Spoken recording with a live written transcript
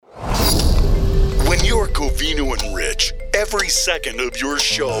Covino and Rich. Every second of your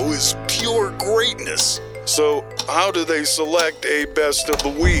show is pure greatness. So, how do they select a best of the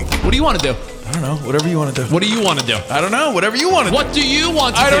week? What do you want to do? I don't know. Whatever you want to do. What do you want to do? I don't know. Whatever you want to do. What do you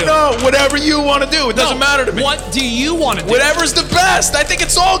want to do? I don't know. Whatever you want to do. It doesn't matter to me. What do you want to do? Whatever's the best. I think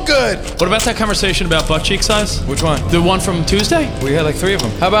it's all good. What about that conversation about butt cheek size? Which one? The one from Tuesday? We had like 3 of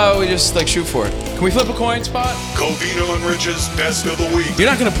them. How about we just shoot for it? Can we flip a coin, Spot? Covino and Rich's best of the week. You're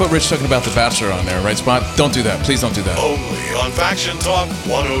not going to put Rich talking about The Bachelor on there, right, Spot? Don't do that. Please don't do that. Only on Faction Talk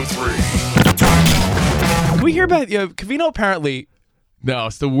 103. Can we hear about Covino apparently? No,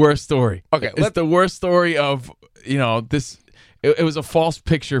 it's the worst story. Okay, it's the worst story of this. It was a false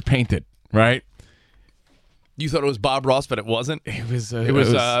picture painted, right? You thought it was Bob Ross, but it wasn't. It was.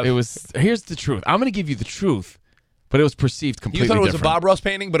 Here's the truth. I'm going to give you the truth, but it was perceived completely You thought it was different. a Bob Ross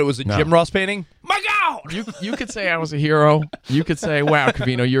painting, but it was a Jim Ross painting. My God! You could say I was a hero. You could say, "Wow,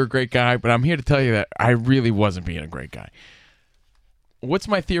 Covino, you're a great guy," but I'm here to tell you that I really wasn't being a great guy. What's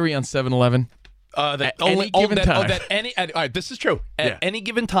my theory on 7-Eleven? That any given time. All right, this is true. At any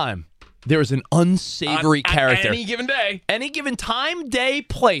given time, there is an unsavory character. At any given day. Any given time, day,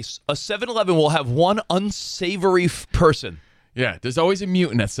 place, a 7-Eleven will have one unsavory person. Yeah, there's always a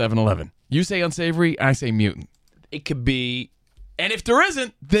mutant at 7-Eleven. You say unsavory, I say mutant. It could be... And if there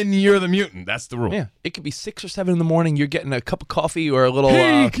isn't, then you're the mutant. That's the rule. Yeah, it could be 6 or 7 in the morning. You're getting a cup of coffee or a little...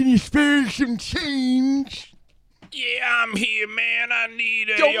 Hey, can you spare some change? Yeah, I'm here, man. I need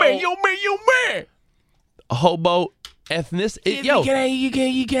a... Yo, man. A hobo ethnicity.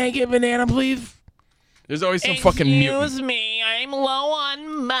 You can't get banana, please? There's always some fucking mutant. Excuse me, I'm low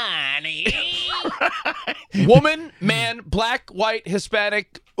on money. Woman, man, black, white,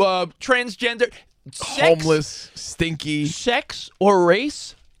 Hispanic, transgender, sex, homeless, stinky. sex or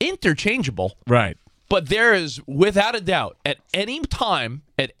race, interchangeable. Right. But there is, without a doubt, at any time,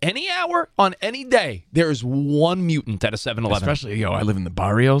 at any hour, on any day, there is one mutant at a 7-Eleven. Especially, I live in the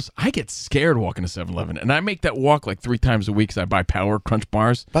barrios. I get scared walking to 7-Eleven, and I make that walk like 3 times a week because I buy Power Crunch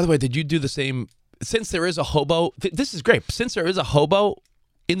bars. By the way, did you do the same? Since there is a hobo, this is great. Since there is a hobo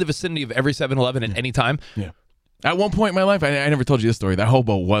in the vicinity of every 7-Eleven at any time. Yeah. At one point in my life, I never told you this story. That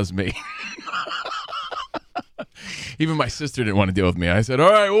hobo was me. Even my sister didn't want to deal with me. I said, all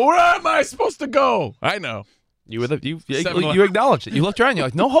right, well, where am I supposed to go? I know. You acknowledged it. You looked around. You're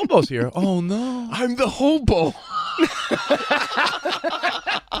like, no hobos here. Oh, no. I'm the hobo.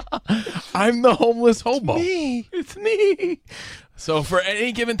 I'm the homeless hobo. It's me. So for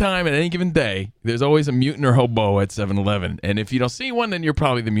any given time at any given day, there's always a mutant or hobo at 7-Eleven. And if you don't see one, then you're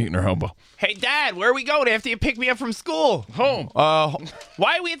probably the mutant or hobo. Hey, Dad, where are we going after you pick me up from school? Home.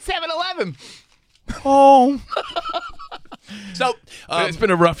 Why are we at 7-Eleven? Home. So it's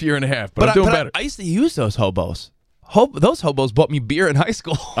been a rough year and a half, but I'm doing better. I used to use those hobos. Those hobos bought me beer in high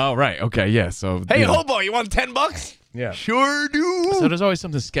school. Oh, right. Okay, yeah. So hey, hobo, you want $10? Yeah. Sure do. So there's always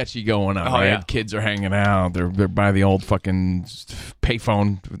something sketchy going on, Oh, right? yeah. Kids are hanging out. They're by the old fucking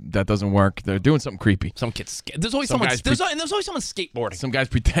payphone that doesn't work. They're doing something creepy. Some kids. There's always someone. There's always someone skateboarding. Some guy's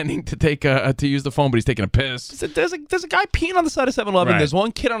pretending to take to use the phone, but he's taking a piss. There's a guy peeing on the side of 7-Eleven. Right. There's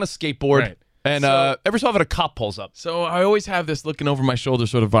one kid on a skateboard. Right. And every so often a cop pulls up. So I always have this looking over my shoulder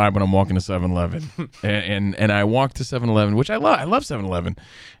sort of vibe when I'm walking to 7-Eleven. and I walk to 7-Eleven, which I love. I love 7-Eleven.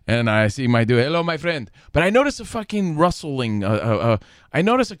 And I see my dude, hello, my friend. But I notice a fucking rustling. I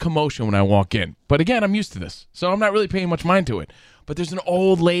notice a commotion when I walk in. But again, I'm used to this. So I'm not really paying much mind to it. But there's an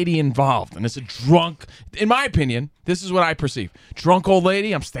old lady involved. And it's a drunk, in my opinion, this is what I perceive. Drunk old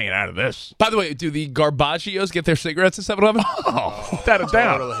lady, I'm staying out of this. By the way, do the Garbagios get their cigarettes at 7-Eleven? Oh, without a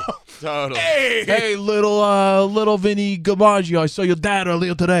doubt. Totally. Hey, little Vinny Garbaggio, I saw your dad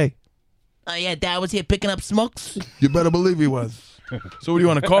earlier today. Oh, yeah, Dad was here picking up smokes? You better believe he was. So what do you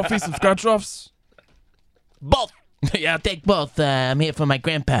want, a coffee, some scratch-offs? Both. Yeah, I'll take both. I'm here for my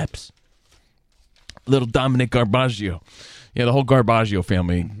grandpaps. Little Dominic Garbaggio. Yeah, the whole Garbaggio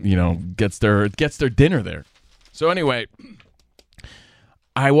family, gets their dinner there. So anyway,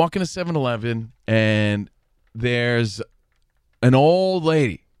 I walk into 7-Eleven, and there's an old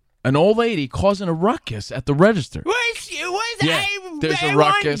lady causing a ruckus at the register. There's a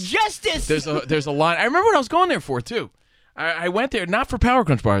ruckus. Justice. There's a line. I remember what I was going there for too. I went there not for Power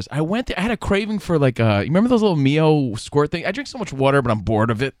Crunch bars. I went there. I had a craving for you remember those little Mio squirt thing? I drink so much water, but I'm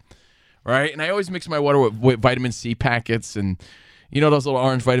bored of it. Right, and I always mix my water with vitamin C packets, and those little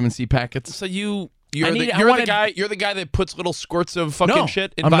orange vitamin C packets. So you're the guy that puts little squirts of fucking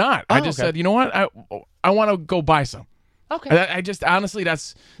shit in. I'm not. Oh, I just said, you know what? I want to go buy some. Okay. I just honestly,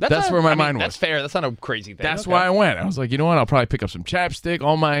 that's where my mind was. That's fair. That's not a crazy thing. That's why I went. I was like, you know what? I'll probably pick up some chapstick,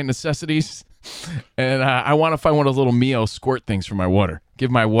 all my necessities, and I want to find one of those little Mio squirt things for my water. Give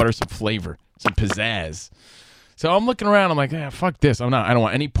my water some flavor. some pizzazz. So I'm looking around. I'm like, fuck this. I don't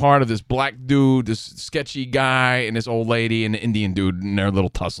want any part of this black dude, this sketchy guy, and this old lady and the Indian dude and their little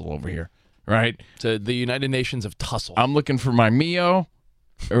tussle over here, right? To the United Nations of Tussle. I'm looking for my Mio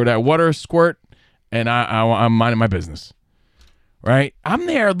or that water squirt, and I'm minding my business, right? I'm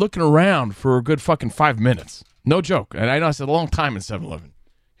there looking around for a good fucking 5 minutes. No joke. And I know it's a long time in 7-Eleven.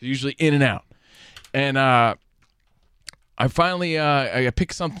 Usually in and out. And I finally I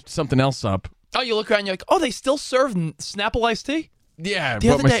pick something else up. Oh, you look around and you're like, oh, they still serve Snapple iced tea? Yeah, I The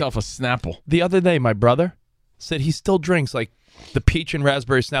bought other day- myself a Snapple. The other day, my brother said he still drinks like the peach and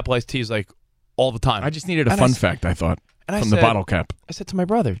raspberry Snapple iced teas like all the time. I just needed a And fun I s- fact, I thought, and I from the said- bottle cap. I said to my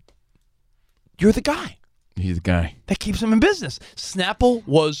brother, you're the guy He's the guy. that keeps him in business. Snapple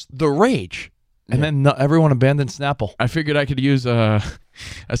was the rage. And then everyone abandoned Snapple. I figured I could use a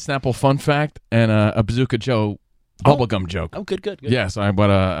Snapple fun fact and a Bazooka Joe bubblegum joke. Oh, good. Yeah, so I bought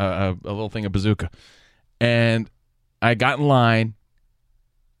a little thing of Bazooka. And I got in line,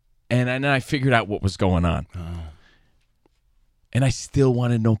 and then I figured out what was going on. And I still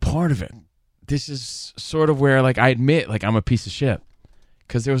wanted no part of it. This is sort of where, like, I admit, like, I'm a piece of shit.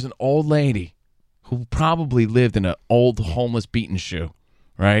 Because there was an old lady who probably lived in an old homeless beaten shoe,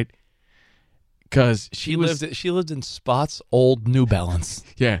 right? Because she lived in Spot's old New Balance.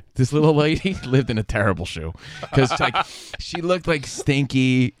 Yeah, this little lady lived in a terrible shoe because like she looked like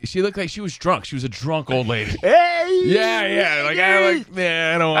stinky. She looked like she was drunk. She was a drunk old lady. Hey, Yeah.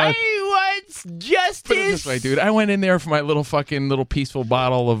 I don't want. I want justice. Put it this way, dude. I went in there for my little peaceful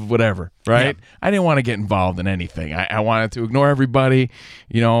bottle of whatever, right? Yeah. I didn't want to get involved in anything. I wanted to ignore everybody.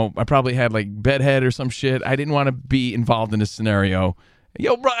 You know, I probably had like bedhead or some shit. I didn't want to be involved in this scenario.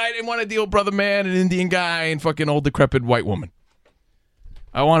 Yo, bro, I didn't want to deal with brother man, an Indian guy, and fucking old decrepit white woman.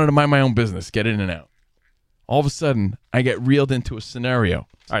 I wanted to mind my own business, get in and out. All of a sudden, I get reeled into a scenario.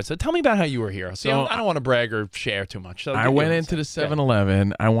 All right, so tell me about how you were here. So I don't want to brag or share too much. So I went into the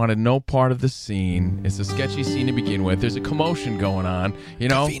 7-Eleven. I wanted no part of the scene. It's a sketchy scene to begin with. There's a commotion going on. You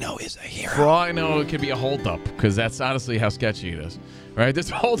know, Vino is a hero. For all I know, it could be a holdup because that's honestly how sketchy it is. Right?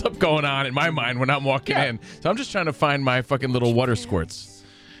 There's a holdup going on in my mind when I'm walking in. So I'm just trying to find my fucking little water squirts.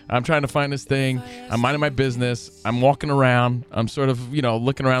 I'm trying to find this thing. I'm minding my business. I'm walking around. I'm sort of,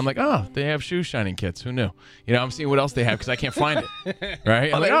 looking around like, oh, they have shoe shining kits. Who knew? I'm seeing what else they have because I can't find it.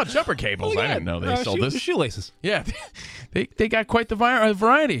 Right? I'm like, oh, jumper cables. I didn't know they sold this. Shoelaces. Yeah. They got quite the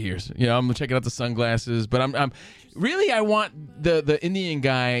variety here. I'm checking out the sunglasses, but I'm really, I want the Indian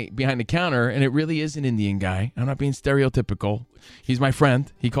guy behind the counter, and it really is an Indian guy. I'm not being stereotypical. He's my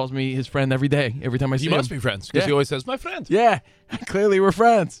friend. He calls me his friend every day, every time I see him. You must be friends, because he always says, my friend. Yeah, clearly we're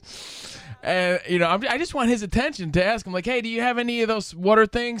friends. And, I just want his attention to ask him, like, hey, do you have any of those water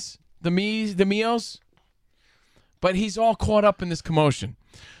things? The Mios? But he's all caught up in this commotion.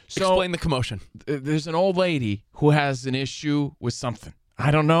 So explain the commotion. There's an old lady who has an issue with something. I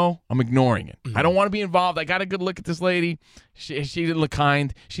don't know. I'm ignoring it. I don't want to be involved. I got a good look at this lady. She didn't look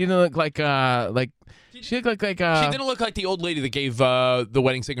kind. She didn't look like she looked like she didn't look like the old lady that gave the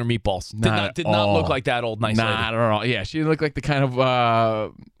wedding singer meatballs. Did not look like that old nice lady. Not at all. Yeah, she didn't look like the kind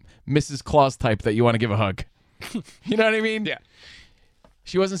of Mrs. Claus type that you want to give a hug. You know what I mean? Yeah.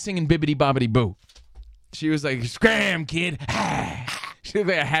 She wasn't singing bibbity bobbity boo. She was like, scram, kid. She looked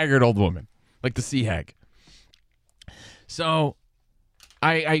like a haggard old woman, like the sea hag. So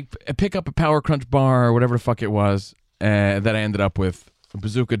I pick up a Power Crunch bar or whatever the fuck it was that I ended up with, a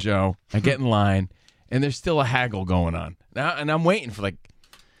Bazooka Joe. I get in line, and there's still a haggle going on. Now, and I'm waiting for like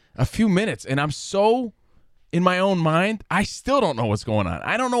a few minutes, and I'm so in my own mind, I still don't know what's going on.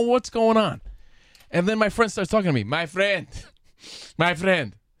 I don't know what's going on. And then my friend starts talking to me. My friend.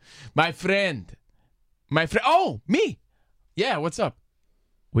 Oh, me. Yeah, what's up?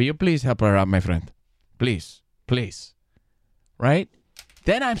 Will you please help her out, my friend? Please. Right?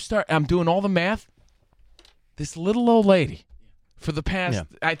 Then I'm doing all the math. This little old lady, for the past,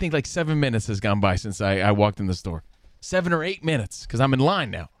 I think like 7 minutes has gone by since I walked in the store. 7 or 8 minutes, because I'm in line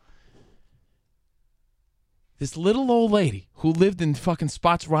now. This little old lady who lived in fucking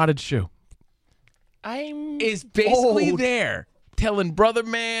Spot's rotted shoe is basically there telling brother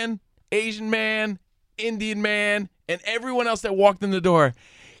man, Asian man, Indian man, and everyone else that walked in the door,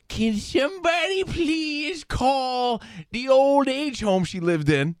 can somebody please call the old age home she lived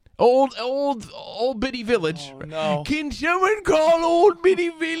in? Old bitty village. Oh, no. Can someone call old bitty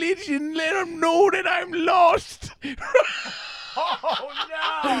village and let them know that I'm lost? Oh,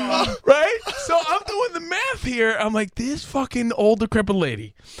 no. Right? So I'm doing the math here. I'm like, this fucking old decrepit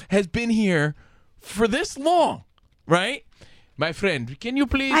lady has been here for this long, right? My friend, can you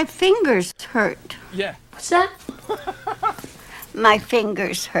please? My fingers hurt. Yeah. What's that? My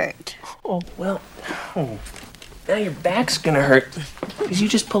fingers hurt. Oh, well, now your back's gonna hurt because you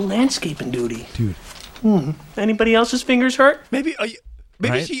just pulled landscaping duty. Dude. Anybody else's fingers hurt? Maybe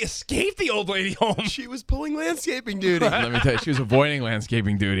Right? she escaped the old lady home. She was pulling landscaping duty. Let me tell you, she was avoiding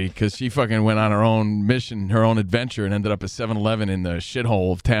landscaping duty because she fucking went on her own mission, her own adventure, and ended up at 7-Eleven in the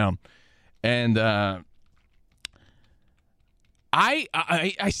shithole of town. And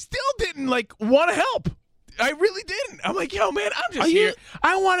I still didn't want to help. I really didn't. I'm like, yo, man, I'm just here.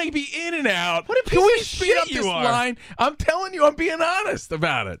 I want to be in and out. What a piece Can we of speed shit up you this are. line? I'm telling you, I'm being honest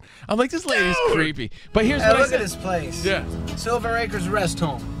about it. I'm like, this lady's creepy. But here's what I Look said. at this place. Yeah. Silver Acres Rest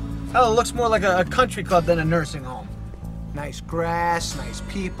Home. Hell, it looks more like a country club than a nursing home. Nice grass, nice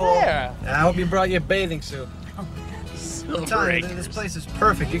people. Yeah. I hope you brought your bathing suit. I'm telling you, this place is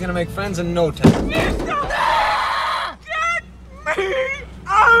perfect. You're gonna make friends in no time.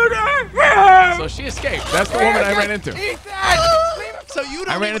 So she escaped. That's the woman I ran into. So you don't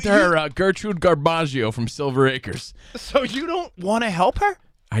I ran into her, Gertrude Garbaggio from Silver Acres. So you don't want to help her?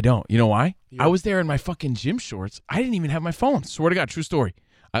 I don't. You know why? I was there in my fucking gym shorts. I didn't even have my phone. Swear to God, true story.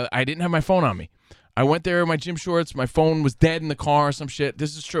 I didn't have my phone on me. I went there in my gym shorts. My phone was dead in the car or some shit.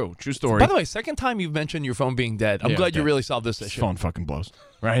 This is true. True story. By the way, second time you've mentioned your phone being dead. I'm Yeah, glad you dead. really solved this This issue. phone fucking blows.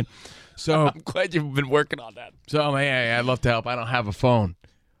 Right? So, I'm glad you've been working on that. I'd love to help. I don't have a phone.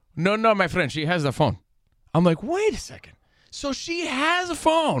 No, my friend. She has a phone. I'm like, wait a second. So she has a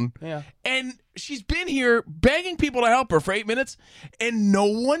phone. Yeah. And she's been here begging people to help her for 8 minutes, and no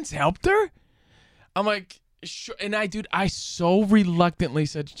one's helped her? I'm like, sure. And I so reluctantly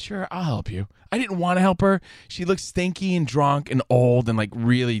said, sure, I'll help you. I didn't want to help her. She looked stinky and drunk and old and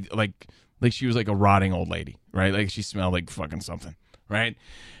really like she was like a rotting old lady, right? Like she smelled like fucking something, right?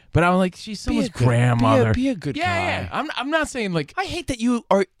 But I was like, she's someone's grandmother. Be a good guy. Yeah. I'm not saying like I hate that you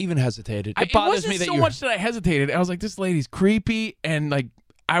are even hesitated. It it bothers wasn't me that so you much that I hesitated. I was like, this lady's creepy, and like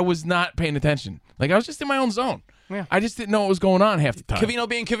I was not paying attention. Like I was just in my own zone. Yeah. I just didn't know what was going on half the time. Cavino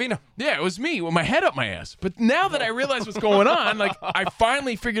being Cavino. Yeah, it was me with my head up my ass. But now that I realize what's going on, like I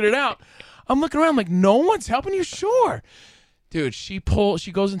finally figured it out. I'm looking around like no one's helping you. Sure, dude. She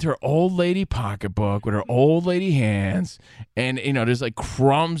goes into her old lady pocketbook with her old lady hands, and there's like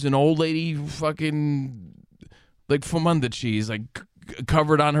crumbs and old lady fucking like fumanda cheese like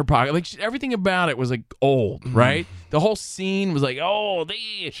covered on her pocket. Like everything about it was like old, right? The whole scene was like, oh,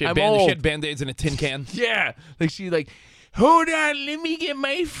 She I'm had, old. she had Band-Aids in a tin can. Yeah, like she like, hold on, let me get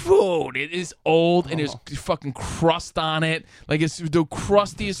my food. It is old and there's fucking crust on it. Like it's the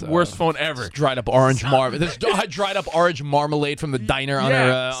crustiest, worst phone ever. Dried up orange There's dried up orange marmalade from the diner on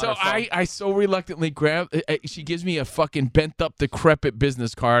her. So on her phone. I so reluctantly grabbed. She gives me a fucking bent up, decrepit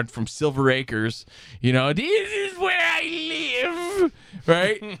business card from Silver Acres. This is where I live,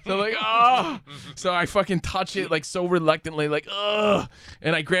 right? So like, oh, so I fucking touch it like so reluctantly, like, ugh,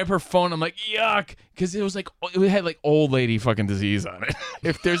 and I grab her phone. I'm like, yuck, because it was like it had like old lady fucking disease on it.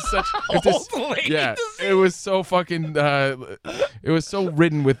 If there's Old lady yeah, disease? it was so fucking, it was so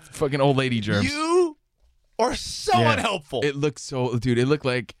ridden with fucking old lady germs. You are so Yeah. unhelpful. It looked so, dude. It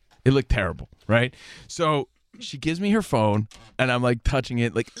looked terrible, right? So she gives me her phone, and I'm like touching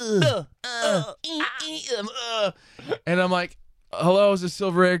it, like, and I'm like, "Hello, is this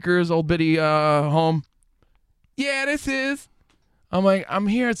Silver Acres old bitty home?" Yeah, this is. I'm like, I'm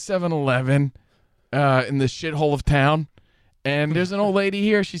here at 7-Eleven, in the shithole of town, and there's an old lady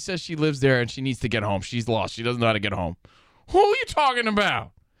here. She says she lives there and she needs to get home. She's lost. She doesn't know how to get home. Who are you talking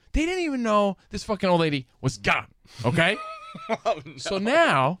about? They didn't even know this fucking old lady was gone. Okay. So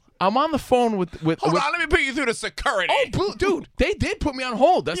now I'm on the phone with Hold on, let me put you through to security. Oh, dude, they did put me on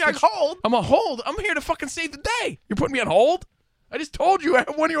hold. That's Yeah, hold. I'm on hold. I'm here to fucking save the day. You're putting me on hold? I just told you I have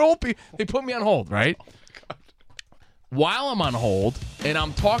 1-year-old people. They put me on hold, right? While I'm on hold and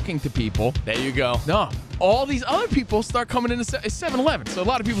I'm talking to people, There you go. no, all these other people start coming in. It's 7-Eleven, so a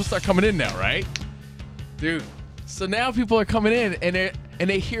lot of people start coming in now, right? Dude, so now people are coming in and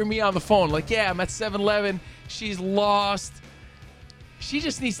they hear me on the phone like, yeah, I'm at 7-Eleven. She's lost. She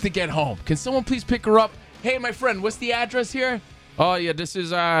just needs to get home. Can someone please pick her up? Hey, my friend, what's the address here? Oh, yeah, this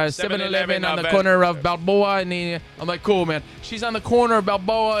is 7-Eleven on the corner of Balboa. And I'm like, cool, man. She's on the corner of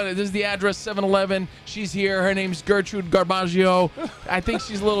Balboa. This is the address, 7-Eleven. She's here. Her name's Gertrude Garbaggio. I think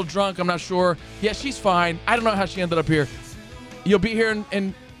she's a little drunk. I'm not sure. Yeah, she's fine. I don't know how she ended up here. You'll be here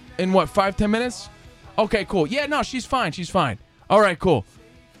in what, 5-10 minutes? Okay, cool. Yeah, no, she's fine. She's fine. All right, cool.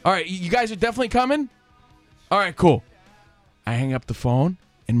 All right, you guys are definitely coming? All right, cool. I hang up the phone,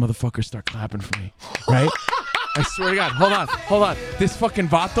 and motherfuckers start clapping for me, right? I swear to God. Hold on. This fucking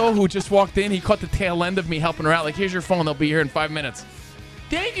vato who just walked in, he caught the tail end of me helping her out. Like, here's your phone. They'll be here in 5 minutes.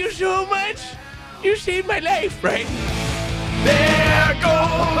 Thank you so much. You saved my life, right? There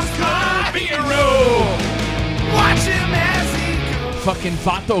goes my fucking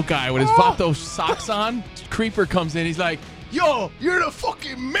Vato guy with his Vato socks on. Creeper comes in. He's like, yo, you're the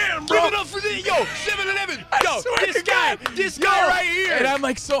fucking man, bro. Give it up for this. Yo, 7-Eleven. Yo, swear to this God. guy Yo. right here. And I'm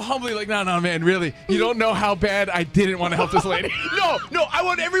like so humbly like, no, man, really. You don't know how bad I didn't want to help this lady. No, I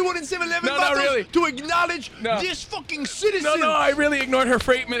want everyone in 7-Eleven No, not really. to acknowledge No. this fucking citizen. No, I really ignored her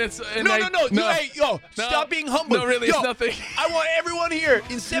freight minutes. And No. Hey, No. stop being humble. No, really, yo, it's nothing. I want everyone here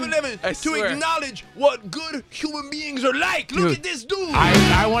in 7-Eleven I to swear. acknowledge what good human beings are like. Look Dude, at this dude.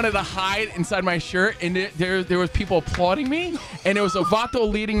 I wanted to hide inside my shirt, and there was people applauding me, and there was a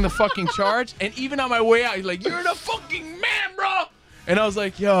Vato leading the fucking charge, and even on my way out, he's like, you're the fucking man, bro. And I was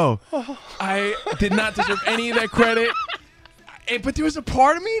like, yo, I did not deserve any of that credit. But there was a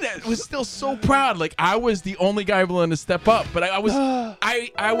part of me that was still so proud. Like, I was the only guy willing to step up, but I was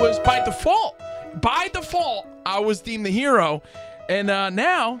by default. By default, I was deemed the hero. And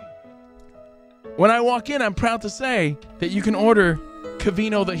now, when I walk in, I'm proud to say that you can order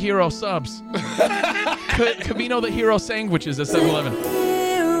Cavino the Hero subs. Cavino the Hero sandwiches at 7-Eleven.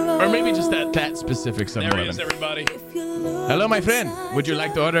 Or maybe just that specific 7-Eleven. There he is, everybody. Hello, my friend. Would you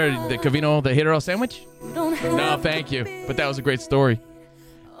like to order the Cavino the Hero sandwich? No, thank you. But that was a great story.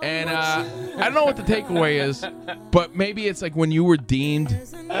 And I don't know what the takeaway is, but maybe it's like when you were deemed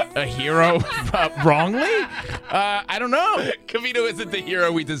a hero wrongly. I don't know. Cavino isn't the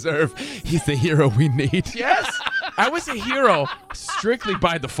hero we deserve. He's the hero we need. Yes, I was a hero strictly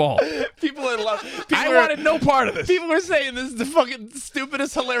by default. People are I wanted no part of this. People were saying this is the fucking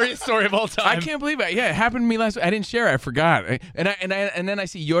stupidest, hilarious story of all time. I can't believe it. Yeah, it happened to me last week. I didn't share it. I forgot. And then I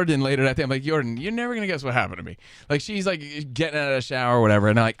see Jordan later that day. I'm like, Jordan, you're never gonna guess what happened to me. Like, she's like getting out of the shower or whatever,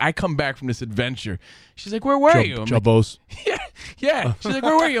 and I come back from this adventure. She's like, where were you? I'm Jabos. like, yeah. She's like,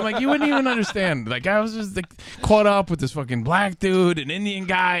 where were you? I'm like, you wouldn't even understand. Like, I was just like caught up with this fucking black dude, an Indian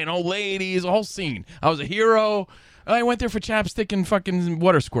guy, an old ladies, a whole scene. I was a hero. I went there for chapstick and fucking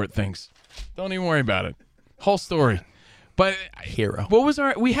water squirt things. Don't even worry about it. Whole story. But Hero. What was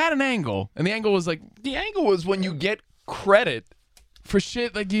we had an angle, and the angle was like, The angle was when you get credit for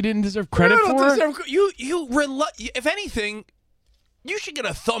shit like you didn't deserve credit for. If anything, you should get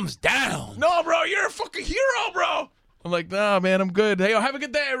a thumbs down. No, bro, you're a fucking hero, bro. I'm like, nah, man, I'm good. Hey, have a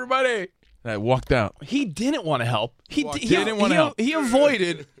good day, everybody. And I walked out. He didn't want to help. He didn't want to help. He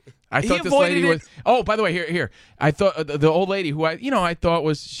avoided. I thought this lady was. Oh, by the way, here. I thought the old lady who I thought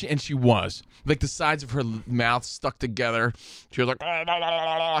was, she was like the sides of her mouth stuck together. She was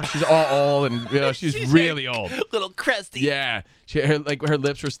like, she's all old, and she's really old, Little crusty. Yeah, her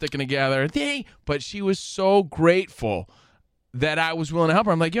lips were sticking together. But she was so grateful that I was willing to help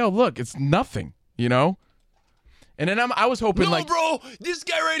her. I'm like, yo, look, it's nothing, And then I was hoping, No, like, bro, this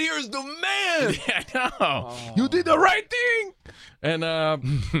guy right here is the man. yeah, I know. You did the right thing.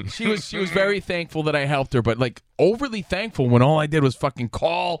 And she was very thankful that I helped her, but like overly thankful when all I did was fucking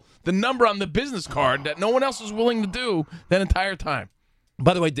call the number on the business card that no one else was willing to do that entire time.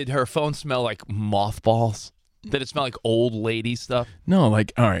 By the way, did her phone smell like mothballs? Did it smell like old lady stuff? No,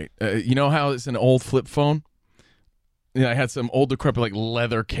 like, all right, you know how it's an old flip phone? Yeah, I had some old decrepit like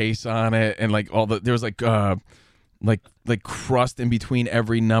leather case on it, and like there was like crust in between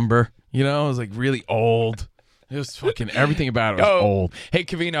every number. It was like really old. It was fucking everything about it was old. Hey,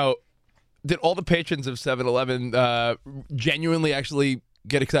 Cavino, did all the patrons of 7-Eleven genuinely actually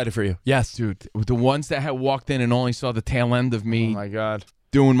get excited for you? Yes, dude. The ones that had walked in and only saw the tail end of me. Oh my God.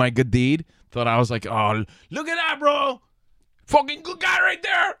 Doing my good deed, thought I was like, oh, look at that, bro. Fucking good guy right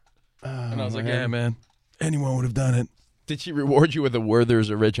there. And I was like, yeah, man. Anyone would have done it. Did she reward you with a Werther's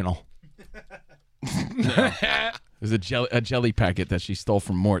original? No. It was a jelly packet that she stole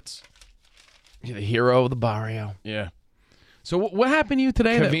from Mort's. You're the hero of the barrio. Yeah. So what happened to you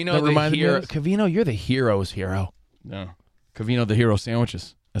today? Cavino, that reminded me of this? Cavino, you're the hero's hero. No. Cavino the Hero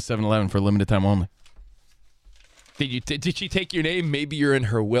sandwiches at 7-Eleven for a limited time only. Did she take your name? Maybe you're in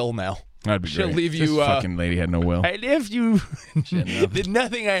her will now. That'd be She'll great. leave This you. fucking lady had no will. I left you. Did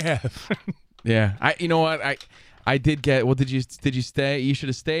nothing I have. Yeah. You know what? I did get. Well, did you stay? You should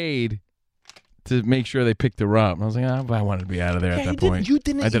have stayed to make sure they picked her up. I was like, I wanted to be out of there at that point. You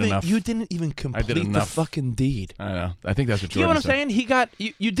didn't I did even, enough. You didn't even complete the fucking deed. I know. I think that's what You know Jordan what I'm said. saying? He got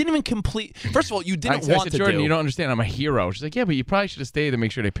you didn't even complete. First of all, you didn't I want said, to Jordan, do. you don't understand. I'm a hero. She's like, yeah, but you probably should have stayed to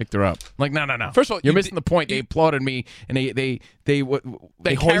make sure they picked her up. I'm like, no. First of all, you're missing the point. They applauded me, and they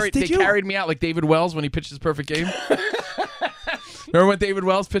carried me out like David Wells when he pitched his perfect game. Remember when David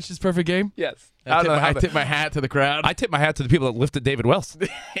Wells pitched his perfect game? Yes. I tipped my hat to the crowd. I tipped my hat to the people that lifted David Wells.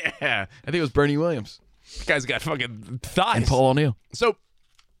 Yeah. I think it was Bernie Williams. This guy's got fucking thighs. And Paul O'Neill. So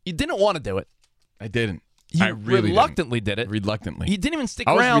you didn't want to do it. I didn't. You I really reluctantly didn't. did it. Reluctantly. You didn't even stick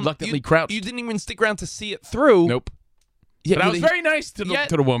I was around. reluctantly crouched. You didn't even stick around to see it through. Nope. Yeah, but I was very nice to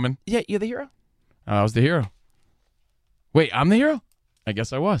the woman. Yeah, you're the hero. I was the hero. Wait, I'm the hero? I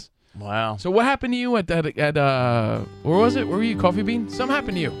guess I was. Wow. So what happened to you at where was it? Where were you, Coffee Bean? Something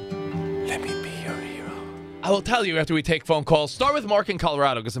happened to you. Let me be your hero. I will tell you after we take phone calls. Start with Mark in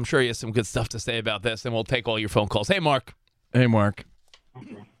Colorado because I'm sure he has some good stuff to say about this, and we'll take all your phone calls. Hey, Mark. Hey, Mark.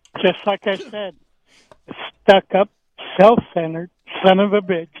 Just like I said, stuck-up, self-centered son of a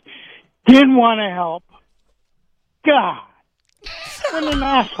bitch. Didn't want to help. God, what an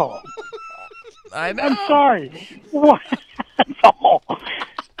asshole. I know. I'm sorry. What an asshole.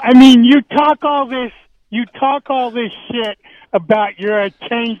 I mean, you talk all this shit about you're a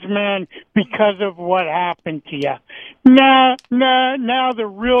changed man because of what happened to you. Now the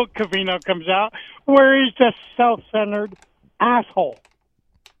real Covino comes out, where he's a self-centered asshole.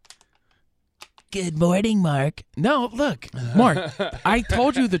 Good morning, Mark. No, look, Mark, I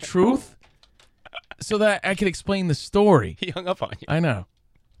told you the truth so that I could explain the story. He hung up on you. I know.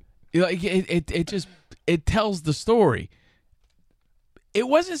 Like it tells the story. It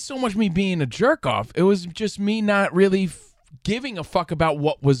wasn't so much me being a jerk off. It was just me not really giving a fuck about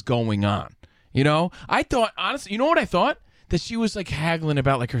what was going on. You know, I thought, honestly, you know what I thought? That she was like haggling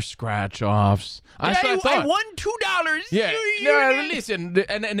about like her scratch offs. That's what I thought. I won $2. Yeah. No, listen,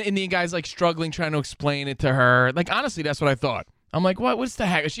 and the guy's like struggling trying to explain it to her. Like, honestly, that's what I thought. I'm like, what's the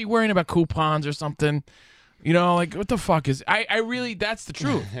heck? Is she worrying about coupons or something? You know, like, what the fuck is... I really... That's the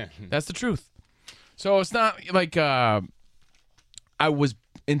truth. That's the truth. So it's not like I was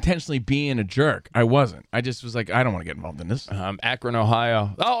intentionally being a jerk. I wasn't. I just was like, I don't want to get involved in this. Akron,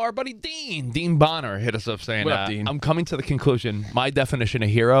 Ohio. Oh, our buddy Dean Bonner hit us up saying, what up, Dean? I'm coming to the conclusion, my definition of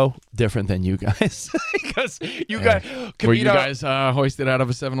hero, different than you guys. Because you guys... Were you guys hoisted out of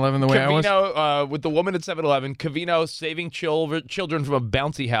a 7-Eleven the way I was? Covino, with the woman at 7-Eleven, Covino saving children from a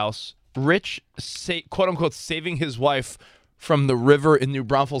bouncy house. Rich, quote-unquote, saving his wife from the river in New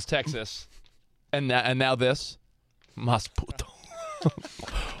Braunfels, Texas. And now this. Mas puto.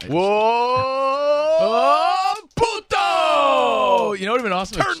 Whoa! Puto! You know what would have been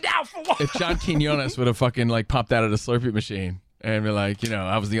awesome? Turned down for what? If John Quinones would have fucking like popped out of the Slurpee machine and be like, you know,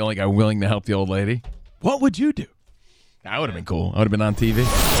 I was the only guy willing to help the old lady. What would you do? That would have been cool. I would have been on TV.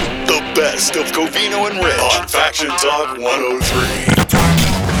 The best of Covino and Rich on Faction Talk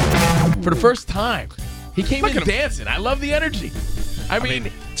 103. For the first time, he came in dancing. I love the energy. I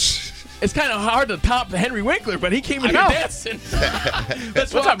mean it's kind of hard to top Henry Winkler, but he came in here dancing.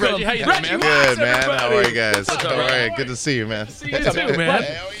 What's up, Reggie? How you doing, man? Good, man. How are you guys? All right. Good to see you, man. See you too, man.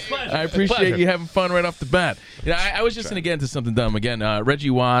 I appreciate you having fun right off the bat. You know, I was just going to get into something dumb. Again, Reggie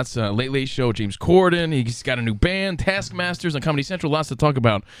Watts, Late Late Show, James Corden. He's got a new band, Taskmasters on Comedy Central. Lots to talk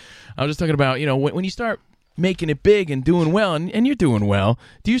about. I was just talking about, you know, when you start making it big and doing well, and you're doing well,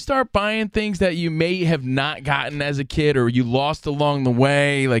 do you start buying things that you may have not gotten as a kid or you lost along the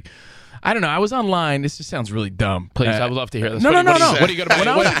way? Like, I don't know. I was online. This just sounds really dumb. Please, I would love to hear this. No. What are you going to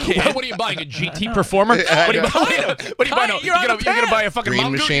buy? What are you buying? A GT Performer? What are you buying? You're going to buy a fucking Green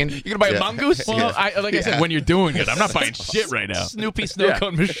mongoose? machine? You're going to buy a mongoose? Well, like I said, when you're doing it, I'm not buying shit right now. Snoopy snow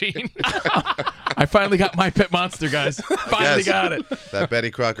cone machine. I finally got my pet monster, guys. Finally got it. That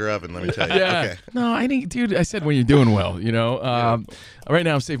Betty Crocker oven, let me tell you. Yeah. Okay. No, dude, I said when you're doing well, you know. Right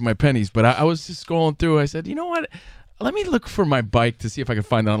now I'm saving my pennies, but I was just scrolling through. I said, you know what? Let me look for my bike to see if I can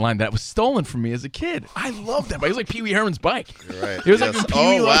find it online. That was stolen from me as a kid. I love that bike. It was like Pee Wee Herman's bike. You're right. It was like Pee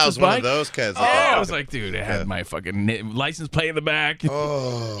Wee lost his one bike. of those kids. Yeah, I was like, dude, it had my fucking license plate in the back.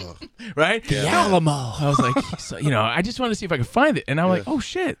 Oh. Right? The Alamo. I was like, so, you know, I just wanted to see if I could find it. And I'm like, oh,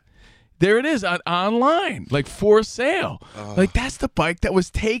 shit. There it is online, like for sale. Like that's the bike that was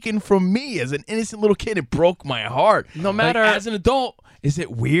taken from me as an innocent little kid. It broke my heart. No matter as an adult, is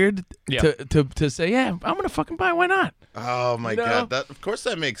it weird to say, yeah, I'm gonna fucking buy it? Why not? Oh my God! That of course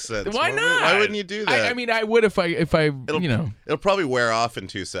that makes sense. Why not? Why wouldn't you do that? I mean, I would if I you know. It'll probably wear off in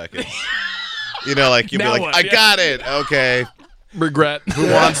 2 seconds. You know, like you'll be Now like, what? I got it. Okay. Regret.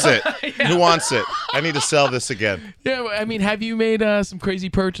 Who wants it? Who wants it? I need to sell this again. Yeah, I mean, have you made some crazy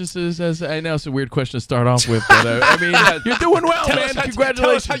purchases? As I know it's a weird question to start off with, but I mean, you're doing well, man. Congratulations. Tell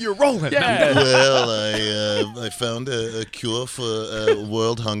us how you're rolling. Yeah. Well, I found a cure for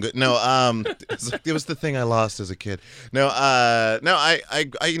world hunger. No, it was the thing I lost as a kid. No, I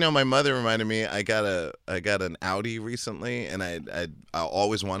you know, my mother reminded me I got an Audi recently, and I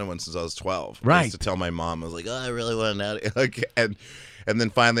always wanted one since I was 12. Right. I used to tell my mom, I was like, oh, I really want an Audi. Like, And then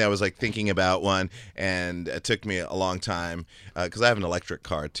finally I was like thinking about one, and it took me a long time because I have an electric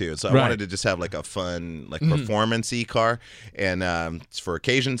car too. So I wanted to just have like a fun, like performance-y car, and it's for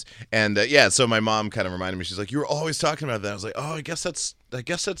occasions. And so my mom kind of reminded me. She's like, "You were always talking about that." I was like, "Oh, I guess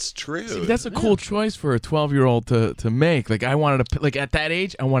that's true." See, that's a cool choice for a 12-year-old to make. Like I wanted to, like at that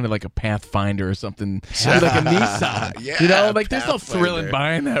age, I wanted like a Pathfinder or something, like a Nissan. Yeah, you know, like there's no Pathfinder. thrill in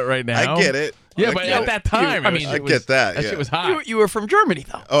buying that right now. I get it. Yeah, but at that time, I get that. That Yeah. shit was hot. You were from Germany,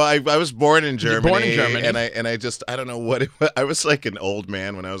 though. Oh, I was born in Germany. Born in Germany. and I don't know what I was like an old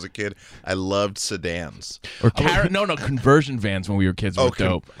man when I was a kid. I loved sedans. Or conversion vans when we were kids were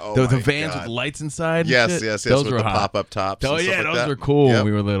dope. Oh the my vans God. with lights inside. Yes, those with were the hot. pop-up tops. Oh and yeah, stuff like those that. were cool Yep. when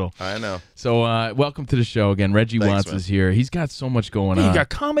we were little. I know. So welcome to the show again. Reggie Thanks, Watts man. is here. He's got so much going You on. got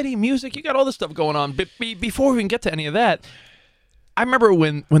comedy, music, you got all this stuff going on. But before we even get to any of that, I remember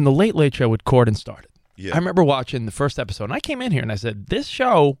when the Late Late Show with Corden started. Yeah. I remember watching the first episode, and I came in here and I said, "This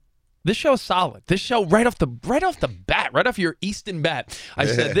show is solid. This show right off the bat, right off your Easton bat." I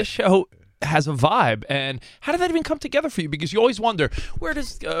said, "This show has a vibe." And how did that even come together for you? Because you always wonder, where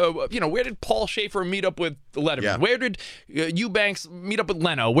did Paul Schaefer meet up with Letterman? Yeah. Where did Eubanks meet up with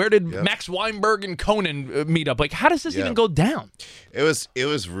Leno? Where did Max Weinberg and Conan meet up? Like, how does this even go down? It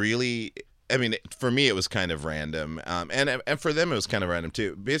was really. I mean, for me, it was kind of random, and for them, it was kind of random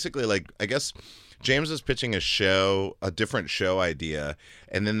too. Basically, like I guess James was pitching a different show idea,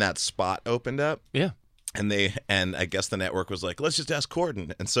 and then that spot opened up. Yeah. And I guess the network was like, let's just ask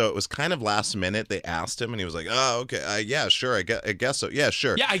Corden. And so it was kind of last minute. They asked him, and he was like, "Oh, okay, yeah, sure, I guess so. Yeah,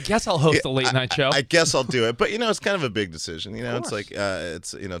 sure. Yeah, I guess I'll host a late night show. I guess I'll do it." But it's kind of a big decision. It's like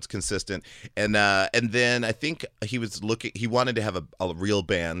it's consistent. And then I think he was looking. He wanted to have a real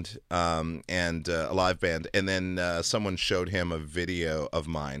band and a live band. And then someone showed him a video of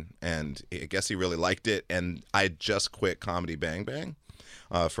mine, and I guess he really liked it. And I just quit Comedy Bang Bang.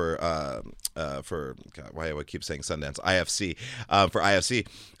 For God, why do I keep saying Sundance IFC for IFC,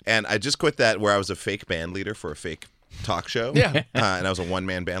 and I just quit that where I was a fake band leader for a fake talk show. Yeah. And I was a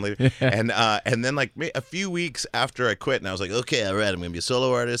one-man band leader. And then like a few weeks after I quit, and I was like, okay, all right, I'm gonna be a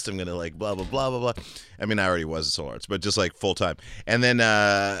solo artist. I'm gonna like blah blah blah blah blah. I mean, I already was a solo artist, but just like full time. And then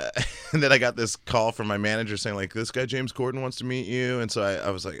and then I got this call from my manager saying like, this guy James Corden wants to meet you. And so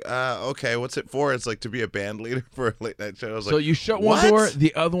I was like, okay, what's it for? It's like to be a band leader for a late night show. I was So like, you shut what? one door,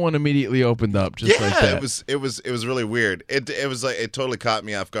 the other one immediately opened up. Just like that. it was really weird. It was like it totally caught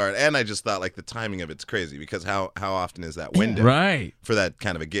me off guard, and I just thought like the timing of it's crazy because how often is that window right for that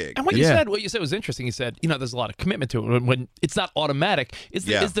kind of a gig? And what you said was interesting. You said, there's a lot of commitment to it when it's not automatic. Is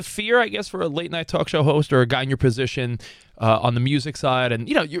the fear, I guess, for a late night talk show host or a guy in your position on the music side, and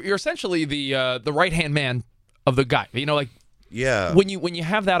you're essentially the right hand man of the guy. Yeah. When you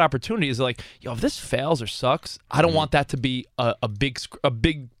have that opportunity, is like, if this fails or sucks, I don't want that to be a big.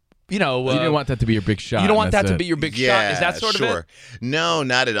 You didn't want that to be your big shot. You don't want that to be your big shot. Is that sort of it? No,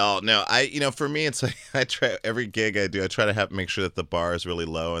 not at all. No, for me, it's like I try every gig I do. I try to make sure that the bar is really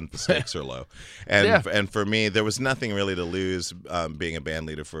low and the stakes are low. And for me, there was nothing really to lose being a band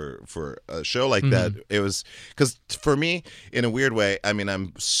leader for a show like that. It was because for me, in a weird way, I mean,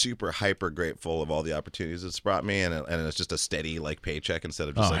 I'm super hyper grateful of all the opportunities it's brought me, and it's just a steady like paycheck instead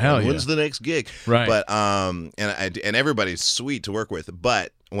of just when's the next gig? Right. But and everybody's sweet to work with,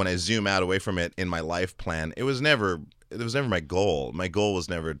 but when I zoom out away from it in my life plan, it was never my goal. My goal was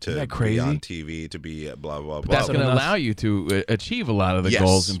never to be on TV, to be blah, blah, blah. That's going to allow you to achieve a lot of the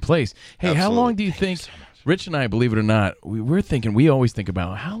goals in place. Hey, Absolutely. How long do you think, Rich and I, believe it or not, we always think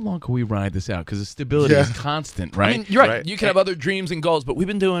about how long can we ride this out? Because the stability is constant, right? I mean, you're right. You can have other dreams and goals, but we've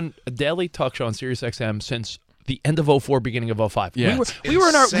been doing a daily talk show on Sirius XM since the end of 04, beginning of 05. Yeah. We were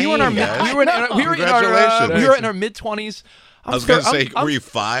in our mid-20s. I was going to say, were you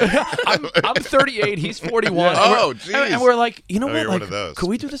 5? I'm 38. He's 41. Oh, geez. And we're like, you know what? You're one of those. Could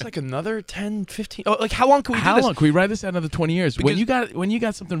we do this like another 10, 15? Oh, like, how long can we do this? How long can we ride this out another 20 years? When you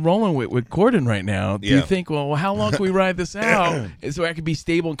got something rolling with Corden right now, do you think, well, how long can we ride this out so I can be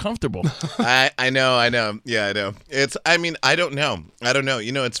stable and comfortable? I know. Yeah, I know. I don't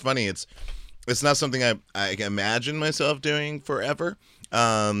know. It's funny. It's not something I imagine myself doing forever.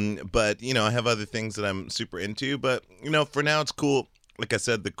 But I have other things that I'm super into, but for now it's cool. Like I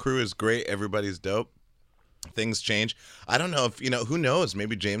said, the crew is great. Everybody's dope. Things change. I don't know if who knows,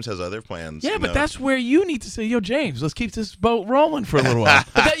 maybe James has other plans. Yeah, but that's where you need to say, yo, James, let's keep this boat rolling for a little while.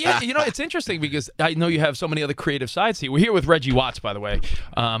 But it's interesting because I know you have so many other creative sides here. We're here with Reggie Watts, by the way,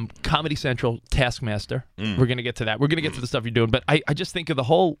 Comedy Central Taskmaster. We're going to get to that. We're going to get to the stuff you're doing, but I just think of the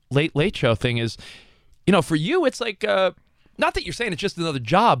whole Late Show thing is, for you, it's like, not that you're saying it's just another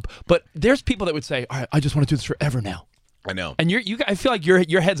job, but there's people that would say, all right, I just want to do this forever now. I know. And I feel like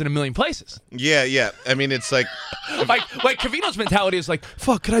your head's in a million places. Yeah. I mean, it's like like Covino's mentality is like,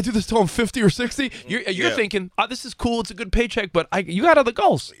 fuck, can I do this till I'm 50 or 60? You're thinking, oh, this is cool, it's a good paycheck, but you got other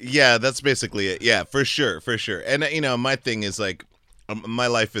goals. Yeah, that's basically it. Yeah, for sure. And my thing is like, my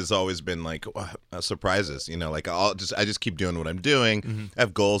life has always been like surprises. Like I just keep doing what I'm doing. Mm-hmm. I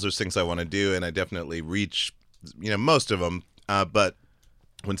have goals. There's things I want to do, and I definitely reach, most of them. But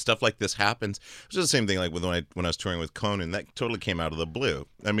when stuff like this happens, it's just the same thing. Like when I was touring with Conan, that totally came out of the blue.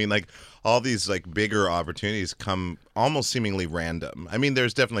 I mean, like all these like bigger opportunities come almost seemingly random. I mean,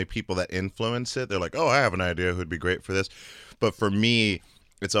 there's definitely people that influence it. They're like, oh, I have an idea who'd be great for this, but for me,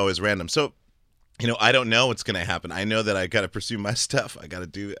 it's always random. So. I don't know what's going to happen. I know that I got to pursue my stuff. I got to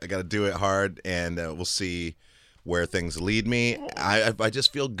do it hard, and we'll see where things lead me. I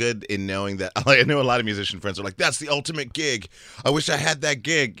just feel good in knowing that. I know a lot of musician friends are like, that's the ultimate gig. I wish I had that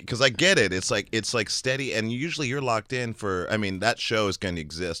gig, because I get it. It's like steady, and usually you're locked in for. I mean, that show is going to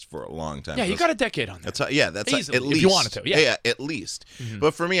exist for a long time. Yeah, you got a decade on that. That's easily, at least if you wanted to. Yeah, at least. Mm-hmm.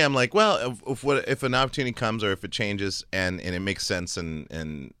 But for me, I'm like, well, if an opportunity comes or if it changes and it makes sense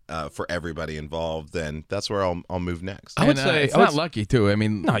and for everybody involved, then that's where I'll move next. I would say it's not lucky too. I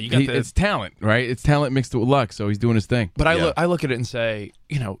mean, no, it's talent, right? It's talent mixed with luck. So he's doing his thing. But I look at it and say,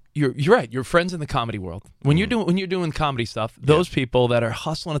 you're right. You're friends in the comedy world. When you're doing comedy stuff, those people that are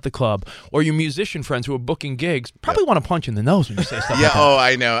hustling at the club, or your musician friends who are booking gigs, probably want to punch in the nose when you say stuff. like that. Oh,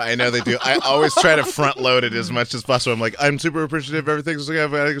 I know they do. I always try to front load it as much as possible. I'm like, I'm super appreciative of everything.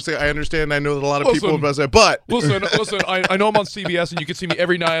 I understand. I know that a lot of people about to say, but listen. I know I'm on CBS and you can see me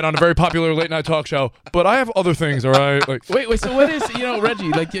every night on a very popular late night talk show, but I have other things. All right. Like, wait. So what is Reggie?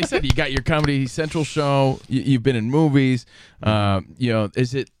 Like you said, you got your Comedy Central show. You've been in movies.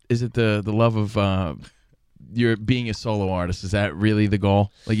 Is it the love of your being a solo artist? Is that really the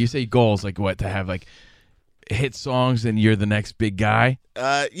goal? Like you say, goals like what, to have like hit songs and you're the next big guy?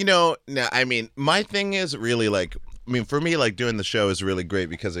 No. I mean, my thing is really like. I mean, for me, like doing the show is really great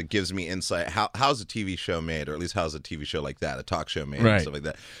because it gives me insight. How's a TV show made, or at least how's a TV show like that, a talk show made, and stuff like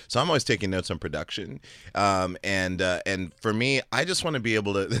that. So I'm always taking notes on production, and for me, I just want to be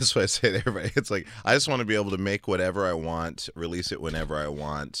able to. This is what I say to everybody. It's like I just want to be able to make whatever I want, release it whenever I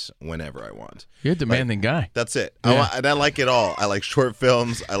want, whenever I want. You're a demanding guy. That's it. Yeah. I like it all. I like short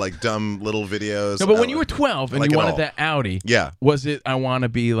films. I like dumb little videos. No, but when you were 12 and you wanted that Audi, was it I want to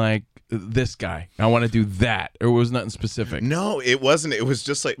be like this guy, I want to do that, or was nothing specific? No, it wasn't. It was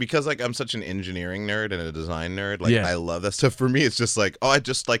just like, because like I'm such an engineering nerd and a design nerd, like I love that stuff. For me, it's just like, I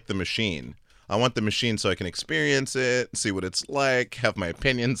just like the machine. I want the machine so I can experience it, see what it's like, have my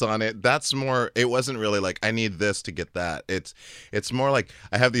opinions on it. That's more. It wasn't really like I need this to get that. It's more like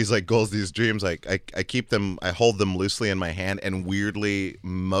I have these like goals, these dreams. Like I keep them, I hold them loosely in my hand, and weirdly,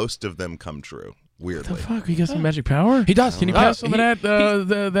 most of them come true. Weirdly. What the fuck? He got some magic power? He does. Can you pass some of that?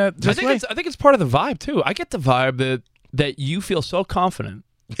 I think it's part of the vibe too. I get the vibe that you feel so confident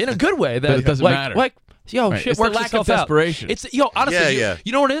in a good way that it doesn't matter. Like, yo, right. shit It's works the lack itself of desperation. Out. It's honestly,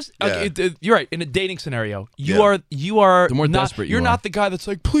 you know what it is? You're right. In a dating scenario, you are the more not, desperate. You're not the guy that's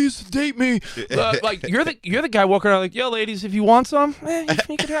like, please date me. Like you're the guy walking around like, yo, ladies, if you want some,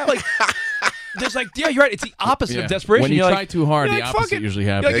 you can have like. There's like, you're right. It's the opposite of desperation. When you you're try too hard, the opposite usually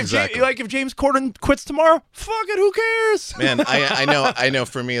happens. Exactly. If James Corden quits tomorrow, fuck it, who cares? Man, I know.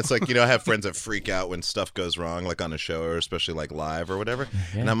 For me, it's like, I have friends that freak out when stuff goes wrong, like on a show or especially like live or whatever.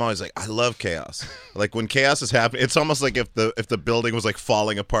 And I'm always like, I love chaos. Like when chaos is happening, it's almost like if the building was like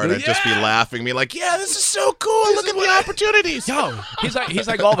falling apart, I'd just be laughing, be like, yeah, this is so cool. Look at the opportunities. Yo, he's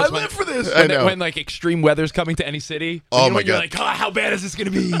like all this. I live for this. When like extreme weather's coming to any city. Oh my God. You're like, how bad is this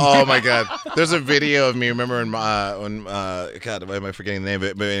gonna be? Oh my God. There's a video of me. Remember when God, why am I forgetting the name of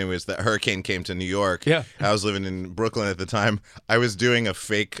it? But anyways, that hurricane came to New York. Yeah. I was living in Brooklyn at the time. I was doing a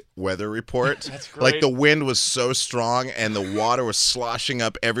fake weather report. That's great. Like the wind was so strong and the water was sloshing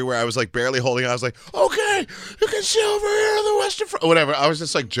up everywhere. I was like barely holding on. I was like, okay, you can see over here on the western front. Whatever. I was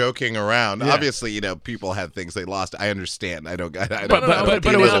just like joking around. Yeah. Obviously, people had things they lost. I understand. But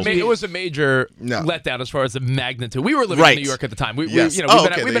it was a major letdown as far as the magnitude. We were living in New York at the time. We've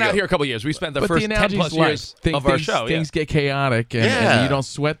been out here a couple of years. We spent the first 10+ years of our show. Things get chaotic, and you don't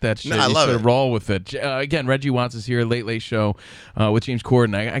sweat that shit. I love you it. Roll with it. Again, Reggie Watts is here, Late Late Show with James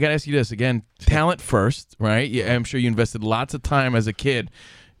Corden. I got to ask you this again: talent first, right? Yeah, I'm sure you invested lots of time as a kid.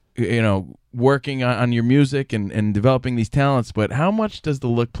 working on your music and developing these talents, but how much does the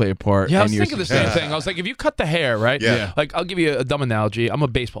look play a part? Yeah, I in was your thinking the same success? thing. I was like, if you cut the hair, right? Yeah. Like, I'll give you a dumb analogy. I'm a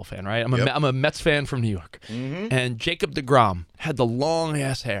baseball fan, right? I'm a Mets fan from New York. And Jacob deGrom had the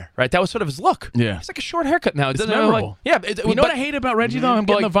long-ass hair, right? That was sort of his look. Yeah. It's like a short haircut now. It It's doesn't have, memorable. You know what I hate about Reggie, though? I'm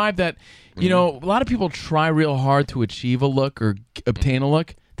getting the vibe that, a lot of people try real hard to achieve a look or obtain a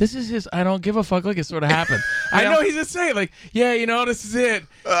look. This is his I don't give a fuck look. It sort of happened. I know he's just saying, like, this is it. Is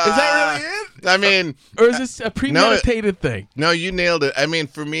that really it? I mean, or is this a premeditated thing? No, you nailed it. I mean,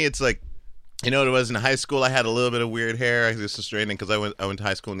 for me, it's like, you know what it was in high school? I had a little bit of weird hair. I used to straighten because I went to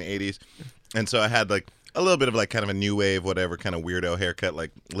high school in the 80s. And so I had like a little bit of like kind of a new wave, whatever, kind of weirdo haircut, like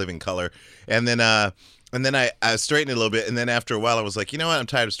Living Color. And then I straightened it a little bit. And then after a while, I was like, you know what? I'm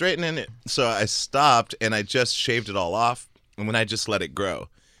tired of straightening it. So I stopped and I just shaved it all off. And then I just let it grow.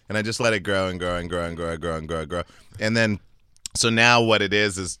 And I just let it grow and grow and grow and grow and grow and grow and grow. And then, so now what it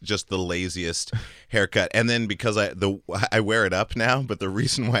is just the laziest haircut. And then because I wear it up now, but the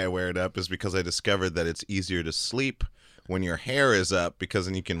reason why I wear it up is because I discovered that it's easier to sleep when your hair is up because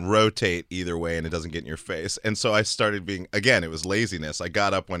then you can rotate either way and it doesn't get in your face. And so I started it was laziness. I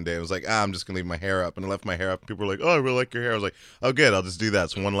got up one day and was like, I'm just going to leave my hair up. And I left my hair up. People were like, oh, I really like your hair. I was like, oh, good. I'll just do that.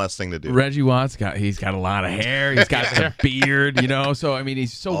 It's one less thing to do. Reggie Watts, he's got a lot of hair. He's got the beard, So, I mean,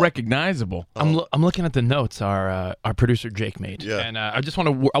 he's so recognizable. I'm looking at the notes our producer Jake made. Yeah. And I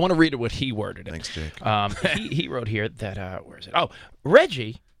want to read it what he worded it. Thanks, Jake. He wrote here that, where is it? Oh,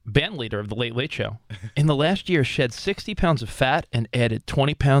 Reggie, band leader of the Late Late Show, in the last year shed 60 pounds of fat and added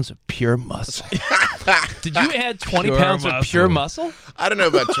 20 pounds of pure muscle. Did you add 20 pounds of pure muscle? I don't know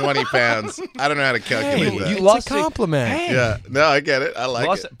about 20 pounds. I don't know how to calculate that. You lost a compliment. Yeah. No, I get it. I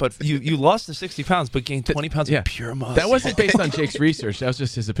like it. But you lost the 60 pounds, but gained 20 pounds of pure muscle. That wasn't based on Jake's research. That was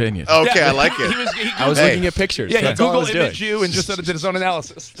just his opinion. Okay, I like it. I was looking at pictures. Yeah, That's he all I Google was doing. imaged you and just sort of did his own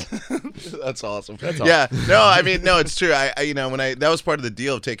analysis. That's awesome. Yeah. No, I mean, no, it's true. I that was part of the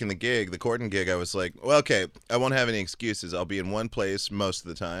deal of taking the gig, the Corden gig. I was like, well, okay, I won't have any excuses. I'll be in one place most of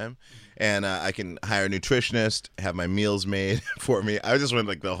the time. And I can hire a nutritionist, have my meals made for me. I just went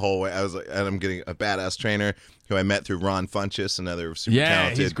like the whole way. I was like, and I'm getting a badass trainer who I met through Ron Funches, another super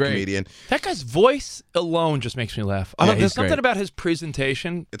talented he's great. comedian. That guy's voice alone just makes me laugh. There's something about his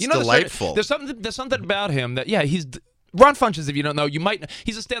presentation. It's delightful. There's something about him that he's. Ron Funches, if you don't know,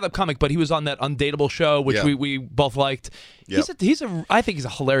 he's a stand-up comic, but he was on that Undateable show, which we both liked. Yep. I think he's a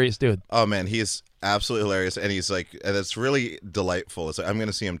hilarious dude. Oh man, he is absolutely hilarious, and he's like, and it's really delightful. It's like, I'm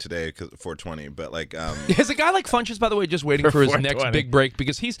gonna see him today at 420, but like, is a guy like Funches, by the way, just waiting for his next big break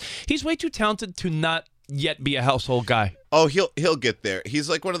because he's way too talented to not yet be a household guy. Oh, he'll get there. He's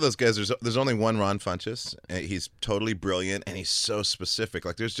like one of those guys. There's only one Ron Funches. And he's totally brilliant, and he's so specific.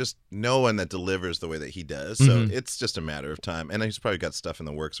 Like there's just no one that delivers the way that he does. So it's just a matter of time. And he's probably got stuff in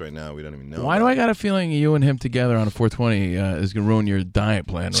the works right now we don't even know. Why do I got a feeling you and him together on a 420 is gonna ruin your diet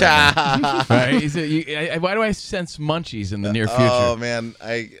plan? Right? Right? Why do I sense munchies in the near future? Oh man,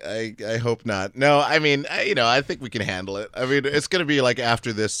 I hope not. No, I mean, I think we can handle it. I mean, it's gonna be like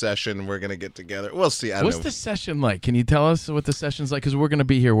after this session, we're gonna get together. We'll see. What's the session like? Can you tell us what the session's like? Because we're going to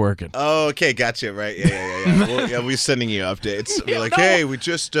be here working. Oh, okay, gotcha. Right, yeah. We're sending you updates. We're like, hey, we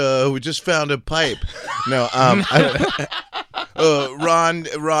just found a pipe. No,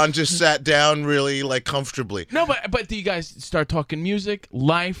 Ron just sat down really like comfortably. No, but do you guys start talking music,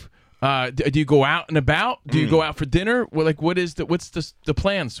 life? Do you go out and about? Do you go out for dinner? Well, like, what's the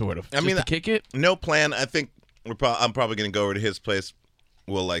plan, sort of? Just to kick it? No plan. I think I'm probably going to go over to his place.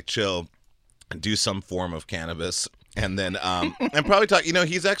 We'll like chill. Do some form of cannabis and then and probably talk.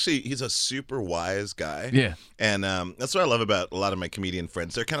 He's a super wise guy. Yeah, and that's what I love about a lot of my comedian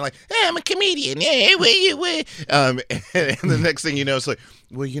friends. They're kind of like, hey, I'm a comedian. Yeah, where? And the next thing you know, it's like,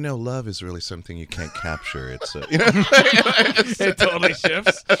 well, love is really something you can't capture. It's it totally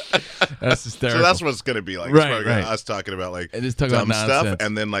shifts. That's hysterical. So that's what it's gonna be like. Right. Us talking about like dumb stuff,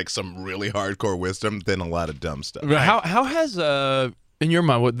 and then like some really hardcore wisdom, then a lot of dumb stuff. Right. How has in your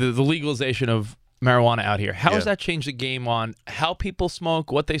mind, the legalization of marijuana out here, how has that changed the game on how people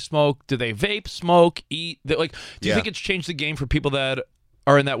smoke, what they smoke? Do they vape, smoke, eat? Do you think it's changed the game for people that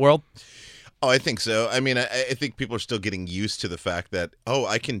are in that world? Oh, I think so. I mean, I think people are still getting used to the fact that,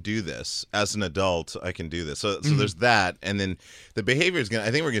 I can do this. As an adult, I can do this. So there's that. And then the behavior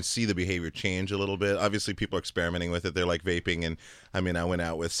I think we're going to see the behavior change a little bit. Obviously, people are experimenting with it. They're like vaping. And I mean, I went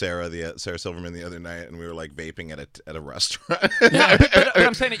out with Sarah Silverman the other night, and we were like vaping at a restaurant. Yeah, but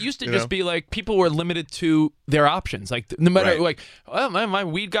I'm saying it used to just be like people were limited to their options. Like no matter my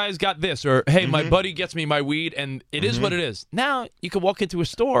weed guy's got this, or hey, my buddy gets me my weed, and it is what it is. Now you can walk into a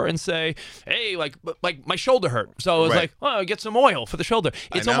store and say, hey, like my shoulder hurt. So it was like, oh, get some oil for the shoulder.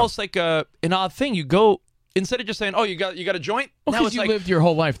 It's almost like an odd thing. You go, instead of just saying, oh, you got a joint? Well, because you lived your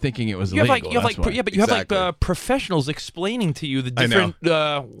whole life thinking it was illegal. You have professionals explaining to you the different,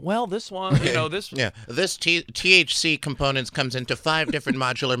 well, this one, this. Yeah, this THC components comes into 5 different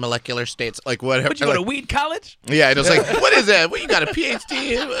modular molecular states. Like whatever. But you go to weed college? Yeah, and it's like, what is that? What, you got a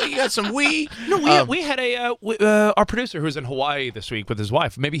PhD? You got some weed? No, we had our producer who's in Hawaii this week with his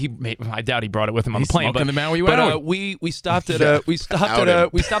wife. I doubt he brought it with him on the plane. Smoking the Maui Wowie. But we stopped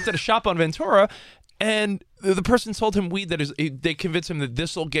at a shop on Ventura. And the person sold him weed they convinced him that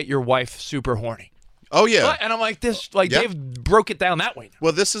this will get your wife super horny. Oh yeah. And I'm like, Dave broke it down that way.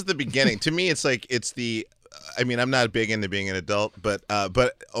 Well, this is the beginning. To me, it's like I mean, I'm not big into being an adult, but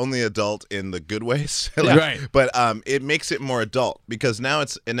only adult in the good ways. Right. But it makes it more adult because now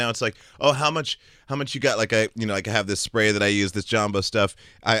it's like, oh, how much you got? Like I have this spray that I use, this Jumbo stuff.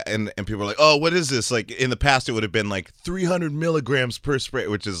 And people are like, oh, what is this? Like in the past, it would have been like 300 milligrams per spray,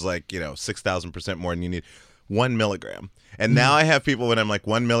 which is like 6,000% more than you need. 1 milligram. And now I have people when I'm like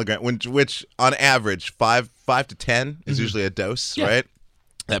 1 milligram, which on average 5 to 10 is usually a dose, right?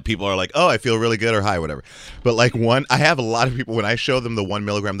 That people are like, oh, I feel really good or high, whatever. But like I have a lot of people when I show them the 1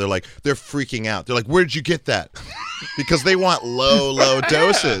 milligram, they're freaking out. They're like, where did you get that? Because they want low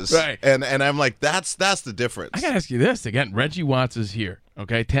doses. Right. And I'm like, that's the difference. I gotta ask you this again. Reggie Watts is here.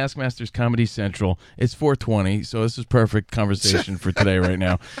 Okay, Taskmaster's Comedy Central. It's 4:20, so this is perfect conversation for today right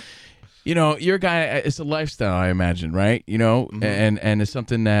now. You're a guy, it's a lifestyle, I imagine, right? And it's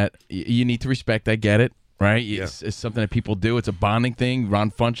something that you need to respect. I get it, right? Yeah. It's something that people do. It's a bonding thing.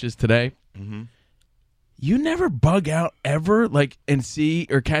 Ron Funches today. Mm-hmm. You never bug out ever, and see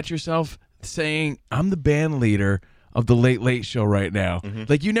or catch yourself saying, I'm the band leader of the Late Late Show right now. Mm-hmm.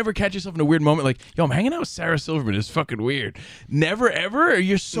 Like, you never catch yourself in a weird moment like, yo, I'm hanging out with Sarah Silverman. It's fucking weird. Never, ever?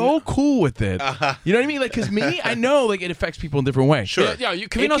 You're so cool with it. You know what I mean? Like, because me, I know, it affects people in different ways. Sure. Yeah, It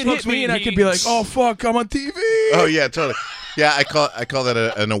can hit me, and I could be like, oh, fuck, I'm on TV. Oh, yeah, totally. Yeah, I call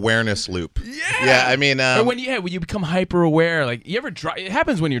that an awareness loop. Yeah, I mean, or when you become hyper aware, like you ever drive. It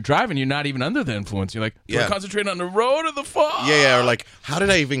happens when you're driving. You're not even under the influence. You're like, do I concentrate on the road or the fog? Yeah, or like, how did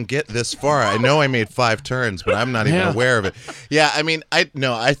I even get this far? I know I made 5 turns, but I'm not even aware of it. Yeah, I mean, I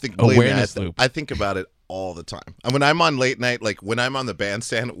think awareness loop. I think about it all the time. And when I'm on late night, like when I'm on the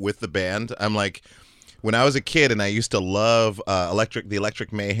bandstand with the band, I'm like. When I was a kid and I used to love the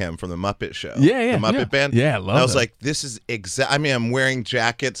Electric Mayhem from the Muppet Show. Yeah. The Muppet Band. Yeah, I love I was that. like, this is I mean, I'm wearing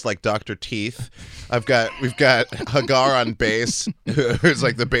jackets like Dr. Teeth. We've got Hagar on bass, who's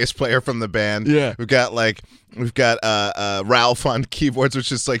like the bass player from the band. Yeah. We've got Ralph on keyboards,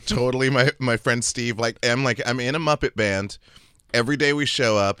 which is like totally my friend Steve. I'm in a Muppet band. Every day we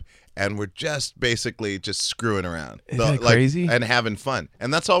show up. And we're just basically just screwing around. Isn't that crazy? And having fun.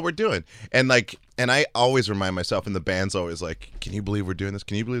 And that's all we're doing. And I always remind myself, and the band's always like, can you believe we're doing this?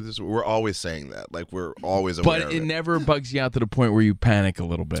 Can you believe this? We're always saying that. Like, we're always aware of it. But it never bugs you out to the point where you panic a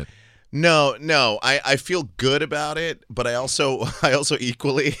little bit. No. I feel good about it, but I also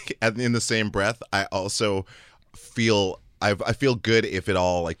equally, in the same breath, I also feel... I feel good if it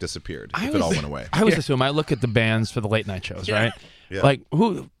all disappeared, if it all went away. I always assume, I look at the bands for the late night shows, right? Yeah. Like,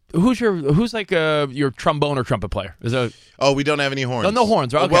 who's your trombone or trumpet player? We don't have any horns. No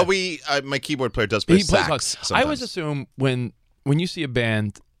horns, right? Okay. Well, my keyboard player does play sax. I always assume when you see a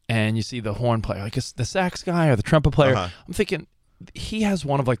band and you see the horn player, like the sax guy or the trumpet player, I'm thinking he has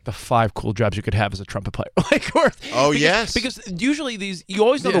one of the 5 cool jobs you could have as a trumpet player. Because usually you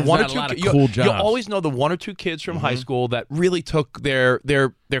always know the one or two. You always know the 1 or 2 kids from high school that really took their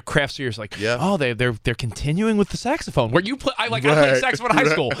craft serious. They're continuing with the saxophone. Where you play, I played saxophone in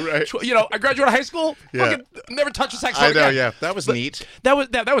high school. Right. I graduated high school. Fucking never touched a saxophone. I know. Again. Yeah, that was neat.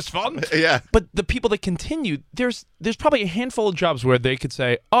 That was fun. Yeah. But the people that continued, there's probably a handful of jobs where they could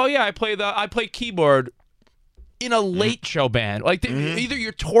say, oh yeah, I play keyboard in a late show band. Either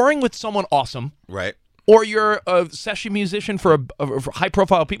you're touring with someone awesome, right, or you're a session musician for for high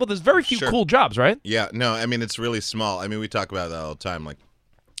profile people. There's very few cool jobs, right? Yeah, no, I mean, it's really small. I mean, we talk about that all the time. Like,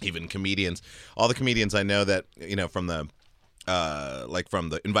 even comedians, all the comedians I know that from the from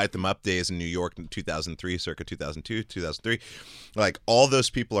the Invite Them Up days in New York in 2003, circa 2002, 2003, all those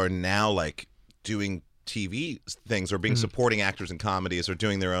people are now doing TV things or being supporting actors in comedies or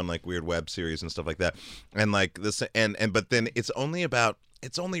doing their own weird web series and stuff like that. And this but then it's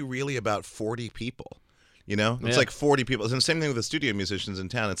only really about 40 people. It's 40 people. It's the same thing with the studio musicians in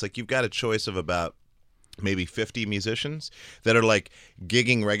town. It's you've got a choice of about maybe 50 musicians that are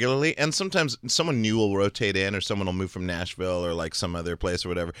gigging regularly, and sometimes someone new will rotate in, or someone will move from Nashville or some other place or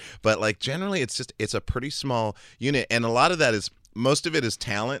whatever. But generally, it's a pretty small unit, and a lot of that is most of it is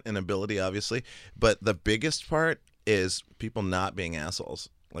talent and ability, obviously, but the biggest part is people not being assholes.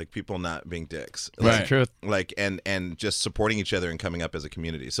 Like people not being dicks. That's Like, the truth. Like and just supporting each other and coming up as a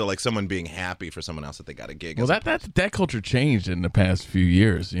community. So like someone being happy for someone else that they got a gig. Well, that culture changed in the past few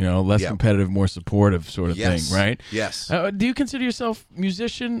years. Less competitive, more supportive sort of thing, right? Yes. Do you consider yourself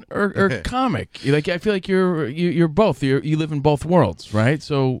musician or comic? Like I feel like you're both. You live in both worlds, right?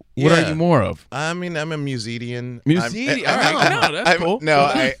 So what are you more of? I mean, I'm a musician. Musician. All right. No, that's cool.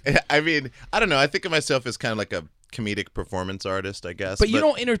 No, I mean, I don't know. I think of myself as kind of like a comedic performance artist, I guess. But you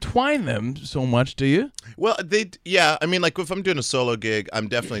don't intertwine them so much, do you? Well, I mean, like if I'm doing a solo gig, I'm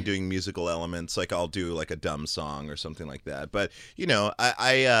definitely doing musical elements. Like I'll do like a dumb song or something like that. But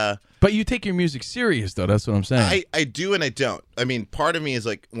But you take your music serious, though. That's what I'm saying. I do and I don't. I mean, part of me is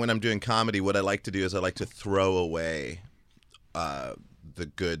like when I'm doing comedy, what I like to do is I like to throw away the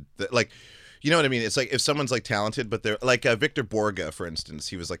good, you know what I mean? It's like if someone's like talented, but they're like Victor Borga, for instance.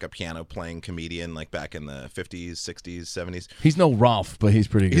 He was like a piano playing comedian, like back in the 50s, 60s, 70s. He's no Ralph, but he's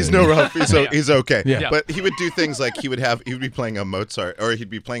pretty good. He's no Ralph. He's okay. Yeah. But he would do things like he would be playing a Mozart, or he'd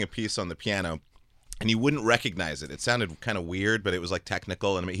be playing a piece on the piano, and you wouldn't recognize it. It sounded kind of weird, but it was like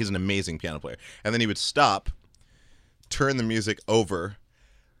technical, and he's an amazing piano player. And then he would stop, turn the music over.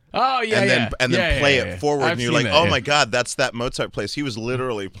 Oh yeah, and then play it forward, I've and you're seen like, that, oh my god, that's that Mozart place. He was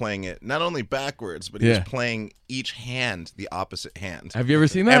literally playing it not only backwards, but he was playing each hand the opposite hand. Have you ever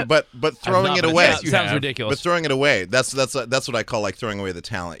seen that? And, but throwing it away sounds ridiculous. But throwing it away, that's what I call like throwing away the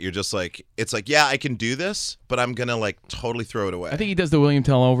talent. You're just like, it's like, yeah, I can do this, but I'm gonna like totally throw it away. I think he does the William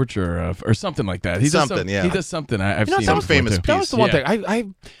Tell Overture or something like that. He does something. He does something. I've seen some famous too. piece. That was the one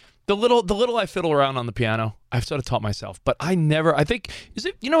thing. The little I fiddle around on the piano, I've sort of taught myself, but I think, is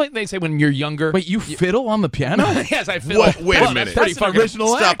it, what they say when you're younger? Wait, you fiddle on the piano? Yes, I fiddle. Wait a minute. That's pretty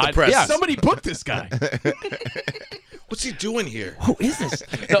original. Stop the press. Yeah, somebody book this guy. What's he doing here? Who is this?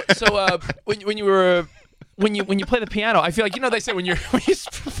 No, so when you play the piano, I feel like they say when you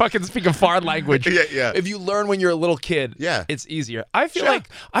fucking speak a foreign language, if you learn when you're a little kid, it's easier. I feel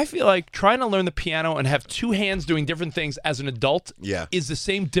like trying to learn the piano and have two hands doing different things as an adult is the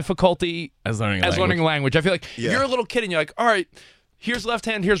same difficulty as learning a language. I feel like you're a little kid and you're like, all right, here's left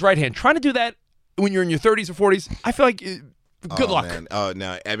hand, here's right hand. Trying to do that when you're in your 30s or 40s, I feel like good luck. Man. Oh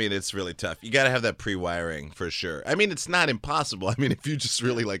no, I mean it's really tough. You got to have that pre-wiring for sure. I mean it's not impossible. I mean if you just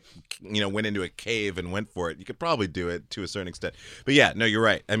really went into a cave and went for it, you could probably do it to a certain extent. But yeah, no, you're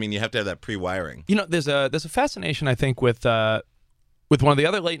right. I mean you have to have that pre-wiring. There's a fascination I think with one of the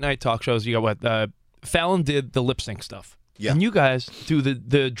other late night talk shows. You got what Fallon did the lip sync stuff. Yeah. And you guys do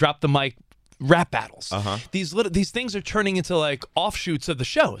the drop the mic rap battles. These things are turning into like offshoots of the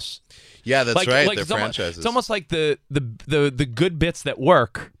shows. Yeah, that's right. They're franchises. It's almost like the good bits that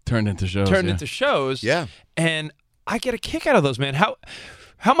work turned into shows. Yeah. And I get a kick out of those, man.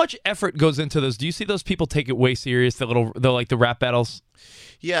 How much effort goes into those? Do you see those people take it way serious? The rap battles.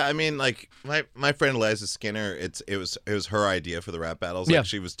 Yeah, I mean, like my friend Liza Skinner, it was her idea for the rap battles. Like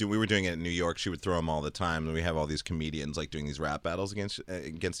we were doing it in New York. She would throw them all the time, and we have all these comedians like doing these rap battles against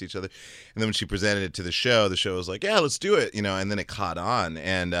each other. And then when she presented it to the show was like, yeah, let's do it, And then it caught on,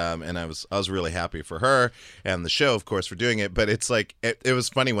 and I was really happy for her and the show, of course, for doing it. But it's like it was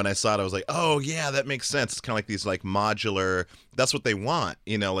funny when I saw it. I was like, oh yeah, that makes sense. It's kind of like these like modular. That's what they want,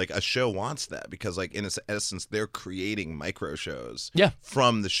 like a show wants that because like in essence they're creating micro shows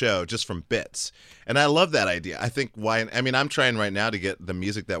from the show, just from bits. And I love that idea. I think I'm trying right now to get the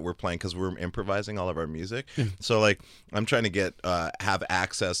music that we're playing because we're improvising all of our music. So like I'm trying to get have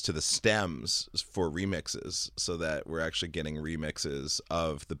access to the stems for remixes so that we're actually getting remixes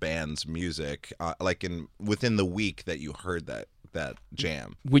of the band's music within the week that you heard that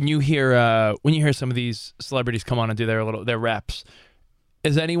jam. When you hear some of these celebrities come on and do their raps,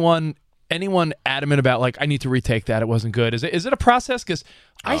 is anyone adamant about like I need to retake that, it wasn't good? Is it a process? Because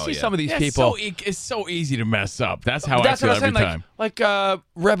I see some of these people. It's so easy to mess up. That's how I feel every time. Like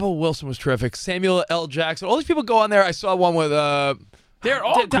Rebel Wilson was terrific. Samuel L. Jackson. All these people go on there. I saw one with they're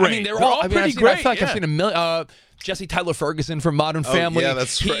all great. I mean, they're all pretty great. I feel like I've seen a million. Jesse Tyler Ferguson from Modern Family. Yeah,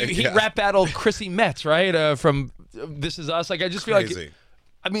 that's right. He rap battled Chrissy Metz, right? From This Is Us. Like I just feel like.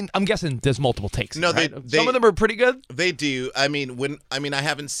 I mean, I'm guessing there's multiple takes. No, right? Some of them are pretty good. They do. I mean, I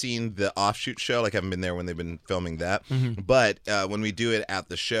haven't seen the offshoot show. Like I haven't been there when they've been filming that. But when we do it at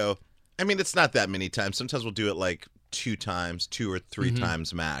the show, I mean, it's not that many times. Sometimes we'll do it like 2 or 3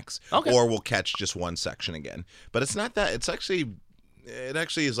 times max. Okay. Or we'll catch just one section again. But it's not that. It's actually it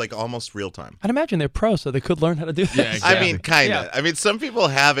actually is like almost real time. I'd imagine they're pros, so they could learn how to do that. Yeah, exactly. I mean, kind of. Yeah. I mean, some people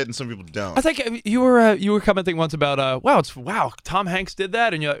have it and some people don't. I think you were commenting once about wow, Tom Hanks did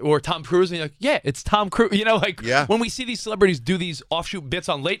that, and or Tom Cruise, and you're like, yeah, it's Tom Cruise. You know, like when we see these celebrities do these offshoot bits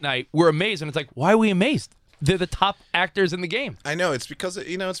on late night, we're amazed, and it's like, why are we amazed? They're the top actors in the game. I know it's because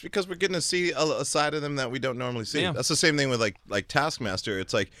we're getting to see a side of them that we don't normally see. Yeah. That's the same thing with like Taskmaster.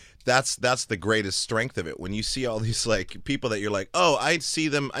 It's like that's the greatest strength of it. When you see all these like people that you're like, oh, I see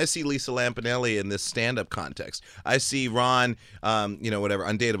Lisa Lampanelli in this stand-up context. I see Ron, whatever,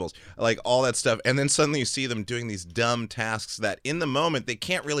 Undateables, like all that stuff, and then suddenly you see them doing these dumb tasks that in the moment they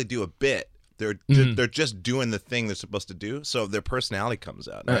can't really do a bit. They're just doing the thing they're supposed to do, so their personality comes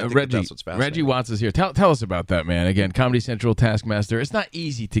out. And I think that's what's fascinating. Reggie Watts is here. Tell us about that, man. Again, Comedy Central, Taskmaster. It's not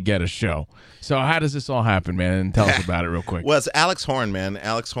easy to get a show. So how does this all happen, man? And tell us about it real quick. Well, it's Alex Horn, man.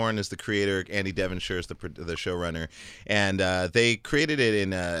 Alex Horn is the creator. Andy Devonshire is the showrunner, and they created it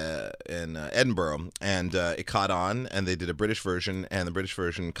in Edinburgh, and it caught on. And they did a British version, and the British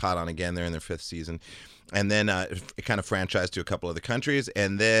version caught on again. They're in their 5th season. And then it kind of franchised to a couple other countries.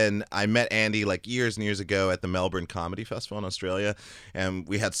 And then I met Andy like years and years ago at the Melbourne Comedy Festival in Australia. And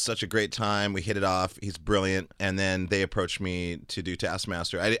we had such a great time. We hit it off. He's brilliant. And then they approached me to do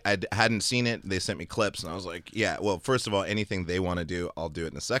Taskmaster. I hadn't seen it. They sent me clips. And I was like, yeah, well, first of all, anything they want to do, I'll do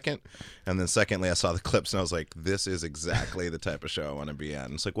it in a second. And then secondly, I saw the clips and I was like, this is exactly the type of show I want to be at.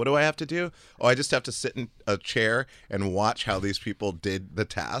 And it's like, what do I have to do? Oh, I just have to sit in a chair and watch how these people did the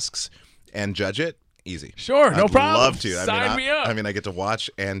tasks and judge it. Easy. Sure, no problem. I'd love to. Sign me up. I mean, I get to watch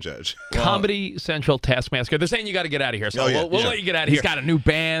and judge. Comedy Central Taskmaster. They're saying you got to get out of here, so we'll let you get out of He's here. got a new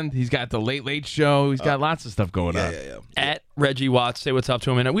band. He's got the Late Late Show. He's got lots of stuff going on. At Reggie Watts, say what's up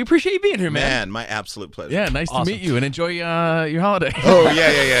to him, and we appreciate you being here, man. Man, my absolute pleasure. Yeah, nice to meet you, and enjoy your holiday. Oh,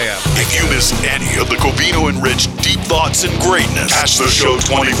 yeah. If you missed any of the Covino and Rich Deep Thoughts and Greatness, catch the show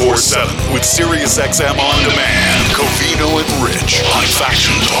 24/7 with SiriusXM On Demand. Covino and Rich on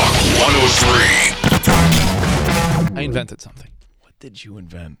Faction Talk 103. I invented something. What did you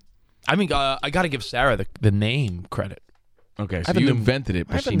invent? I mean, I got to give Sarah the name credit. Okay, so you invented it,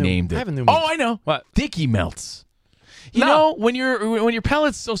 but she named it. I have a new I know. What? Dicky Melts. You know, when your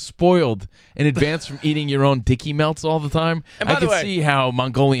palate's so spoiled in advance from eating your own Dicky Melts all the time, And by I the can way, see how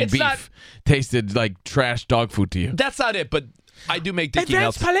Mongolian it's beef not- tasted like trash dog food to you. That's not it, but I do make Dicky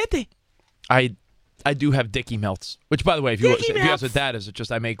Melts. palette. I do have Dicky Melts, which, by the way, if you ask what that is, it's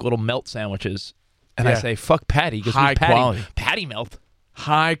just I make little melt sandwiches, and I say, fuck Patty. He goes, High who's Patty? quality. Patty Melt.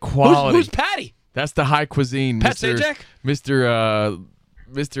 High quality. Who's Patty? That's the high cuisine. Pat Mr. Sajak?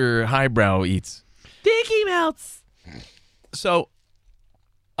 Mr. Highbrow eats. Dicky Melts. So,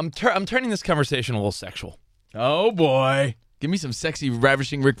 I'm turning this conversation a little sexual. Oh boy, give me some sexy,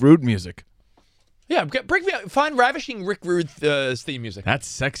 ravishing Rick Rude music. Yeah, find Ravishing Rick Rude's theme music. That's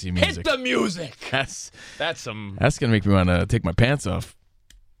sexy music. Hit the music. That's some. That's gonna make me want to take my pants off.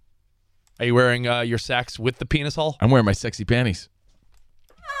 Are you wearing your sacks with the penis hole? I'm wearing my sexy panties.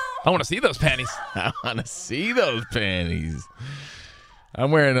 I want to see those panties. I want to see those panties.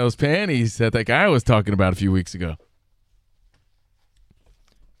 I'm wearing those panties that guy was talking about a few weeks ago.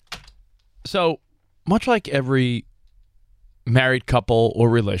 So, much like every married couple or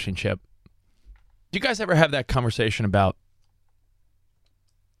relationship, do you guys ever have that conversation about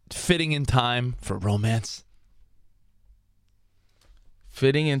fitting in time for romance?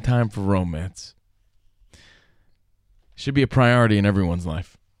 Fitting in time for romance should be a priority in everyone's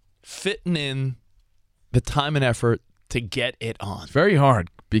life. Fitting in the time and effort to get it on. It's very hard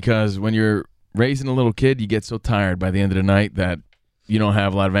because when you're raising a little kid, you get so tired by the end of the night that you don't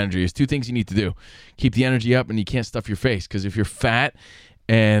have a lot of energy. There's two things you need to do. Keep the energy up, and you can't stuff your face, because if you're fat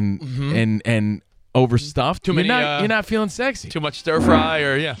and overstuffed, Too many, you're not feeling sexy. Too much stir fry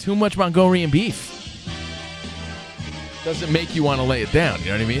or too much Mongolian beef. Doesn't make you want to lay it down, you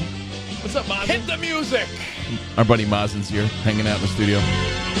know what I mean? What's up, Mazen? Hit the music. Our buddy Mazen's here, hanging out in the studio.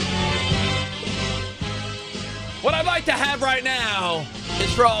 What I'd like to have right now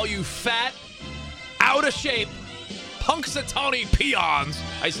is for all you fat, out of shape, Punxsutawney peons.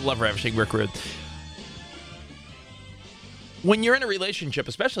 I used to love Ravishing Rick Rude. When you're in a relationship,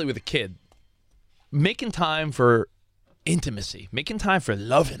 especially with a kid, making time for intimacy, making time for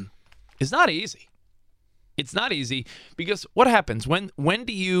loving is not easy. It's not easy because what happens? When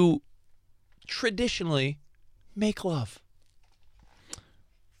do you traditionally make love?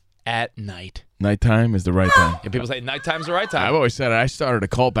 At night. Nighttime is the right time. And people say nighttime's the right time. I've always said it. I started a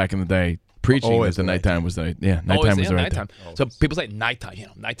cult back in the day preaching that the nighttime was the nighttime was the right time. So people say nighttime,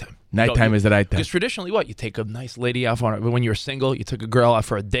 nighttime. Nighttime is the right time. Because traditionally, what? You take a nice lady out for when you were single, you took a girl out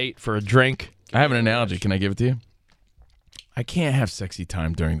for a date, for a drink. I have an analogy. Can I give it to you? I can't have sexy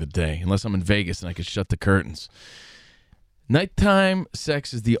time during the day unless I'm in Vegas and I can shut the curtains. Nighttime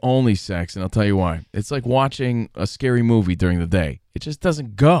sex is the only sex, and I'll tell you why. It's like watching a scary movie during the day. It just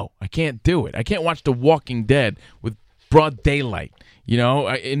doesn't go. I can't do it. I can't watch The Walking Dead with broad daylight,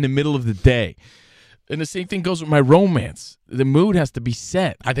 in the middle of the day. And the same thing goes with my romance. The mood has to be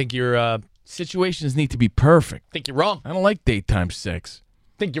set. I think you're situations need to be perfect. think you're wrong. I don't like daytime sex.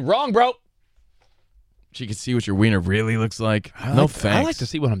 Think you're wrong, bro. She can see what your wiener really looks like. No thanks. I like to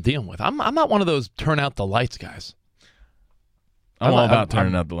see what I'm dealing with. I'm not one of those turn out the lights guys. I'm all about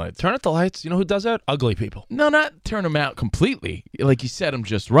turning out the lights. Turn out the lights. You know who does that? Ugly people. No, not turn them out completely. Like you set them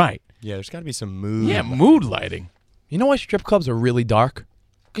just right. Yeah, there's got to be some mood. Yeah, mood lighting. You know why strip clubs are really dark?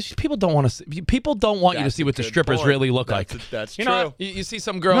 Because people don't want to. People don't want you to see what the strippers really look like. That's you true. know, you see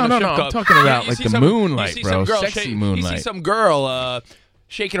some girl in a strip club. I'm talking about like the moonlight, bro. Sexy moonlight. You see some girl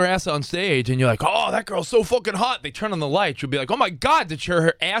shaking her ass on stage, and you're like, "Oh, that girl's so fucking hot." They turn on the lights. You'll be like, "Oh my god, did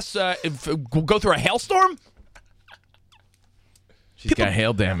her ass go through a hailstorm?" She's got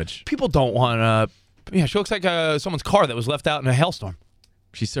hail damage. People don't want yeah, she looks like someone's car that was left out in a hailstorm.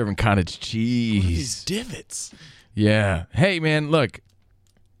 She's serving cottage cheese. These divots. Yeah. Hey, man, look.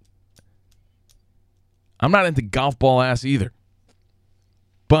 I'm not into golf ball ass either.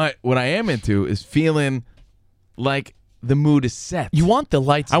 But what I am into is feeling like the mood is set. You want the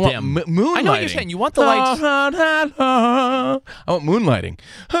lights dim. I want moonlighting. I know what you're saying. You want the lights. I want moonlighting.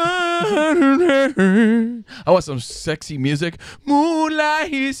 I want some sexy music.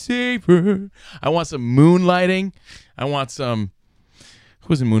 Moonlight saver. I want some moonlighting. I want some.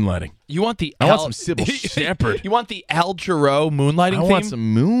 Who's in moonlighting? You want the. I want some Sybil Shepherd. You want the Al Jarreau moonlighting theme? I want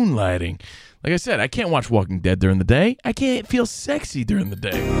some moonlighting. Like I said, I can't watch Walking Dead during the day. I can't feel sexy during the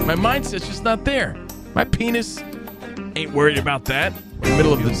day. My mindset's just not there. My penis ain't worried about that in the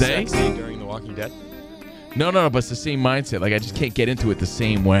middle of the day. Sexy during The Walking Dead? No, but it's the same mindset. Like, I just can't get into it the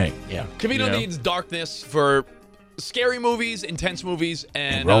same way. Yeah. Covino needs darkness for scary movies, intense movies,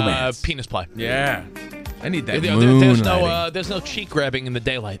 and romance. Penis play. Yeah. I need that There's no cheek grabbing in the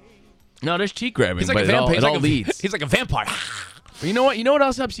daylight. No, there's cheek grabbing, He's like but a vampire. it all leads. He's like a vampire. But you know what? You know what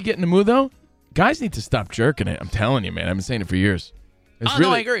else helps you get in the mood, though? Guys need to stop jerking it. I'm telling you, man. I've been saying it for years.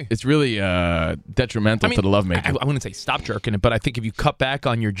 No, I agree. It's really detrimental to the lovemaking. I wouldn't say stop jerking it, but I think if you cut back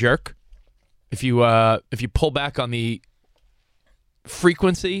on your jerk, if you pull back on the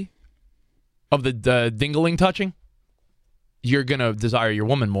frequency of the dingling touching, you're gonna desire your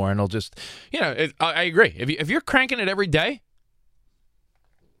woman more, and it'll just, I agree. If you're cranking it every day,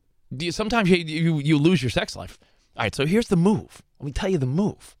 sometimes you lose your sex life. All right, so here's the move. Let me tell you the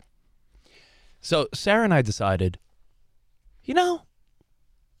move. So Sarah and I decided,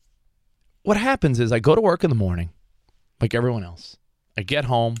 what happens is I go to work in the morning, like everyone else. I get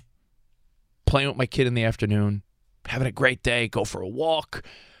home, playing with my kid in the afternoon, having a great day, go for a walk.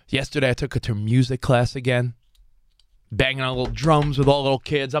 Yesterday I took her to music class again, banging on little drums with all the little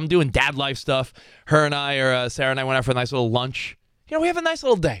kids. I'm doing dad life stuff. Her and I, Sarah and I went out for a nice little lunch. We have a nice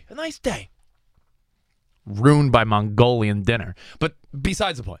little day, a nice day. Ruined by Mongolian dinner. But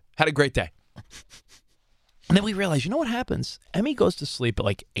besides the point, had a great day. And then we realized, you know what happens? Emmy goes to sleep at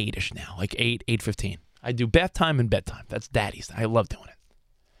like 8-ish now, like 8:15. I do bath time and bedtime. That's daddy's. I love doing it.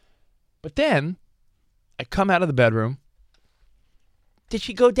 But then I come out of the bedroom. Did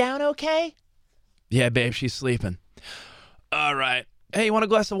she go down okay? Yeah, babe, she's sleeping. All right. Hey, you want a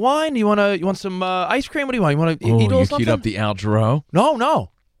glass of wine? You want some ice cream? What do you want? You want to eat a little something? You queued up the Al Jarreau?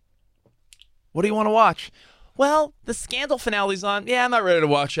 No. What do you want to watch? Well, the Scandal finale's on. Yeah, I'm not ready to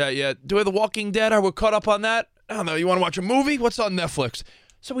watch that yet. Do we have The Walking Dead? Are we caught up on that? I don't know. You want to watch a movie? What's on Netflix?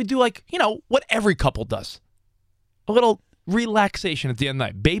 So we do what every couple does. A little relaxation at the end of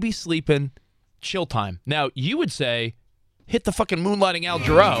the night. Baby sleeping, chill time. Now, you would say, hit the fucking moonlighting Al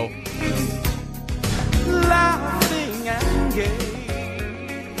Jarreau. Laughing and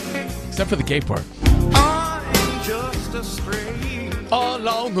gay. Except for the gay part. I'm just a stray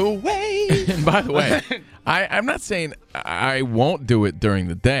along the way. And by the way, I'm not saying I won't do it during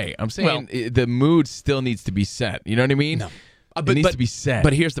the day. I'm saying the mood still needs to be set. You know what I mean? No. It needs to be set.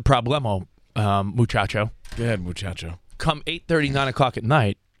 But here's the problemo, muchacho. Go ahead, muchacho. Come 8:30, 9 o'clock at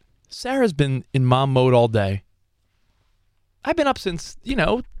night, Sarah's been in mom mode all day. I've been up since,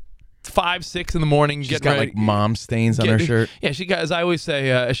 5, 6 in the morning. She's got like mom stains on her shirt. Yeah, she got, as I always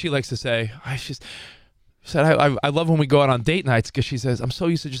say, as she likes to say, she said, I love when we go out on date nights because she says, I'm so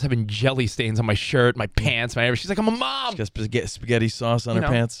used to just having jelly stains on my shirt, my pants, my everything. She's like, I'm a mom. She's got spaghetti sauce on her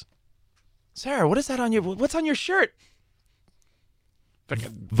pants. Sarah, what is that on what's on your shirt?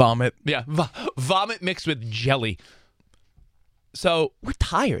 Vomit. Yeah, vomit mixed with jelly. So we're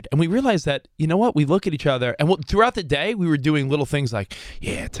tired, and we realize that, you know what? We look at each other, and throughout the day, we were doing little things like,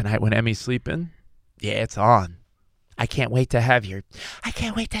 yeah, tonight when Emmy's sleeping, yeah, it's on. I can't wait to have your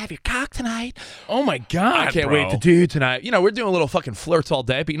cock tonight. Oh my God, I can't bro. wait to do tonight. You know, we're doing little fucking flirts all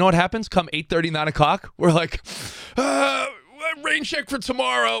day, but you know what happens? Come 8:30, 9 o'clock, we're like, rain check for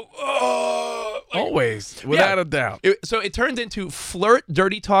tomorrow. Always, without a doubt. So it turned into flirt,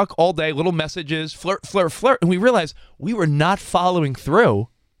 dirty talk all day, little messages, flirt, flirt, flirt. And we realized we were not following through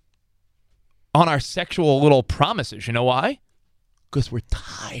on our sexual little promises. You know why? Because we're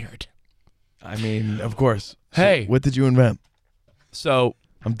tired. I mean, of course. Hey. So what did you invent? So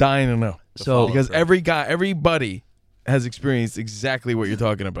I'm dying to know. So because everybody has experienced exactly what you're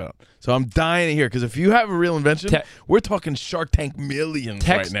talking about. So I'm dying to hear, because if you have a real invention, we're talking Shark Tank millions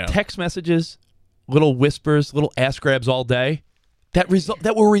right now. Text messages, little whispers, little ass grabs all day that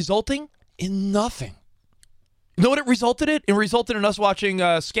were resulting in nothing. You know what it resulted in? It resulted in us watching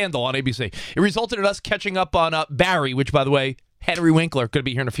Scandal on ABC. It resulted in us catching up on Barry, which, by the way, Henry Winkler could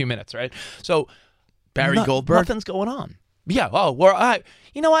be here in a few minutes, right? So Barry Goldberg? Nothing's going on. Yeah. Oh,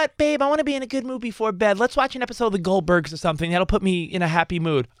 you know what, babe? I want to be in a good mood before bed. Let's watch an episode of The Goldbergs or something. That'll put me in a happy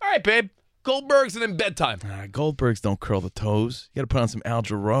mood. All right, babe. Goldbergs and then bedtime. Goldbergs don't curl the toes. You got to put on some Al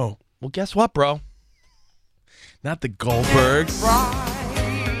Jarreau. Well, guess what, bro? Not the Goldbergs.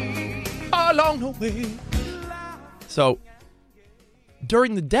 Along the way. So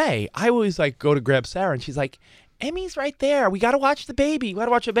during the day, I always go to grab Sarah, and she's like, Emmy's right there. We got to watch the baby. We got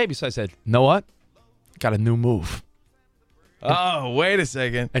to watch the baby. So I said, know what? Got a new move. Oh, wait a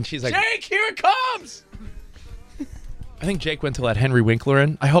second. And she's like, Jake, here it comes. I think Jake went to let Henry Winkler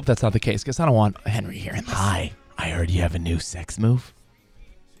in. I hope that's not the case, because I don't want Henry hearing this. Hi, I heard you have a new sex move.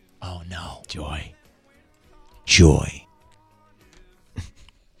 Oh, no. Joy.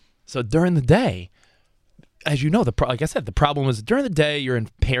 So during the day, as you know, like I said, the problem is during the day, you're in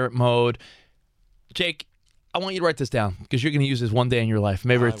parent mode. Jake, I want you to write this down, because you're going to use this one day in your life.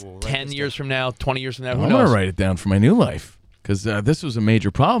 Maybe it's 10 years from now, 20 years from now. Who I'm knows? going to write it down for my new life, because this was a major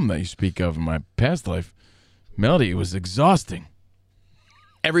problem that you speak of in my past life. Melody, it was exhausting.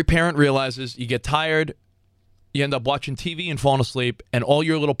 Every parent realizes you get tired, you end up watching TV and falling asleep, and all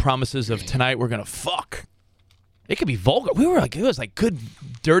your little promises of tonight we're going to fuck. It could be vulgar. It was like good,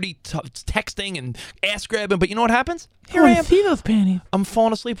 dirty texting and ass grabbing, but you know what happens? Here I am. See those panties. I'm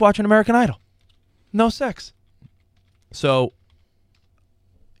falling asleep watching American Idol. No sex. So,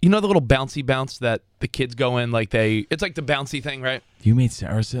 you know the little bouncy bounce that the kids go in, it's like the bouncy thing, right? You made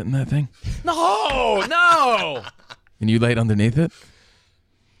Sarah sit in that thing? No! And you laid underneath it?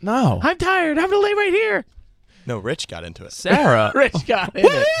 No. I'm tired. I'm going to lay right here. No, Rich got into it. Sarah. Rich got in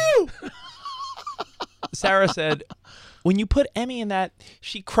it. Sarah said, when you put Emmy in that,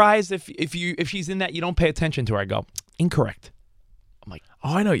 she cries if she's in that, you don't pay attention to her. I go, incorrect. I'm like,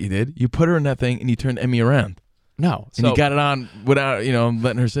 oh, I know what you did. You put her in that thing and you turned Emmy around. No. And you got it on without,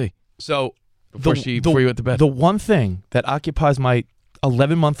 letting her see. So before you went to bed. The one thing that occupies my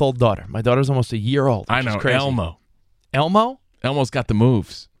 11-month-old daughter, my daughter's almost a year old. I know, crazy. Elmo. Elmo? Elmo's got the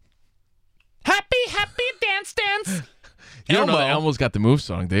moves. Happy dance. You don't know Elmo's got the move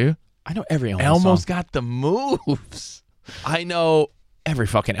song, do you? I know every Elmo Elmo's song. got the moves. I know every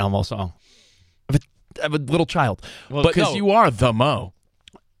fucking Elmo song. I'm a little child. Well, but because no. you are the Mo.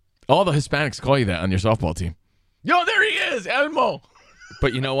 All the Hispanics call you that on your softball team. Yo, there he is, Elmo.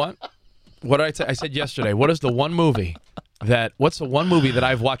 But you know what? What did I say? I said yesterday, what's the one movie that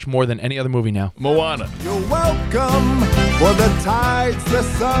I've watched more than any other movie now? Moana. You're welcome for the tides, the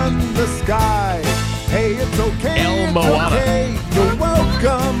sun, the sky. Hey, it's okay. El Moana. Okay. You're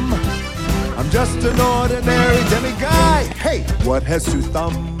welcome. I'm just an ordinary demiguy. Hey, what has two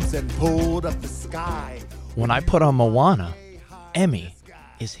thumbs and pulled up the sky? When I put on Moana, Emmy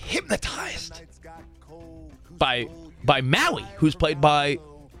is hypnotized by Maui, who's played by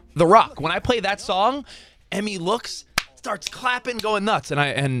The Rock. When I play that song, Emmy starts clapping, going nuts,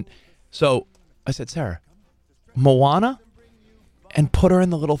 and so I said, Sarah, Moana, and put her in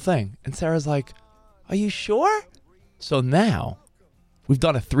the little thing. And Sarah's like, are you sure? So now we've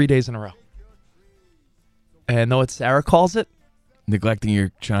done it 3 days in a row. And know what Sarah calls it? Neglecting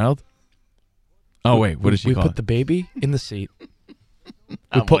your child? Oh, wait. What does she call We put it? the baby in the seat.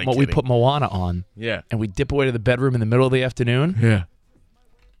 We put Moana on. Yeah. And we dip away to the bedroom in the middle of the afternoon. Yeah.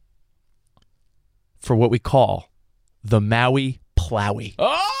 For what we call the Maui Plowie.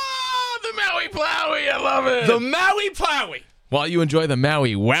 Oh, the Maui Plowie. I love it. The Maui Plowie. While you enjoy the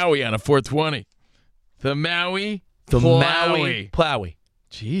Maui Wowie on a 420. The Maui Maui Plowie.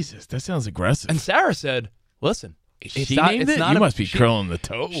 Jesus, that sounds aggressive. And Sarah said, listen, it's she not, named it's it? not You must be curling the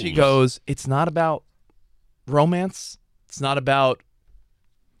toes. She goes, it's not about romance. It's not about.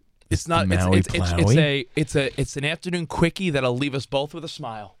 It's not. It's an afternoon quickie that'll leave us both with a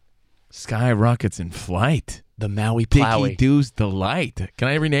smile. Skyrockets in flight. The Maui Dicky Plowie. Doo's Delight. Can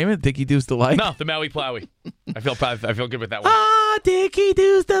I rename it? Dicky Doo's Delight? No, the Maui Plowie. I feel good with that one. Ah, Dicky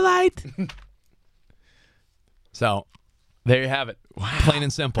Doo's Delight. So, there you have it. Wow. Plain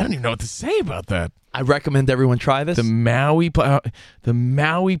and simple. I don't even know what to say about that. I recommend everyone try this. The Maui Plowie,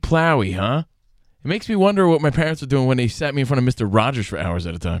 huh? It makes me wonder what my parents were doing when they sat me in front of Mr. Rogers for hours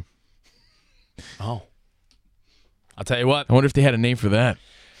at a time. Oh. I'll tell you what. I wonder if they had a name for that.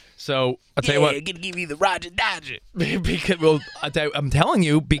 So, I'll tell you what. I'm going to give you the Roger Dodger. I'm telling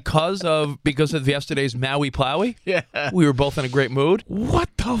you, because of yesterday's Maui Plowie, we were both in a great mood. What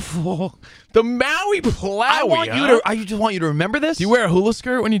the fuck? The Maui Plowie, I just want you to remember this. Do you wear a hula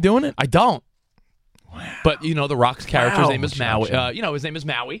skirt when you're doing it? I don't. Wow. But, The Rock's character's name is Maui. Cha-cha. His name is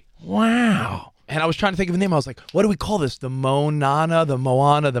Maui. Wow. And I was trying to think of a name. I was like, what do we call this? The Monana, the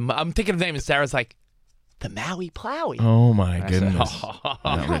Moana, I'm thinking of the name, and Sarah's like, the Maui Plowie. Oh, my goodness.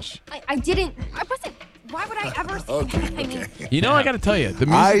 I wasn't. Why would I ever say that? I mean, I got to tell you,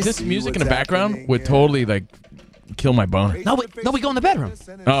 this music in the background would totally, kill my boner. No, we go in the bedroom.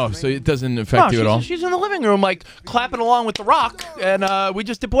 Oh, so it doesn't affect you at all? She's in the living room, clapping along with The Rock, and we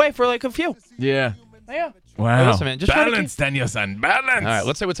just dip away for, a few. Yeah. Yeah. Wow. Hey, listen, man, just balance, Daniel-san, balance. All right,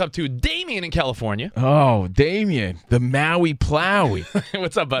 let's say what's up to Damien in California. Oh, Damien, the Maui Plowie.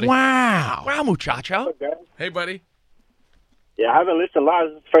 What's up, buddy? Wow. Wow, muchacho. Hey, buddy. Yeah, I haven't listened live.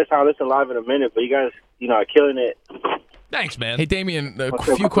 This is the first time I listened live in a minute, but you guys, are killing it. Thanks, man. Hey, Damien, a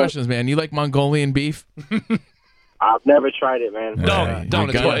few questions, man. You like Mongolian beef? I've never tried it, man.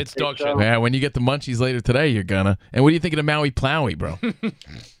 Don't. It's dog shit. Yeah, when you get the munchies later today, you're gonna. And what do you think of the Maui Plowie, bro?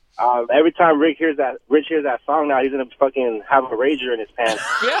 Every time Rich hears that song now, he's gonna fucking have a rager in his pants.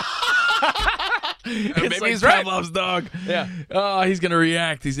 Maybe he's right. Pavlov's dog. Yeah. Oh, he's gonna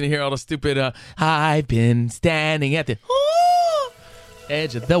react. He's gonna hear all the stupid. I've been standing at the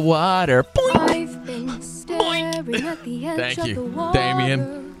edge of the water. I've been staring at the edge Thank of you, the water.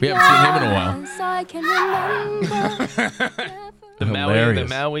 Damien. We haven't seen him in a while. I can remember. The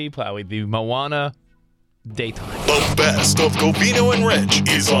Maui Plowie, the Moana daytime. The best of Covino and Rich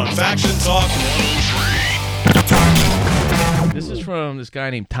is on Faction Talk 103. This is from this guy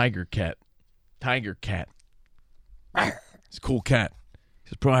named Tiger Cat. Tiger Cat. It's a cool cat. He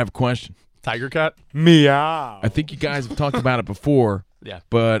says, bro, I have a question. Tiger Cat? Meow. I think you guys have talked about it before. Yeah.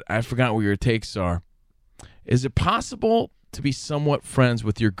 But I forgot what your takes are. Is it possible to be somewhat friends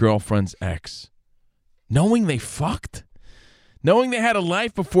with your girlfriend's ex? Knowing they fucked? Knowing they had a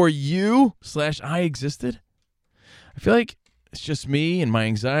life before you/I existed? I feel like it's just me and my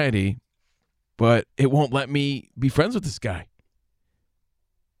anxiety, but it won't let me be friends with this guy.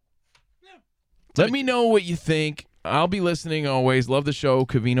 Let me know what you think. I'll be listening always. Love the show,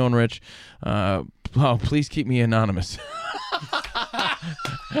 Covino and Rich. Please keep me anonymous.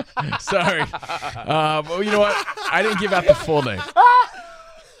 Sorry. But you know what? I didn't give out the full name.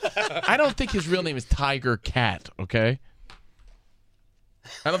 I don't think his real name is Tiger Cat, okay?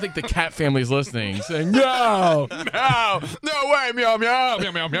 I don't think the cat family's listening, saying, no way, meow, meow,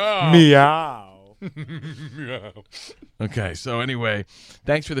 meow, meow, meow. Meow. Meow. Okay, so anyway,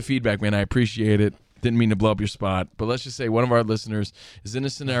 thanks for the feedback, man. I appreciate it. Didn't mean to blow up your spot, but let's just say one of our listeners is in a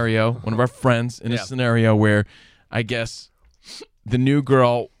scenario, one of our friends in a scenario where I guess the new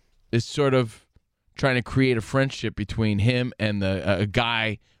girl is sort of trying to create a friendship between him and a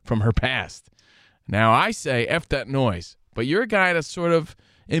guy from her past. Now, I say, F that noise. But you're a guy that sort of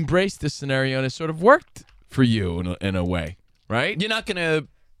embraced this scenario and has sort of worked for you in a way, right? You're not gonna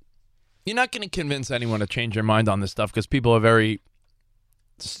convince anyone to change their mind on this stuff because people are very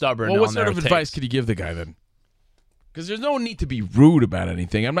stubborn. Well, what on sort their of takes. advice could you give the guy then? Because there's no need to be rude about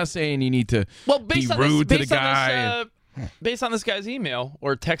anything. I'm not saying you need to be rude to the guy. Based on this guy's email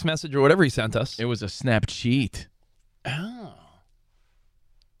or text message or whatever he sent us, it was a snap cheat. Oh.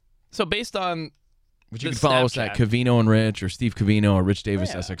 So based on. But you can follow us at Covino and Rich or Steve Covino or Rich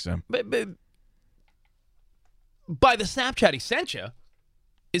Davis SXM. But by the Snapchat he sent you,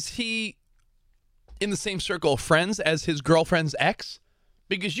 is he in the same circle of friends as his girlfriend's ex?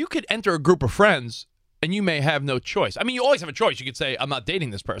 Because you could enter a group of friends and you may have no choice. I mean, you always have a choice. You could say, I'm not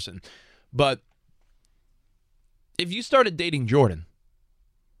dating this person. But if you started dating Jordan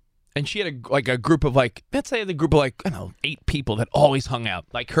and she had a group of let's say the group of 8 people that always hung out,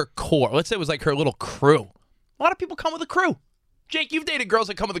 like her core. Let's say it was like her little crew. A lot of people come with a crew. Jake, you've dated girls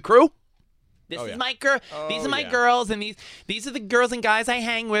that come with a crew. This is my girl. These are my girls, and these are the girls and guys I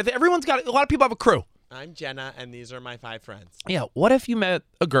hang with. Everyone's got a lot of people have a crew. I'm Jenna, and these are my 5 friends. Yeah. What if you met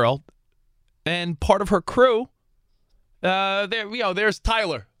a girl, and part of her crew There's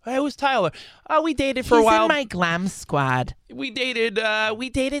Tyler. Hey, who's Tyler? We dated for a He's while. in my glam squad. We dated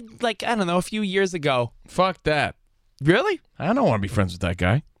like, I don't know, a few years ago. Fuck that. Really? I don't want to be friends with that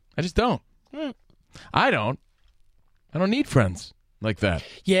guy. I just don't. I don't need friends like that.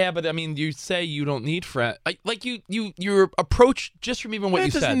 Yeah, but I mean, you say you don't need friends. Like your approach just from even what you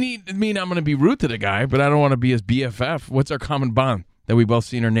It said. doesn't mean I'm going to be rude to the guy, but I don't want to be his BFF. What's our common bond? That we both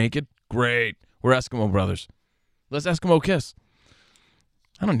seen her naked? Great. We're Eskimo brothers. Let's Eskimo kiss.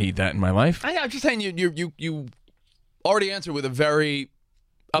 I don't need that in my life. I'm just saying you already answered with a very.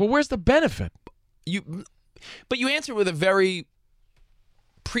 Well, where's the benefit? But you answer with a very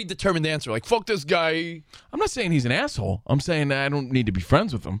predetermined answer, like fuck this guy. I'm not saying he's an asshole. I'm saying I don't need to be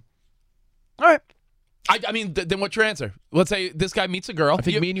friends with him. All right. I mean, then what's your answer? Let's say this guy meets a girl. I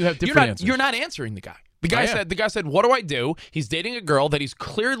think me and you have different answers. You're not answering the guy. The guy said, "What do I do?" He's dating a girl that he's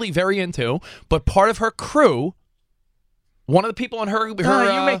clearly very into, but part of her crew, one of the people on her. No,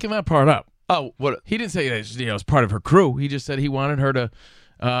 you're making that part up. Oh, what? He didn't say that. It's part of her crew. He just said he wanted her to.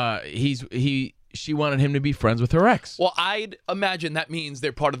 She wanted him to be friends with her ex. Well, I'd imagine that means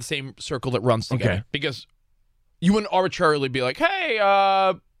they're part of the same circle that runs together. Okay. Because you wouldn't arbitrarily be like, "Hey,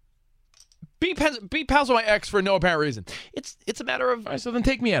 be pals with my ex for no apparent reason." It's a matter of. All right, so then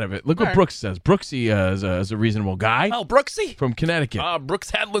take me out of it. Look what Brooks says. Brooksy is a reasonable guy. Oh, Brooksy from Connecticut.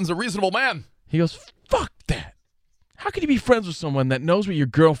 Brooks Hadlin's a reasonable man. He goes, "Fuck that. How can you be friends with someone that knows what your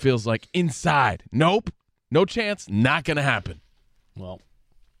girl feels like inside? Nope, no chance. Not gonna happen." Well.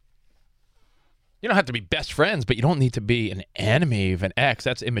 You don't have to be best friends, but you don't need to be an enemy of an ex.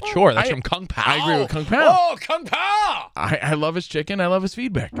 That's immature. That's from Kung Pao. I agree with Kung Pao. Oh, Kung Pao! I love his chicken. I love his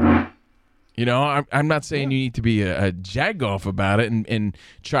feedback. You know, I'm not saying you need to be a jagoff about it and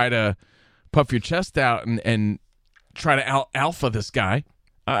try to puff your chest out and try to out-alpha this guy.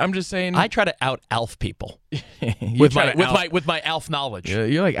 I'm just saying. I try to out-alf people with my alf knowledge. Yeah,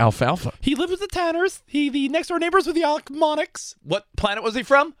 you're like alfalfa. He lived with the Tanners. The next door neighbors with the Alchmonics. What planet was he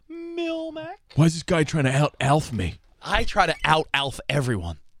from? Milmac. Why is this guy trying to out-alf me? I try to out-alf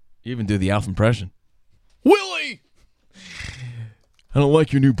everyone. You even do the Alf impression. Willie! I don't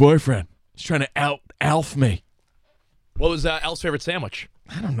like your new boyfriend. He's trying to out-alf me. What was Alf's favorite sandwich?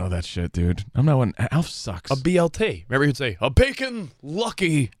 I don't know that shit, dude. I'm not one. Alf sucks. A BLT. Remember he'd say, a bacon,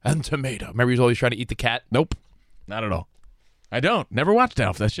 lucky, and tomato. Remember he was always trying to eat the cat? Nope. Not at all. I don't. Never watched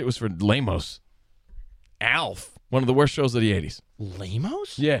Alf. That shit was for lamos. Alf. One of the worst shows of the 80s.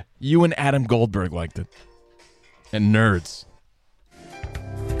 Lamos? Yeah. You and Adam Goldberg liked it. And nerds.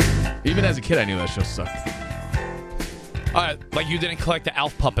 Even as a kid, I knew that show sucked. Like you didn't collect the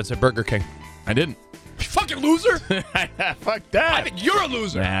Alf puppets at Burger King. I didn't. You fucking loser. Fuck that. I think you're a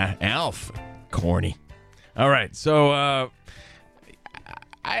loser. Nah, Alf. Corny. All right. So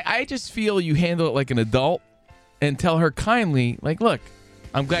I just feel you handle it like an adult and tell her kindly, like, look,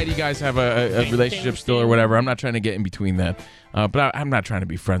 I'm glad you guys have a relationship still or whatever. I'm not trying to get in between that. But I'm not trying to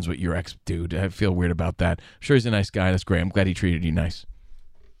be friends with your ex, dude. I feel weird about that. I'm sure he's a nice guy. That's great. I'm glad he treated you nice.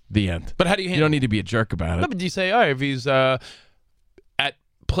 The end. But how do you handle it? You don't need to be a jerk about it. No, but do you say, if he's at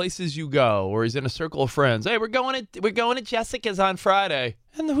places you go or he's in a circle of friends, hey, we're going to Jessica's on Friday.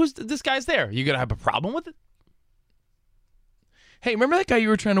 And this guy's there. You going to have a problem with it? Hey, remember that guy you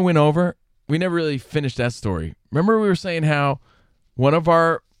were trying to win over? We never really finished that story. Remember we were saying how one of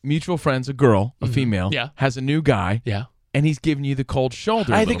our mutual friends, a girl, a female, has a new guy. Yeah. And he's giving you the cold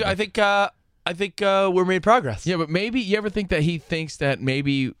shoulder. I think we're made progress. Yeah, but maybe you ever think that he thinks that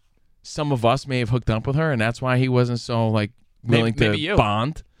maybe some of us may have hooked up with her, and that's why he wasn't so like willing to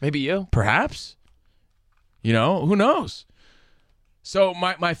bond. Maybe you. Perhaps. You know, who knows? So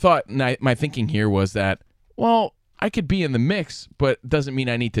my thought, my thinking here was that, well, I could be in the mix, but it doesn't mean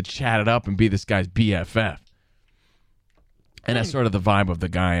I need to chat it up and be this guy's BFF. And that's sort of the vibe of the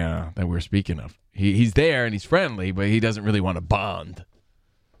guy that we're speaking of. He's there and he's friendly, but he doesn't really want to bond.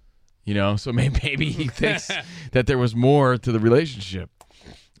 You know, so maybe he thinks that there was more to the relationship.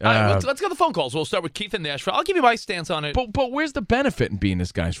 All right, let's go to the phone calls. We'll start with Keith in Nashville. I'll give you my stance on it. But where's the benefit in being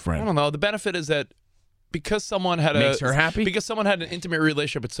this guy's friend? I don't know. The benefit is that because someone had makes her happy. Because someone had an intimate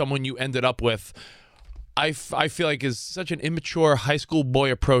relationship with someone you ended up with, I feel like is such an immature high school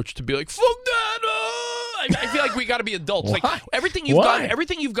boy approach to be like, fuck that. I feel like we got to be adults. Like everything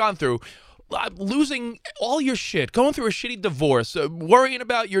you've gone through. Losing all your shit, going through a shitty divorce, worrying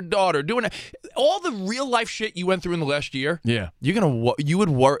about your daughter, doing all the real life shit you went through in the last year. Yeah, you would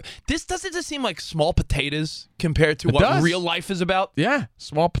worry. Doesn't this seem like small potatoes compared to what real life is about? Yeah,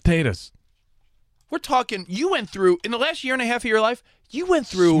 small potatoes. We're talking. You went through in the last year and a half of your life. You went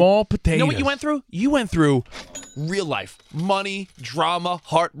through small potatoes. You know what you went through? You went through real life, money, drama,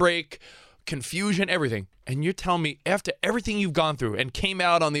 heartbreak. confusion, everything. And you're telling me after everything you've gone through and came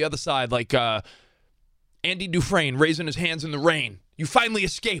out on the other side like Andy Dufresne raising his hands in the rain, you finally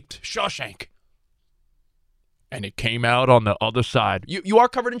escaped Shawshank. And it came out on the other side. You are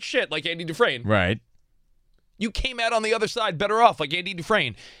covered in shit like Andy Dufresne. Right. You came out on the other side better off like Andy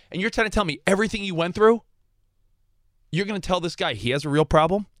Dufresne. And you're trying to tell me everything you went through? You're going to tell this guy he has a real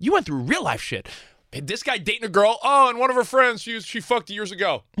problem? You went through real life shit. This guy dating a girl, and one of her friends, she fucked years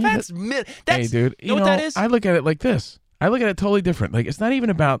ago. That's hey, dude. You know what that is? I look at it like this. I look at it totally different. Like, it's not even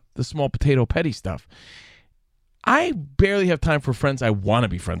about the small potato petty stuff. I barely have time for friends I want to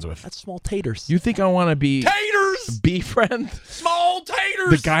be friends with. That's small taters. You think I want to be friend? Small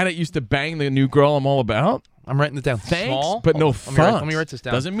taters. The guy that used to bang the new girl I'm all about? I'm writing it down. Thanks, Small? but no fun. Let me write this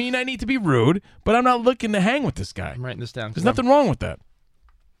down. Doesn't mean I need to be rude, but I'm not looking to hang with this guy. I'm writing this down. There's nothing wrong with that.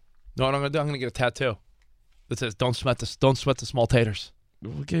 No, what I'm going to do, I'm going to get a tattoo that says, don't sweat the small taters.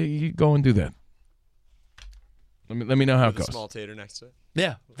 Okay, you go and do that. Let me know how it goes. A small tater next to it.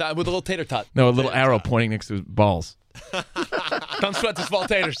 Yeah, with a little tater tot. No, a little arrow pointing next to his balls. Don't sweat the small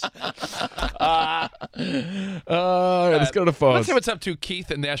taters. All right, let's go to the phones. Let's see what's up to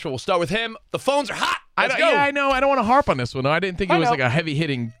Keith in Nashville. We'll start with him. The phones are hot. Let's go. Yeah, I know. I don't want to harp on this one. No, I didn't think it was like a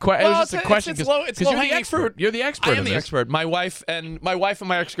heavy-hitting question. Well, it was just a question It's because you're the low-hanging expert. fruit. You're the expert. I am the expert. My wife and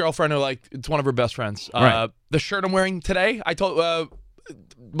my ex-girlfriend are like, it's one of her best friends. Right. The shirt I'm wearing today, I told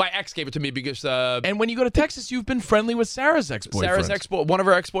my ex gave it to me because and when you go to Texas, you've been friendly with Sarah's ex-boyfriend. One of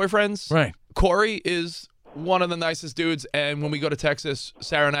her ex-boyfriends. Right. Corey is one of the nicest dudes, and when we go to Texas,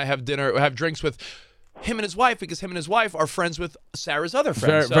 Sarah and I have drinks with him and his wife because him and his wife are friends with Sarah's other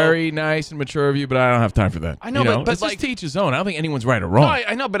friends. Very nice and mature of you, but I don't have time for that. I know, but let's like, just teach his own. I don't think anyone's right or wrong. No,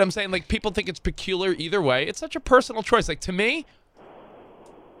 I know, but I'm saying like people think it's peculiar either way. It's such a personal choice. Like to me,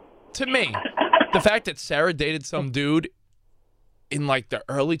 the fact that Sarah dated some dude in like the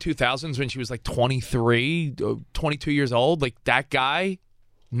early 2000s when she was like 23, 22 years old, like that guy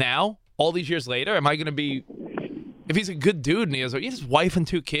now, all these years later, am I going to be, if he's a good dude and he has his wife and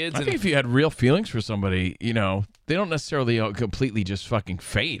 2 kids. I think if you had real feelings for somebody, they don't necessarily completely just fucking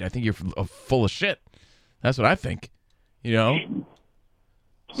fade. I think you're full of shit. That's what I think,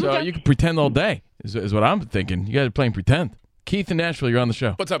 So you can pretend all day is what I'm thinking. You guys are playing pretend. Keith in Nashville, you're on the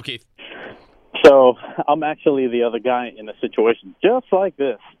show. What's up, Keith? So I'm actually the other guy in a situation just like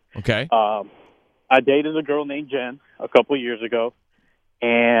this. Okay. I dated a girl named Jen a couple of years ago,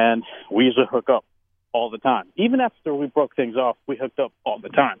 and we used to hook up all the time. Even after we broke things off, we hooked up all the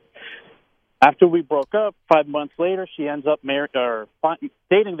time. After we broke up, 5 months later, she ends up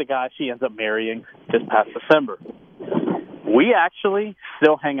dating the guy she ends up marrying this past December. We actually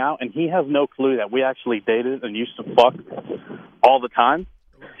still hang out, and he has no clue that we actually dated and used to fuck all the time.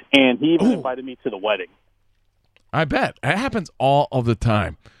 And he even invited me to the wedding. I bet. It happens all of the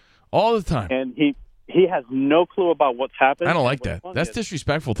time. All the time. And he has no clue about what's happened. I don't like that. That's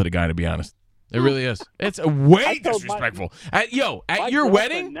disrespectful to the guy, to be honest. It really is. It's way disrespectful. At your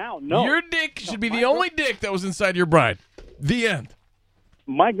wedding, your dick should be the only dick that was inside your bride. The end.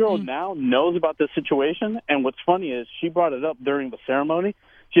 My girl now knows about this situation, and what's funny is she brought it up during the ceremony.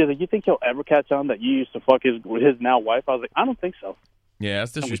 She was like, "You think he'll ever catch on that you used to fuck his now wife?" I was like, "I don't think so." Yeah,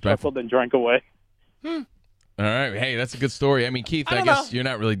 that's disrespectful. And we chuckled and drank away. All right. Hey, that's a good story. I mean, Keith, I guess you're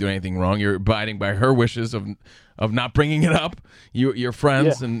not really doing anything wrong. You're abiding by her wishes of not bringing it up. You're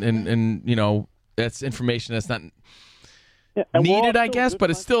friends, and that's information that's not needed, I guess. But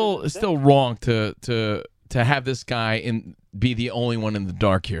it's still wrong to have this guy be the only one in the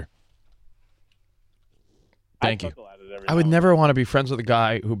dark here. Thank you. I would never want to be friends with a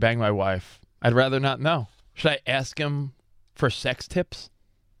guy who banged my wife. I'd rather not know. Should I ask him for sex tips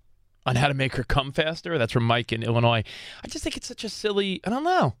on how to make her come faster? That's from Mike in Illinois. I just think it's such a silly, I don't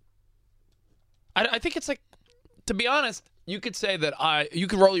know. I think it's like, to be honest, you could say that you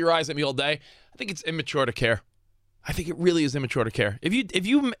could roll your eyes at me all day. I think it's immature to care. I think it really is immature to care. If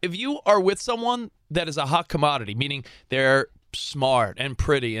you are with someone that is a hot commodity, meaning they're smart and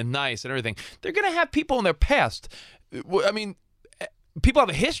pretty and nice and everything, they're going to have people in their past. I mean, people have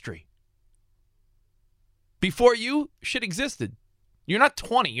a history. Before you, shit existed. You're not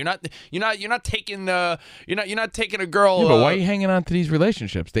 20. You're not taking you're not taking a girl. Yeah, but why are you hanging on to these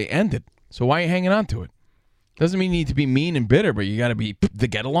relationships? They ended. So why are you hanging on to it? Doesn't mean you need to be mean and bitter, but you got to be the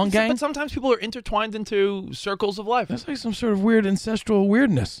get-along gang. But sometimes people are intertwined into circles of life. That's like some sort of weird ancestral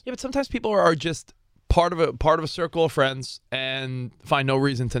weirdness. Yeah, but sometimes people are just part of a circle of friends and find no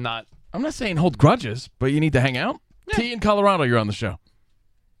reason to not. I'm not saying hold grudges, but you need to hang out. Yeah. T in Colorado, you're on the show.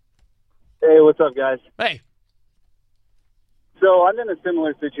 Hey, what's up, guys? Hey. So I'm in a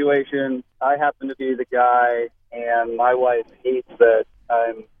similar situation. I happen to be the guy, and my wife hates that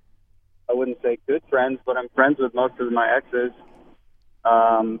I'm I wouldn't say good friends, but I'm friends with most of my exes.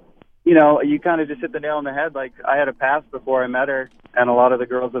 You know, you kind of just hit the nail on the head. Like, I had a past before I met her, and a lot of the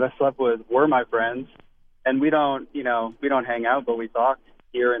girls that I slept with were my friends. And we don't hang out, but we talk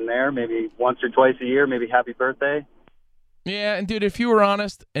here and there, maybe once or twice a year, maybe happy birthday. Yeah, and dude, if you were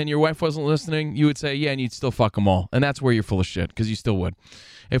honest and your wife wasn't listening, you would say, yeah, and you'd still fuck them all. And that's where you're full of shit, because you still would.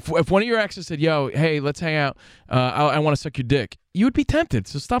 If one of your exes said, yo, hey, let's hang out, I want to suck your dick, you would be tempted,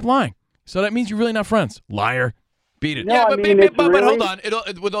 so stop lying. So that means you're really not friends. Liar. Beat it. No, Yeah, I but, mean, but, it's but really- hold on.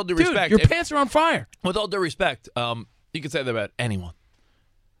 With all due Dude, respect, your pants are on fire. With all due respect, you could say that about anyone.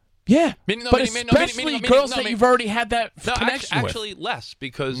 Yeah, Meaning- no, but meaning- no, especially meaning- girls no, that meaning- you've already had that No, connection with. actually less,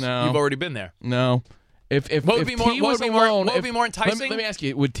 because No. you've already been there. No. If What would if be more- T what was would be more- alone, what would if- be more enticing? Let me ask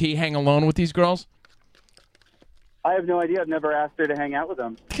you, would T hang alone with these girls? I have no idea. I've never asked her to hang out with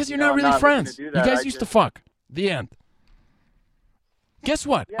them. Because you're You know, not I'm really looking friends. to do You that. guys I used to just- fuck. The end. Guess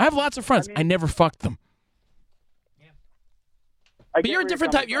what? I have lots of friends. I never fucked them. But you're a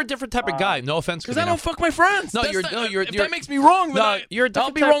different type. You're a different type of guy. No offense, Because I don't fuck my friends. No, That's you're. not- No, you're. if you're that makes me wrong, then no, you're a different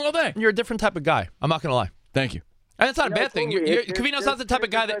I'll be type- wrong all day. You're a different type of guy. I'm not gonna lie. Thank you. And that's not a No, bad thing. totally. You're, It's- Covino's not the type of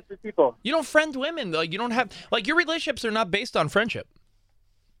guy that people. you don't friend women. Like you don't have like your relationships are not based on friendship.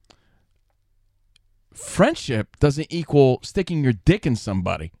 Friendship doesn't equal sticking your dick in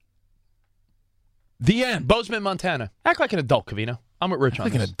somebody. The end. Bozeman, Montana. Act like an adult, Covino. I'm with Rich on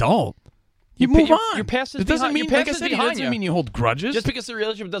Like an this. adult. You move your, on. Your past is It doesn't behind, mean, your like past I is said, it behind doesn't mean you hold grudges. Just because the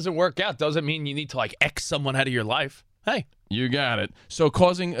relationship doesn't work out doesn't mean you need to like X someone out of your life. Hey, You got it. So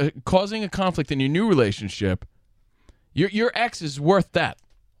causing a conflict in your new relationship, your ex is worth that.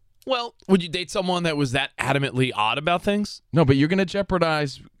 well, would you date someone that was that adamantly odd about things? No, but you're going to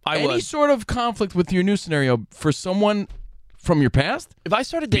jeopardize any would. sort of conflict with your new scenario for someone from your past? If I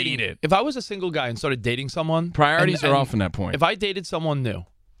started dating, if I was a single guy and started dating someone, Priorities are off in that point. If I dated someone new,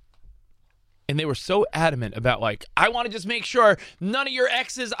 and they were so adamant about like, I want to just make sure none of your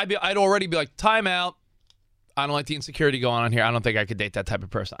exes, I'd already be like, time out. I don't like the insecurity going on here. I don't think I could date that type of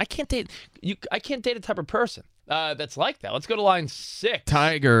person. I can't date you. I can't date a type of person that's like that. Let's go to line 6.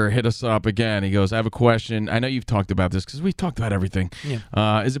 Tiger hit us up again. He goes, I have a question. I know you've talked about this because we've talked about everything.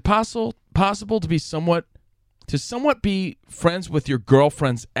 Yeah. Is it possible to be somewhat be friends with your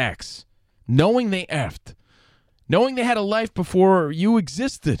girlfriend's ex, knowing they effed, knowing they had a life before you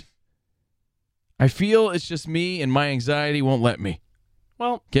existed? I feel it's just me and my anxiety won't let me.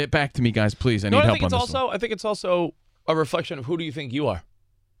 Well, get back to me, guys, please. I No, need I help think on it's this also. one. I think it's also a reflection of who do you think you are.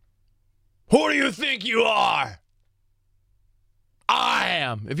 Who do you think you are? I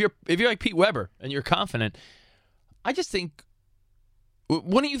am. If you're like Pete Weber and you're confident, I just think.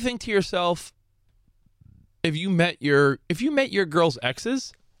 Wouldn't you think to yourself, if you met your girl's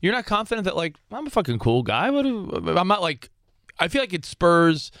exes, you're not confident that like I'm a fucking cool guy. I'm not like. I feel like it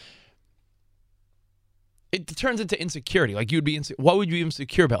spurs. It turns into insecurity. Like you'd be what would you be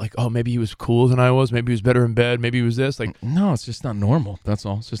insecure about? Like, oh, maybe he was cooler than I was. Maybe he was better in bed. Maybe he was this. Like, no, it's just not normal. That's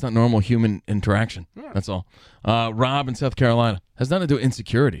all. It's just not normal human interaction. That's all. Rob in South Carolina has nothing to do with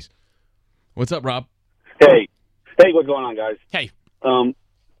insecurities. What's up, Rob? Hey, what's going on, guys? Hey. 2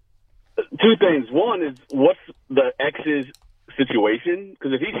 things. One is, what's the ex's situation?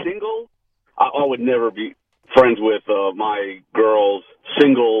 Because if he's single, I would never be friends with my girl's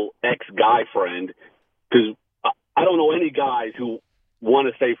single ex-guy friend. Because I don't know any guys who want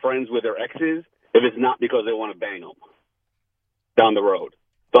to stay friends with their exes if it's not because they want to bang them down the road.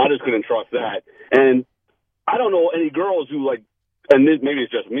 So I just couldn't trust that. And I don't know any girls who like, and maybe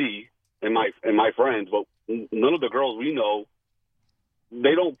it's just me and my friends, but none of the girls we know,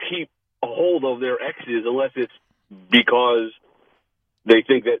 they don't keep a hold of their exes unless it's because they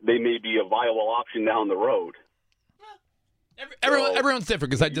think that they may be a viable option down the road. Everyone's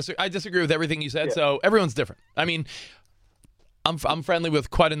different because I disagree with everything you said. So everyone's different. I mean, I'm friendly with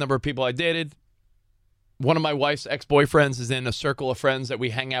quite a number of people I dated. One of my wife's ex-boyfriends is in a circle of friends that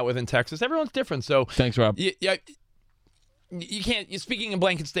we hang out with in Texas. Everyone's different. So thanks, Rob. Yeah, you can't. You're speaking in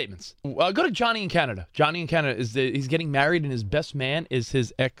blanket statements. Go to Johnny in Canada. Johnny in Canada he's getting married, and his best man is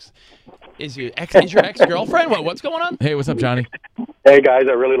his ex. Is your ex-girlfriend? What's going on? Hey, what's up, Johnny? Hey, guys,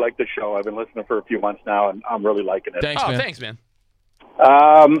 I really like the show. I've been listening for a few months now, and I'm really liking it. Thanks, man. Thanks, man.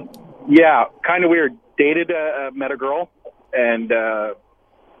 Yeah, kind of weird. Met a girl, and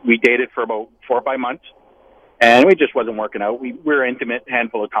we dated for about 4 or 5 months, and we just wasn't working out. We were intimate a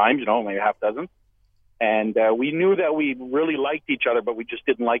handful of times, maybe a half dozen. And we knew that we really liked each other, but we just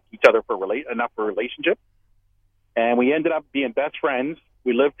didn't like each other enough for a relationship. And we ended up being best friends.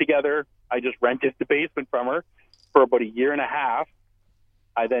 We lived together. I just rented the basement from her for about 1.5 years.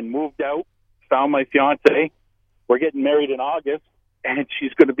 I then moved out, found my fiance. We're getting married in August. and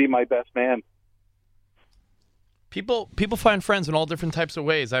she's going to be my best man. People find friends in all different types of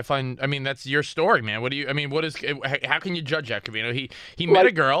ways. I mean, that's your story, man. How can you judge that, Covino? He met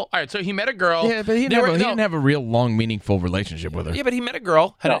a girl. All right, so he met a girl. Yeah, but he didn't have a real long, meaningful relationship with her. Yeah, but he met a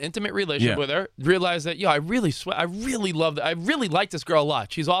girl, had an intimate relationship with her, realized that, I really like this girl a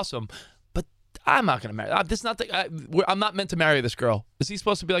lot. She's awesome, but I'm not going to marry her. I'm not meant to marry this girl. Is he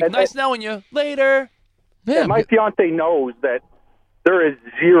supposed to be like, nice knowing you, later? Yeah, my fiance knows that there is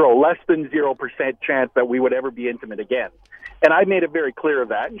less than 0% chance that we would ever be intimate again. And I made it very clear of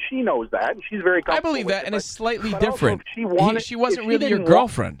that, and she knows that, and she's very comfortable. I believe that, and it's slightly different. She wasn't really your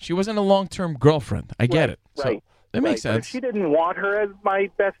girlfriend. She wasn't a long-term girlfriend. I get it. So that makes sense. But if she didn't want her as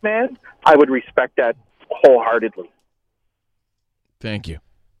my best man, I would respect that wholeheartedly. Thank you.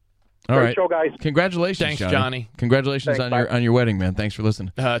 All Great right, show, guys. Congratulations, Thanks, Johnny. Congratulations Thanks, on your wedding, man. Thanks for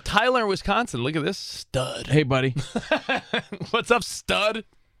listening. Tyler, Wisconsin. Look at this stud. Hey, buddy. What's up, stud?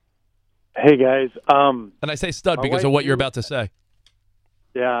 Hey, guys. And I say stud because of what you're about to say.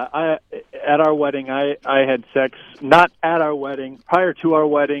 Yeah, at our wedding, I had sex, not at our wedding, prior to our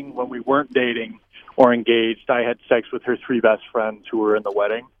wedding, when we weren't dating or engaged. I had sex with her 3 best friends who were in the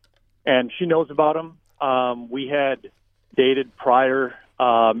wedding, and she knows about them. We had dated prior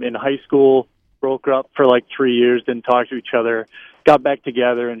in high school, broke up for like 3 years, didn't talk to each other, got back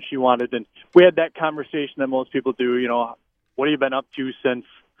together, and she wanted, and we had that conversation that most people do, what have you been up to since,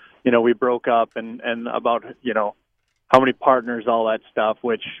 we broke up, and about, how many partners, all that stuff,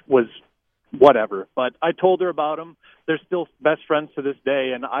 which was whatever. But I told her about them. They're still best friends to this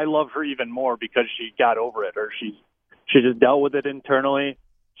day, and I love her even more because she got over it, or she just dealt with it internally.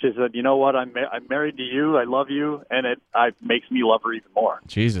 She said, you know what, I'm married to you, I love you, and it makes me love her even more.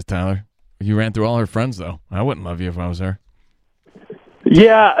 Jesus, Tyler. You ran through all her friends, though. I wouldn't love you if I was her.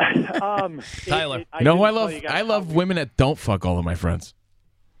 Yeah. Tyler. You know who I love? I love women that don't fuck all of my friends.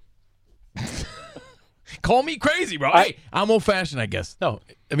 Call me crazy, bro. I'm old-fashioned, I guess. No,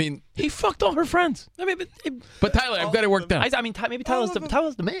 I mean... He fucked all her friends. I mean, but Tyler, I've got it worked out. Maybe Tyler's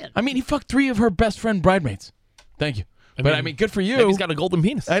the man. I mean, he fucked 3 of her best friend bridesmaids. Thank you. But I mean, good for you. Maybe he's got a golden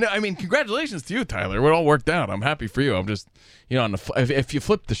penis. I know. I mean, congratulations to you, Tyler. It all worked out. I'm happy for you. I'm just, if you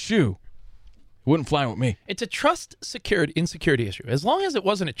flipped the shoe, it wouldn't fly with me. It's a trust insecurity issue. As long as it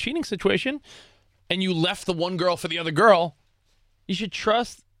wasn't a cheating situation, and you left the one girl for the other girl, you should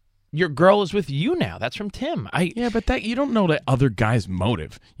trust your girl is with you now. That's from Tim. Yeah, but that you don't know that other guy's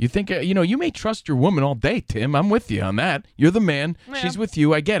motive. You think, you may trust your woman all day, Tim. I'm with you on that. You're the man. Yeah. She's with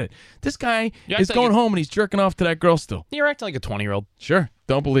you. I get it. This guy is going home and he's jerking off to that girl still. You're acting like a 20-year-old. Sure.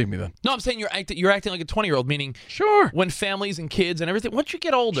 Don't believe me then. No, I'm saying you're acting like a 20-year-old, meaning sure. When families and kids and everything, once you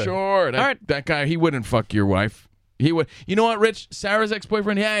get older. Sure. That guy, he wouldn't fuck your wife. He would. You know what, Rich? Sarah's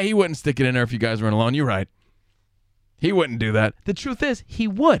ex-boyfriend, yeah, he wouldn't stick it in her if you guys weren't alone. You're right. He wouldn't do that. The truth is, he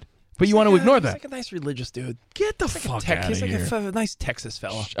would. But you want to ignore that. He's like a nice religious dude. Get the fuck out of here. He's like a nice Texas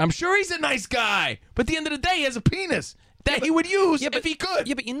fella. I'm sure he's a nice guy. But at the end of the day, he has a penis that he would use if he could.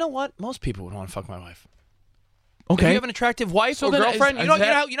 Yeah, but you know what? Most people would want to fuck my wife. Okay. If you have an attractive wife or girlfriend, you know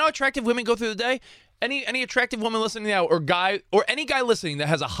how attractive women go through the day? Any attractive woman listening now or guy or any guy listening that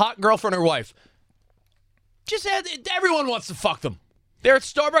has a hot girlfriend or wife, everyone wants to fuck them. They're at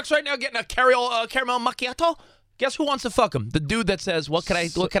Starbucks right now getting a caramel macchiato. Guess who wants to fuck him? The dude that says, "What can I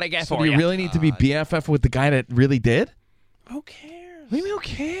get for you?" Do you really need to be BFF with the guy that really did? Who cares? What do you mean, who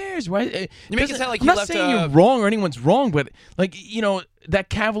cares? Why? You make it sound like I'm not saying you're wrong or anyone's wrong, but that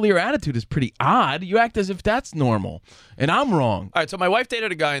cavalier attitude is pretty odd. You act as if that's normal, and I'm wrong. All right, so my wife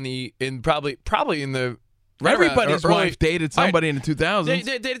dated a guy in probably in the everybody's wife dated somebody in the 2000s.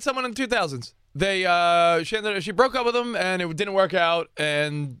 They dated someone in the 2000s. She broke up with him, and it didn't work out,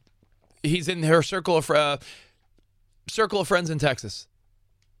 and he's in her circle of friends in Texas.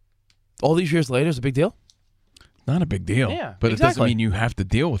 All these years later, is a big deal? Not a big deal. Yeah, but it doesn't mean you have to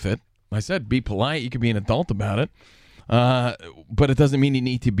deal with it. I said be polite. You could be an adult about it. But it doesn't mean you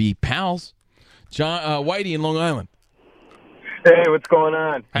need to be pals. John Whitey in Long Island. Hey, what's going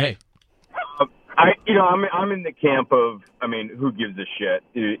on? Hey. I'm in the camp of, who gives a shit?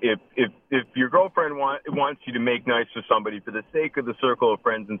 If your girlfriend wants you to make nice to somebody for the sake of the circle of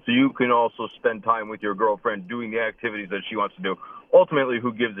friends, and so you can also spend time with your girlfriend doing the activities that she wants to do, ultimately,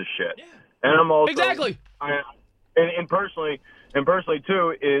 who gives a shit? Yeah. And I'm also exactly. And personally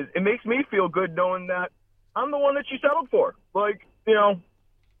too, is it makes me feel good knowing that I'm the one that she settled for. I'm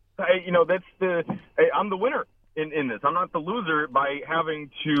the winner in this. I'm not the loser by having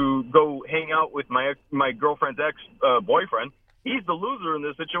to go hang out with my girlfriend's ex boyfriend. he's the loser in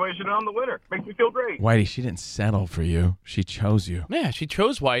this situation, and I'm the winner. Makes me feel great. Whitey, she didn't settle for you. She chose you. Yeah, she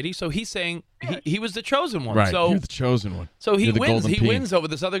chose Whitey, so he's saying he was the chosen one. Right, So, you're the chosen one. so he You're the wins. golden He peen. wins over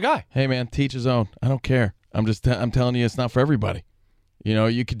this other guy. Hey, man, teach his own. I don't care. I'm telling you, it's not for everybody. You know,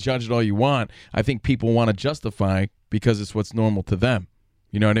 you can judge it all you want. I think people want to justify because it's what's normal to them.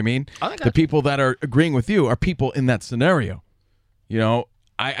 You know what I mean? The people that are agreeing with you are people in that scenario. You know,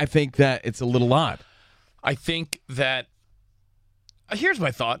 I think that it's a little odd. I think that here's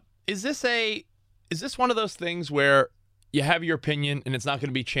my thought. Is this one of those things where you have your opinion and it's not going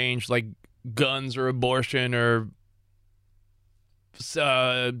to be changed, like guns or abortion or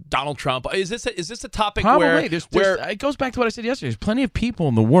Donald Trump? Is this a topic Probably. where It goes back to what I said yesterday. There's plenty of people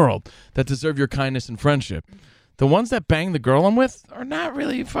in the world that deserve your kindness and friendship. The ones that bang the girl I'm with are not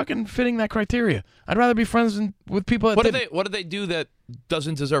really fucking fitting that criteria. I'd rather be friends with people that what do they do that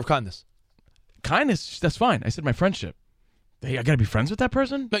doesn't deserve kindness? Kindness, that's fine. I said my friendship. Hey, I got to be friends with that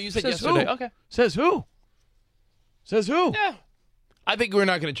person? No, you said Says yesterday. who? Okay. Says who? Says who? Yeah. I think we're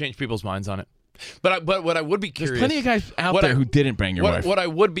not going to change people's minds on it. But what I would be curious. There's plenty of guys out there who didn't bang your wife. What I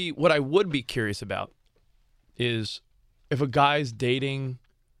would be curious about is if a guy is dating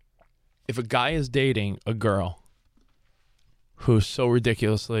a girl who's so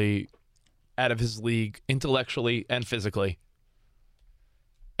ridiculously out of his league intellectually and physically,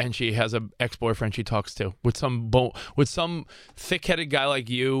 and she has an ex-boyfriend she talks to, would some thick-headed guy like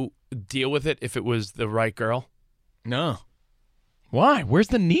you deal with it if it was the right girl? No. Why? Where's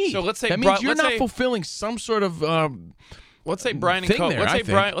the need? So let's say that means you're not fulfilling some sort of let's say Brian and thing there,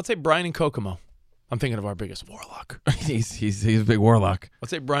 let's say Brian and Kokomo. I'm thinking of our biggest warlock. he's a big warlock.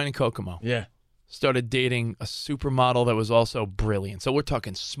 Let's say Brian and Kokomo. Yeah. Started dating a supermodel that was also brilliant. So we're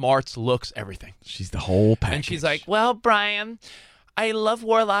talking smarts, looks, everything. She's the whole package. And she's like, well, Brian, I love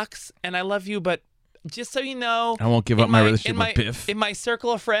warlocks and I love you, but just so you know, I won't give up my relationship with Biff. In my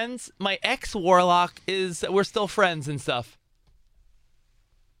circle of friends, my ex-warlock we're still friends and stuff.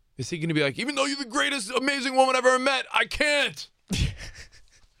 Is he going to be like, even though you're the greatest, amazing woman I've ever met, I can't.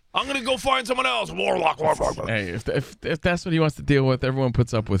 I'm going to go find someone else. Warlock. Hey, if that's what he wants to deal with, everyone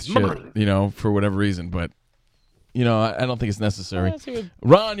puts up with shit, you know, for whatever reason. But, you know, I don't think it's necessary.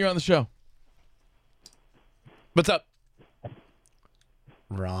 Ron, you're on the show. What's up?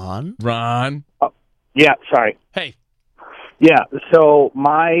 Ron? Yeah, sorry. Hey. Yeah, so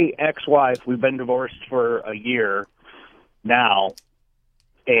my ex-wife, we've been divorced for a year now,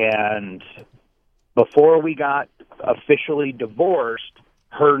 and before we got officially divorced,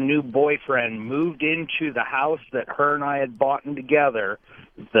 her new boyfriend moved into the house that her and I had bought together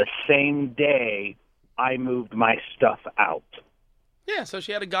the same day I moved my stuff out. Yeah, so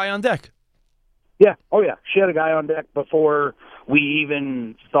she had a guy on deck. Yeah, oh yeah, she had a guy on deck before we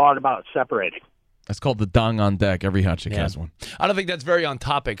even thought about separating. That's called the dong on deck. Every hot chick has one. I don't think that's very on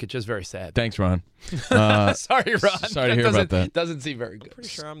topic. It's just very sad. Thanks, Ron. Sorry, Ron. Sorry to hear about that. Doesn't seem very good. Pretty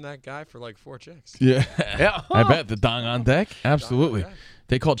sure I'm that guy for like 4 chicks. Yeah. Yeah. I bet. The dong on deck? Absolutely.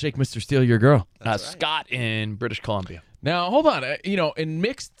 They call Jake Mr. Steal your girl. Scott in British Columbia. Now, hold on. You know, in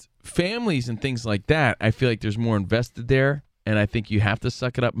mixed families and things like that, I feel like there's more invested there, and I think you have to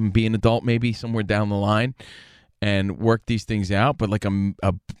suck it up and be an adult maybe somewhere down the line and work these things out. But like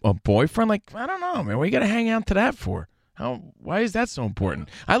a boyfriend, like, I don't know, man. What you got to hang out to that for? Why is that so important?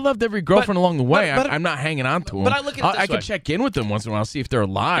 I loved every girlfriend along the way. I'm not hanging on to them. But I look at it this I can way. check in with them once in a while, see if they're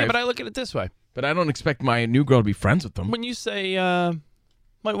alive. Yeah, but I look at it this way. But I don't expect my new girl to be friends with them. When you say,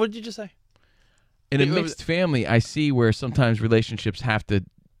 what did you just say? In a mixed family, I see where sometimes relationships have to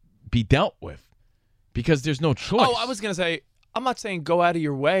be dealt with because there's no choice. Oh, I was going to say, I'm not saying go out of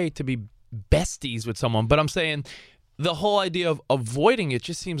your way to be besties with someone, but I'm saying the whole idea of avoiding it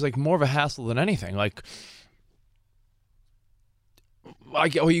just seems like more of a hassle than anything. Like are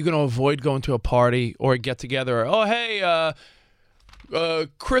you going to avoid going to a party or a get-together? Oh, hey,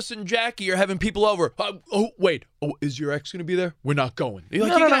 Chris and Jackie are having people over. Wait. Oh, is your ex going to be there? We're not going.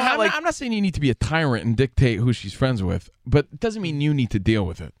 I'm not saying you need to be a tyrant and dictate who she's friends with, but it doesn't mean you need to deal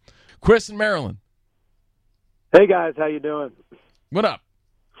with it. Chris in Maryland. Hey, guys. How you doing? What up?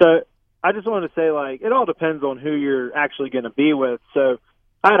 So I just wanted to say, like, it all depends on who you're actually going to be with. So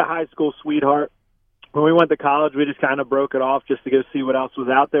I had a high school sweetheart. When we went to college, we just kind of broke it off just to go see what else was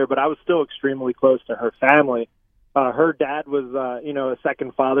out there. But I was still extremely close to her family. Her dad was, a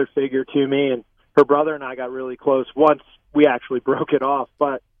second father figure to me, and her brother and I got really close once we actually broke it off.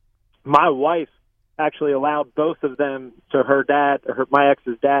 But my wife actually allowed both of them to her dad, my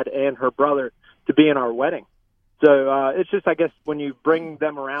ex's dad, and her brother to be in our wedding. So it's just, I guess, when you bring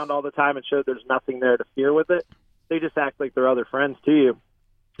them around all the time and show there's nothing there to fear with it, they just act like they're other friends to you.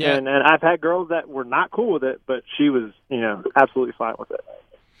 Yeah. And I've had girls that were not cool with it, but she was, absolutely fine with it.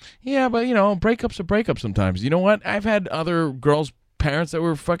 Yeah, but breakups are breakups sometimes. You know what? I've had other girls' parents that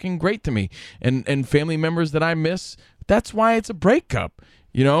were fucking great to me, and family members that I miss. That's why it's a breakup.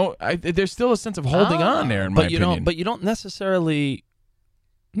 There's still a sense of holding on there, in my opinion. But you don't necessarily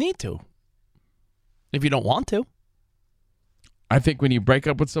need to if you don't want to. I think when you break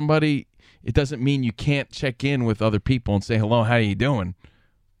up with somebody, it doesn't mean you can't check in with other people and say, hello, how you doing?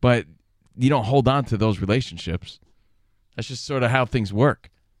 But you don't hold on to those relationships. That's just sort of how things work.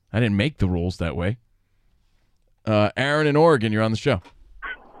 I didn't make the rules that way. Aaron in Oregon, you're on the show.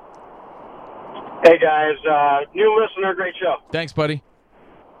 Hey, guys. New listener, great show. Thanks, buddy.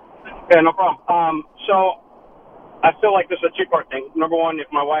 Yeah, no problem. So I feel like this is a two-part thing. Number one, if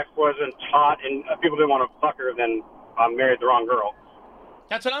my wife wasn't hot and people didn't want to fuck her, then I married the wrong girl.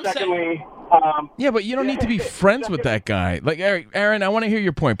 That's what I'm saying. Yeah, but you don't need to be friends with that guy. Like, Aaron, I want to hear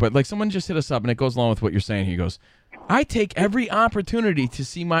your point, but like someone just hit us up, and it goes along with what you're saying. He goes, I take every opportunity to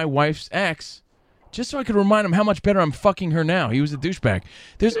see my wife's ex just so I could remind him how much better I'm fucking her now. He was a douchebag.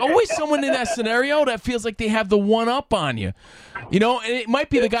 There's always someone in that scenario that feels like they have the one up on you. And it might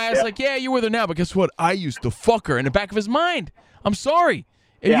be the guy that's like, yeah, you're with her now, but guess what? I used to fuck her in the back of his mind. I'm sorry.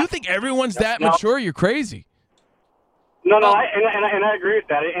 If you think everyone's that mature, you're crazy. No, I agree with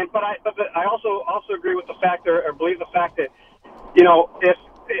that. But I also agree with the fact, or believe the fact that,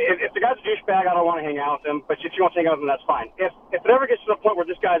 if the guy's a douchebag, I don't want to hang out with him. But if you want to hang out with him, that's fine. If it ever gets to the point where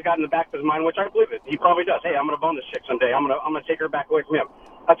this guy's got in the back of his mind, which I believe it, he probably does. Hey, I'm going to bone this chick someday. I'm going to take her back away from him.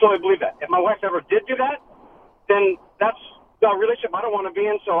 I totally believe that. If my wife ever did do that, then that's a relationship I don't want to be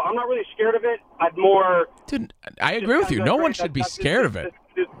in. So I'm not really scared of it. Dude, I agree with you. No one should be scared of it.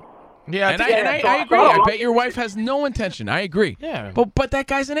 Yeah, and I agree. I bet your wife has no intention. I agree. Yeah, but that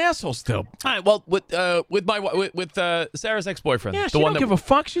guy's an asshole still. All right. Well, with Sarah's ex-boyfriend, yeah, she don't give a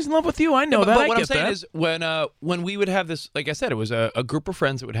fuck. She's in love with you. I know that. But what I'm saying is, when we would have this, like I said, it was a group of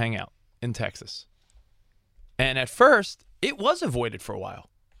friends that would hang out in Texas, and at first it was avoided for a while,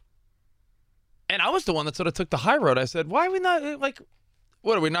 and I was the one that sort of took the high road. I said, "Why are we not like?"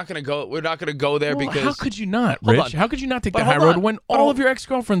 What are we not going to go? We're not going to go there because how could you not, Rich? How could you not take the high road when all of your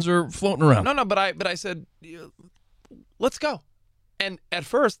ex-girlfriends are floating around? No, but I said, let's go. And at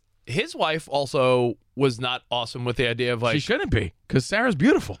first, his wife also was not awesome with the idea of like she shouldn't be because Sarah's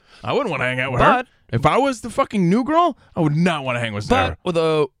beautiful. I wouldn't want to hang out with her. If I was the fucking new girl, I would not want to hang with Sarah.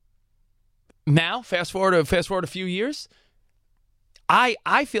 But now, fast forward a few years.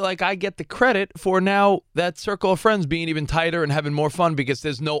 I feel like I get the credit for now that circle of friends being even tighter and having more fun because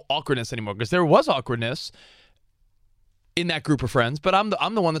there's no awkwardness anymore. Because there was awkwardness in that group of friends, but I'm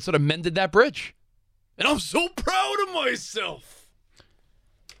the one that sort of mended that bridge, and I'm so proud of myself.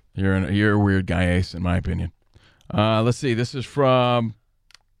 You're a weird guy, Ace, in my opinion. Let's see. This is from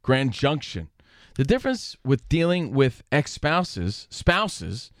Grand Junction. The difference with dealing with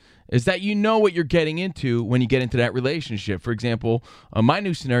spouses is that you know what you're getting into when you get into that relationship. For example, my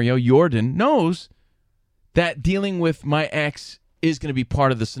new scenario, Jordan knows that dealing with my ex is going to be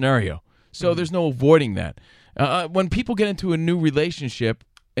part of the scenario. So there's no avoiding that. When people get into a new relationship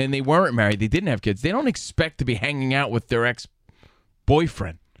and they weren't married, they didn't have kids, they don't expect to be hanging out with their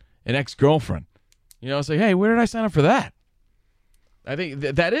ex-boyfriend, an ex-girlfriend. It's like, hey, where did I sign up for that? I think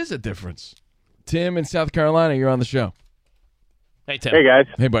that is a difference. Tim in South Carolina, you're on the show. Hey, Tim. Hey, guys.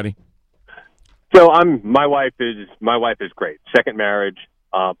 Hey, buddy. So my wife is great. Second marriage.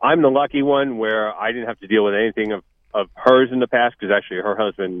 I'm the lucky one where I didn't have to deal with anything of hers in the past because actually her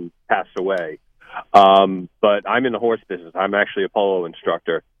husband passed away. But I'm in the horse business. I'm actually a polo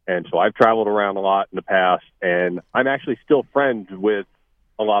instructor. And so I've traveled around a lot in the past, and I'm actually still friends with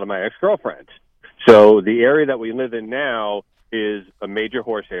a lot of my ex-girlfriends. So the area that we live in now is a major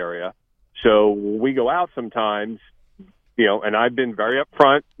horse area. So we go out sometimes, and I've been very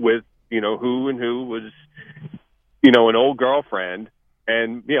upfront with, who was, an old girlfriend.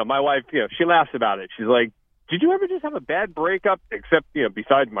 And, my wife, she laughs about it. She's like, did you ever just have a bad breakup? Except,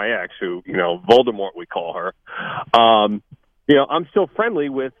 besides my ex, who, Voldemort, we call her. I'm still friendly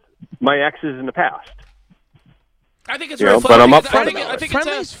with my exes in the past. I think it's but I'm upfront. I think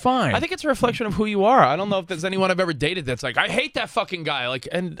Friendly's fine. I think it's a reflection of who you are. I don't know if there's anyone I've ever dated that's like, I hate that fucking guy. Like,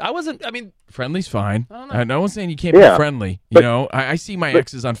 and I wasn't. I mean, friendly's fine. No one's saying you can't be friendly. I see my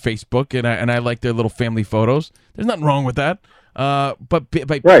exes on Facebook, and I like their little family photos. There's nothing wrong with that. But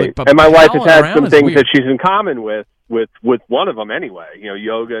and my wife has had some things that she's in common with one of them anyway.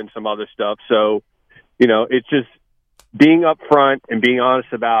 Yoga and some other stuff. So, it's just being upfront and being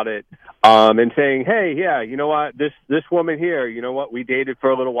honest about it, and saying, hey, yeah, you know what, this woman here, we dated for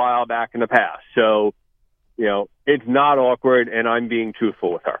a little while back in the past. So, it's not awkward, and I'm being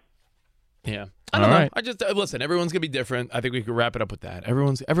truthful with her. Yeah. I don't know. I just listen. Everyone's gonna be different. I think we could wrap it up with that.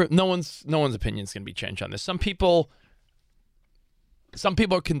 No one's opinion's gonna be changed on this. Some people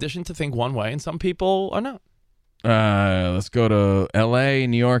are conditioned to think one way, and some people are not. Let's go to L.A.,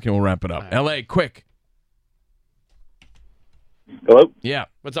 New York, and we'll wrap it up. Right. L.A., quick. Hello? Yeah.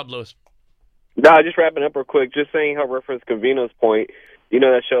 What's up, Lewis? No, just wrapping up real quick. Just saying how reference Covino's point. You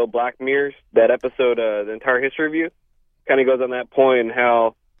know that show Black Mirrors? That episode, the entire history review? Kind of goes on that point and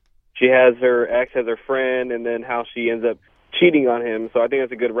how she has her ex as her friend and then how she ends up cheating on him. So I think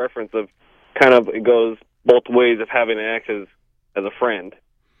that's a good reference of kind of it goes both ways of having an ex as a friend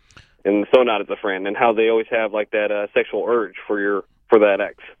and so not as a friend, and how they always have like that sexual urge for that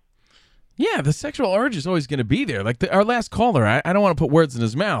ex. Yeah, the sexual urge is always going to be there. Like our last caller, I don't want to put words in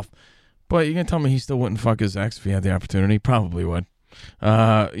his mouth, but you're going to tell me he still wouldn't fuck his ex if he had the opportunity? Probably would.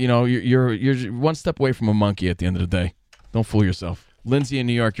 You're one step away from a monkey at the end of the day. Don't fool yourself. Lindsay in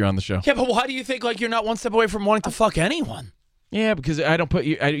New York, you're on the show. Yeah, but why do you think like you're not one step away from wanting to fuck anyone? Yeah, because I don't put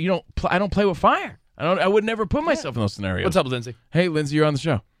you. I don't play with fire. I would never put myself in those scenarios. What's up, Lindsay? Hey, Lindsay, you're on the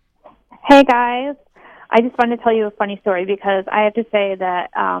show. Hey, guys. I just wanted to tell you a funny story because I have to say that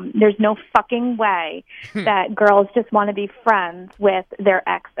there's no fucking way that girls just want to be friends with their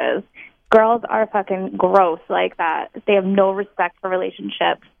exes. Girls are fucking gross like that. They have no respect for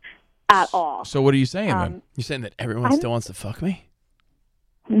relationships at all. So what are you saying then? You're saying that everyone still wants to fuck me?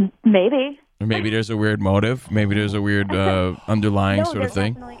 Maybe. Or maybe there's a weird motive. Maybe there's a weird underlying sort of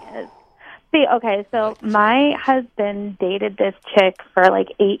thing. Definitely is. See, okay, so my husband dated this chick for like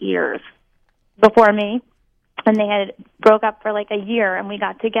 8 years before me, and they had broke up for like a year, and we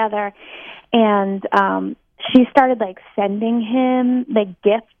got together, and she started like sending him like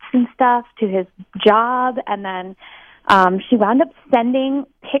gifts and stuff to his job, and then she wound up sending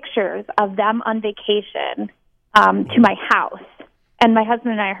pictures of them on vacation to my house. And my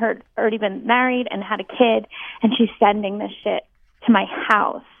husband and I had already been married and had a kid, and she's sending this shit to my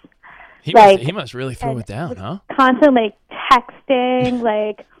house. He must really throw it down, huh? Constantly like texting,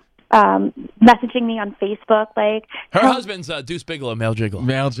 like messaging me on Facebook, like her husband's Deuce Bigelow, male gigolo.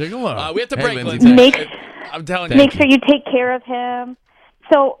 Male gigolo. We have to Hey, break. Lindsay, Lindsay. I'm telling you. Make sure you take care of him.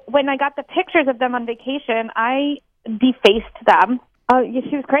 So when I got the pictures of them on vacation, I defaced them.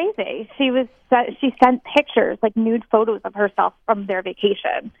 She was crazy. She sent pictures, like nude photos of herself from their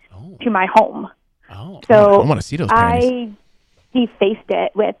vacation to my home. Oh, so I want to see those panties. panties. I defaced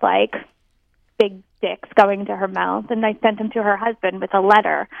it with like big dicks going to her mouth, and I sent them to her husband with a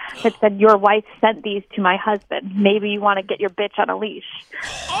letter that said, "Your wife sent these to my husband. Maybe you want to get your bitch on a leash."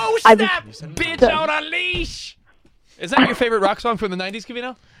 Oh snap! Bitch on a leash. Is that your favorite rock song from the '90s,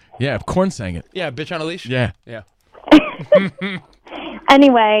 Covino? Yeah, Korn sang it. Yeah, bitch on a leash. Yeah. Yeah.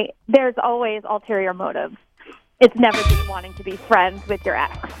 Anyway, there's always ulterior motives. It's never just wanting to be friends with your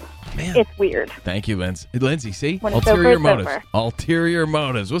ex. It's weird. Thank you, Lindsay. Lindsay, see? When it's Ulterior over, it's motives. over. Ulterior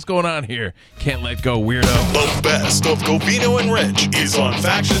motives. What's going on here? Can't let go, weirdo. The best of Covino and Rich is on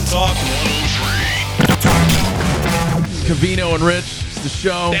Faction Talk 103. Covino and Rich, it's the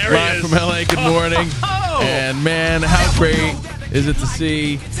show. There he Live is. from LA. Good morning. And man, how great is it to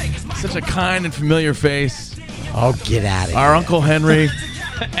see such a kind and familiar face? Oh, get out of here. Our Uncle Henry.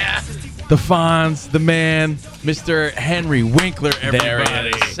 The Fonz, the man, Mr. Henry Winkler,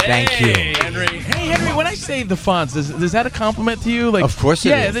 everybody. Thank you. Henry. Hey, Henry, when I say the Fonz, is that a compliment to you? Like, Of course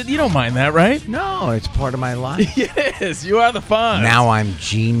it is. You don't mind that, right? No, it's part of my life. Yes, you are the Fonz. Now I'm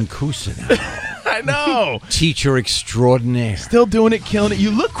Gene Cousineau. I know. Teacher extraordinaire. Still doing it, killing it.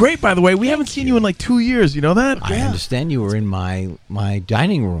 You look great, by the way. We haven't seen you in like 2 years. You know that? I understand you were in my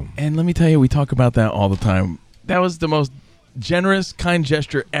dining room. And let me tell you, we talk about that all the time. That was the most generous, kind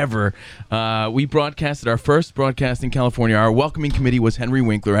gesture ever. We broadcasted our first broadcast in California. Our welcoming committee was Henry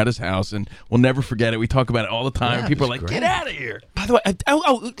Winkler at his house, and we'll never forget it. We talk about it all the time. Yeah, People it are was like, great. get out of here. By the way,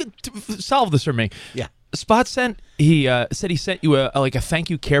 solve this for me. Yeah. Spot said he sent you a thank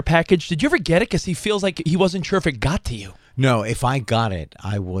you care package. Did you ever get it? Because he feels like he wasn't sure if it got to you. No, if I got it,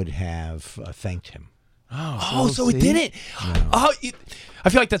 I would have thanked him. So it didn't. Oh, I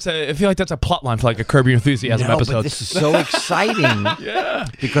feel like that's a plot line for like a Curb Your Enthusiasm No, episode. but this is so exciting. Yeah.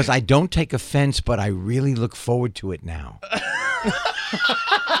 Because I don't take offense, but I really look forward to it now.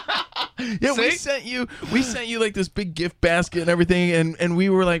 Yeah, we sent you like this big gift basket and everything, and we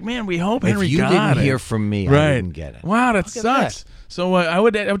were like, man, we hope If Henry you got didn't it. hear from me, I right. didn't get it. Wow, that Look at sucks. So I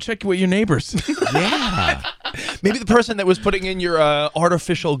would check with your neighbors. Yeah. Maybe the person that was putting in your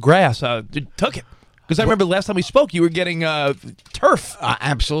artificial grass took it. Because I remember last time we spoke, you were getting turf.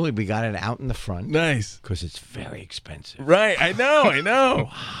 Absolutely. We got it out in the front. Nice. Because it's very expensive. Right, I know.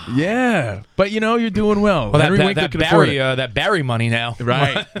 Yeah, but you're doing well. Well, Henry that Winkler can afford it. that Barry money now.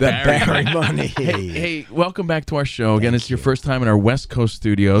 Right. The Barry money. Hey, welcome back to our show. Again, it's your first time in our West Coast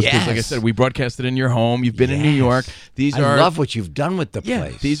studios. Because, like I Yes. said, we broadcasted in your home. You've been in New York. These I are love what you've done with the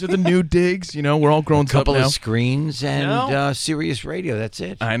place. These are the new digs. We're all grown up now. A couple of screens and Sirius Radio. That's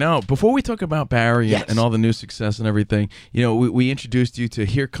it. I know. Before we talk about Barry Yes. and all the new success and everything, we introduced you to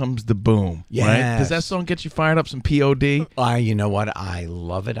Here Comes the Boom. Right? Does that song get you fired up? Some POD? You know what? I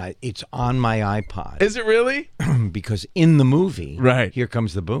love it. It's on my iPod. Is it really? Because in the movie, right, Here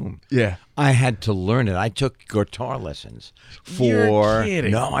Comes the Boom. Yeah. I had to learn it. I took guitar lessons for. You're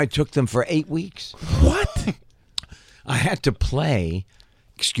kidding. No, I took them for 8 weeks. What? I had to play.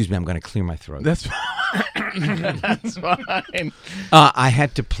 Excuse me, I'm going to clear my throat. That's fine. That's fine. I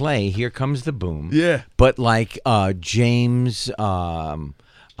had to play Here Comes the Boom. Yeah. But like James.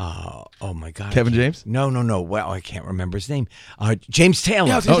 Oh my God! Kevin James? No. Well, I can't remember his name. James Taylor.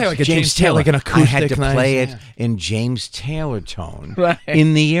 Yeah, I was gonna say, like a James Taylor, like an I had to acoustic, nice, play it yeah. in James Taylor tone Right.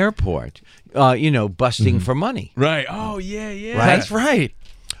 in the airport. Busting for money. Right. Oh, yeah. Right? That's right.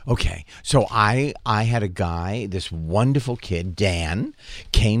 Okay, so I had a guy, this wonderful kid, Dan,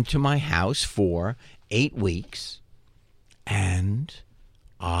 came to my house for 8 weeks, and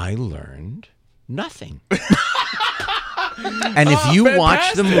I learned nothing. And if you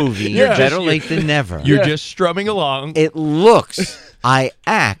watch the movie, Better Late Than Never. You're just strumming along. It looks, I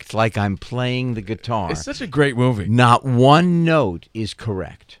act like I'm playing the guitar. It's such a great movie. Not one note is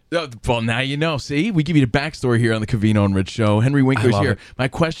correct. Well, now you know. See, we give you the backstory here on the Covino and Rich Show. Henry Winkler's love here. it. My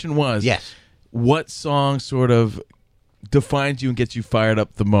question was, Yes. what song sort of defines you and gets you fired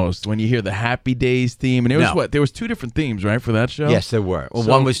up the most when you hear the Happy Days theme? And it was No. what? There was 2 different themes, right, for that show? Yes, there were. Well,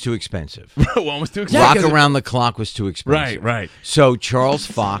 one was too expensive. One was too expensive. Rock Around the Clock was too expensive. Right. So Charles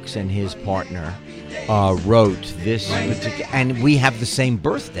Fox and his partner wrote this particular, and we have the same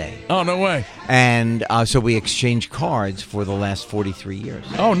birthday. Oh, no way. And so we exchanged cards for the last 43 years.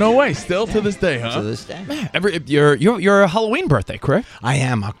 Oh, no way. Still to this day, huh? To this day. Your Halloween birthday, correct? I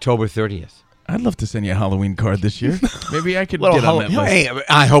am October 30th. I'd love to send you a Halloween card this year. Maybe I could Little get on that list. Hey,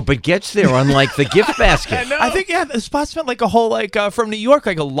 I hope it gets there, unlike the gift basket. I think the spot spent like a whole from New York,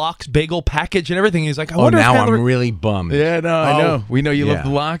 like a Lox bagel package and everything. He's like, I Oh, wonder now if I'm really bummed. Yeah, no, I know. We know you love yeah. the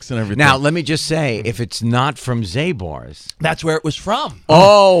locks and everything. Now, let me just say, if it's not from Zabar's, that's where it was from.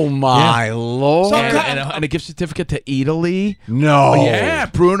 oh my Lord. and a gift certificate to Italy. No. Oh, yeah,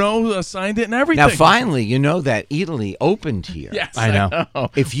 Bruno signed it and everything. Now, finally, you know that Italy opened here. Yes, I know.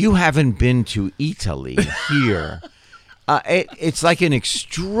 If you haven't been to Italy here, it's like an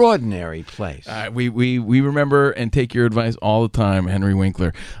extraordinary place. We remember and take your advice all the time, Henry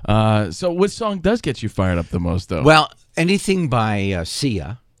Winkler. So what song does get you fired up the most, though? Well, anything by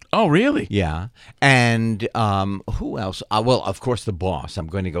Sia. Oh, really? Yeah. And who else? Well, of course, The Boss. I'm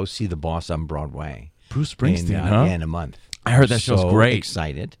going to go see The Boss on Broadway. Bruce Springsteen, in a month. I heard that show's great.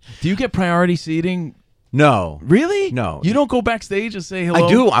 Excited. Do you get priority seating? No. Really? No. You don't go backstage and say hello? I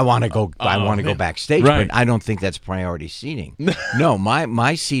do. I want to go. I want to go man. backstage, Right. but I don't think that's priority seating. No,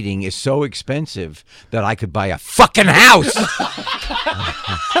 my seating is so expensive that I could buy a fucking house.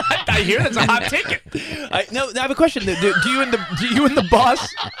 I hear that's a hot ticket. No, I have a question. Do you and the boss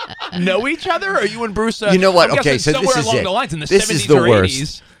know each other? Or are you and Bruce? You know what? I'm Okay, guessing so somewhere this is along it. the lines in the This 70s is the or worst.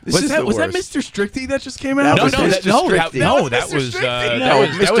 80s. This is the Was that worst. Mr. Strictly that just came out? That was Mr. Strictly. that was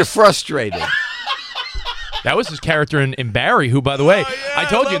Mr. Frustrated. That was his character in Barry, who, by the way, I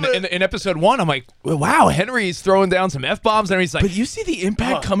told you in episode 1, I'm like, wow, Henry's throwing down some F-bombs, and he's like... But you see the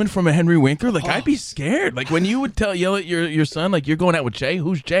impact coming from a Henry Winkler? Like, I'd be scared. Like, when you would yell at your son, like, you're going out with Jay?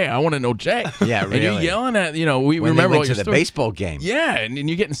 Who's Jay? I want to know Jay. Yeah, really. And you're yelling at, we When remember they went all to your the stories. baseball game. Yeah, and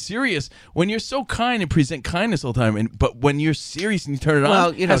you're getting serious. When you're so kind and present kindness all the time, but when you're serious and you turn it on,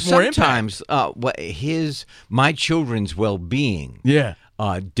 Well, it has more impact. sometimes my children's well-being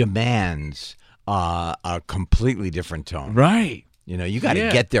demands a completely different tone. Right. You got to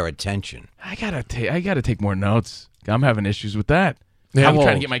get their attention. I gotta take more notes. I'm having issues with that. How I'm trying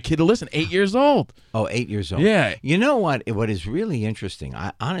to old? get my kid to listen. 8 years old. Oh, 8 years old. Yeah. You know what? What is really interesting,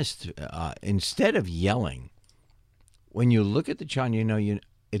 instead of yelling, when you look at the child,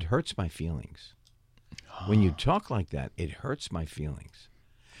 it hurts my feelings. When you talk like that, it hurts my feelings.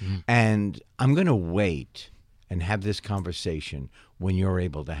 And I'm going to wait and have this conversation when you're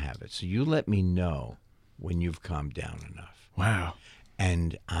able to have it. So you let me know when you've calmed down enough. Wow.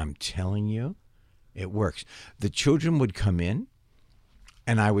 And I'm telling you, it works. The children would come in,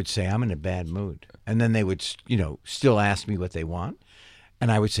 and I would say, I'm in a bad mood. And then they would, still ask me what they want.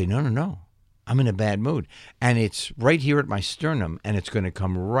 And I would say, no, I'm in a bad mood. And it's right here at my sternum, and it's going to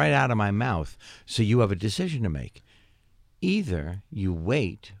come right out of my mouth. So you have a decision to make. either you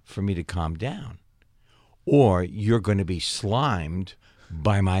wait for me to calm down, or you're going to be slimed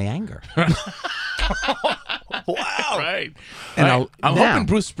by my anger. Wow. Right. And I'm now- hoping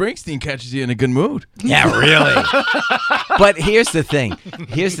Bruce Springsteen catches you in a good mood. Yeah, really. But here's the thing.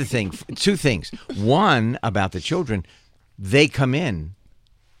 Two things. One, about the children, they come in,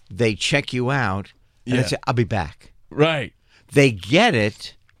 they check you out, and they Yeah. say, I'll be back. Right. They get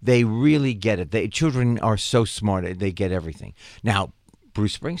it. They really get it. Children are so smart. They get everything. Now,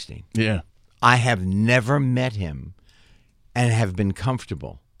 Bruce Springsteen. Yeah. I have never met him and have been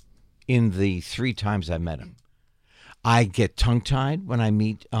comfortable in the 3 times I met him. I get tongue-tied when I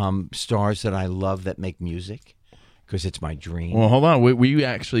meet stars that I love that make music because it's my dream. Well, hold on. We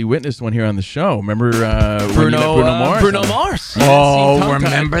actually witnessed one here on the show. Remember when you met Bruno Mars? Bruno Mars. Oh,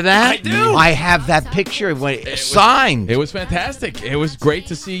 remember that? I do. I have that picture signed. It was fantastic. It was great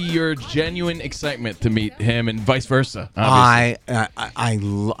to see your genuine excitement to meet him and vice versa. Obviously.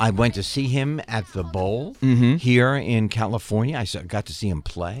 I went to see him at the Bowl here in California. I got to see him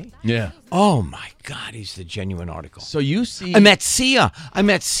play. Yeah. Oh my God, he's the genuine article. So you see, I met Sia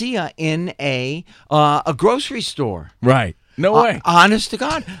in a grocery store. Right. No way. Honest to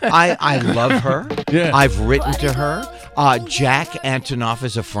God, I love her. Yeah. I've written to her. Jack Antonoff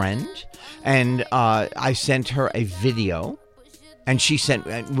is a friend, and I sent her a video. And she sent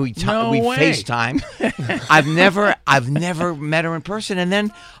we FaceTime. I've never met her in person. And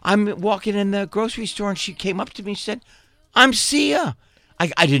then I'm walking in the grocery store, and she came up to me and said, "I'm Sia."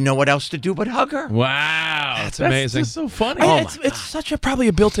 I didn't know what else to do but hug her. Wow, That's amazing. Just so funny. It's such a probably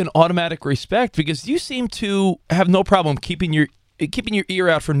a built-in automatic respect because you seem to have no problem keeping your ear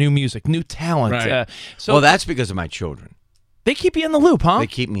out for new music, new talent. Right. So Well, that's because of my children. they keep you in the loop, huh? They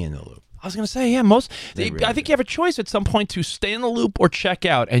keep me in the loop. I was going to say, yeah, I think you have a choice at some point to stay in the loop or check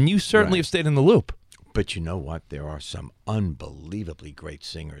out, and you certainly have stayed in the loop. But you know what? There are some unbelievably great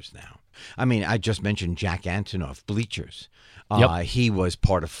singers now. I mean, I just mentioned Jack Antonoff, Bleachers. Yep. He was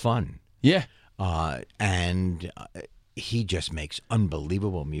part of Fun. Yeah. And he just makes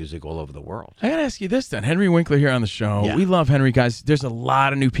unbelievable music all over the world. I got to ask you this then. Henry Winkler here on the show. Yeah. We love Henry, guys. There's a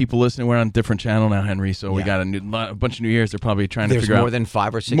lot of new people listening. We're on a different channel now, Henry, so we got a bunch of new ears. They're probably trying to There's figure out. more than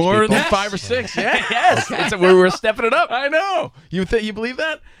 5 or 6 More people? than 5 or 6, yeah. Yes. We're stepping it up. I know. You believe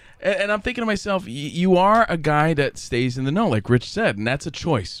that? And I'm thinking to myself, you are a guy that stays in the know, like Rich said, and that's a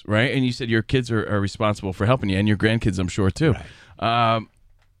choice, right? And you said your kids are responsible for helping you, and your grandkids, I'm sure, too. Right.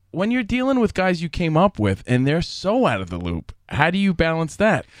 When you're dealing with guys you came up with, and they're so out of the loop, how do you balance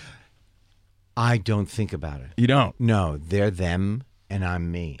that? I don't think about it. You don't? No, they're them and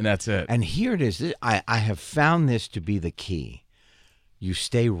I'm me. And that's it. And here it is. I have found this to be the key. You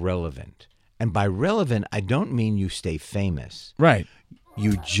stay relevant. And by relevant, I don't mean you stay famous. Right.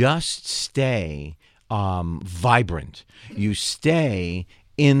 You just stay vibrant. You stay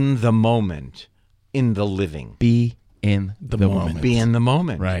in the moment, in the living. Be in the moment. Be in the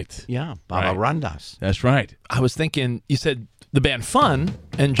moment. Right. Yeah. Baba Randas. That's right. I was thinking, you said the band Fun,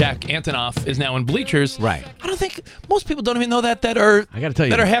 and Jack Antonoff is now in Bleachers. Right. I don't think most people don't even know that are I got to tell you,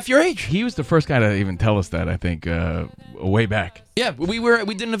 that are half your age. He was the first guy to even tell us that, I think, way back. Yeah, we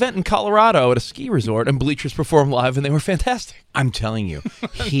did an event in Colorado at a ski resort, and Bleachers performed live, and they were fantastic. I'm telling you,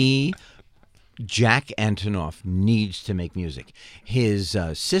 Jack Antonoff needs to make music. His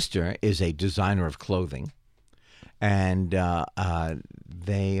sister is a designer of clothing, and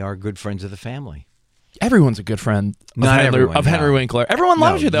they are good friends of the family. Everyone's a good friend Not everyone, of Henry no. Winkler. Everyone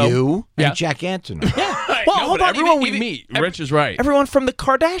loves you, though. You Yeah. and Jack Antonoff. Well, No, hold but on. everyone we even- meet, Rich is right. Everyone from the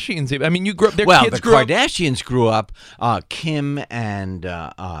Kardashians. I mean, you grew up. Their Well, kids the grew up. Kardashians grew up. Kim and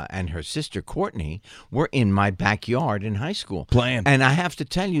her sister Courtney were in my backyard in high school Playing. and I have to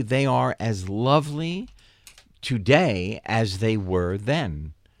tell you, they are as lovely today as they were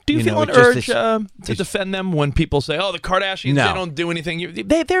then. Do you feel know, an it's just urge this- to defend them when people say, "Oh, the Kardashians, No. they don't do anything"?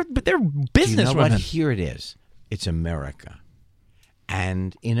 They're Do business you know what? women. Here it is. It's America.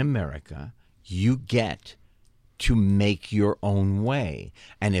 And in America, you get to make your own way.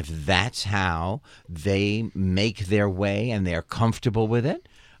 And if that's how they make their way and they're comfortable with it,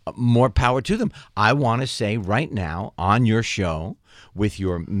 more power to them. I want to say right now on your show, with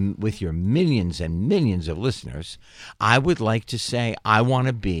your millions and millions of listeners, I would like to say I want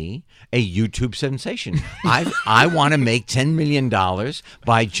to be a YouTube sensation. I want to make $10 million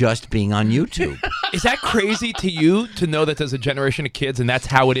by just being on YouTube. Is that crazy to you to know that there's a generation of kids and that's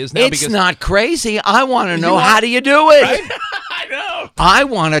how it is now? It's not crazy. I want to know how do you do it. I know. I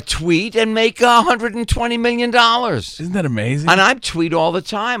want to tweet and make $120 million. Isn't that amazing? And I tweet all the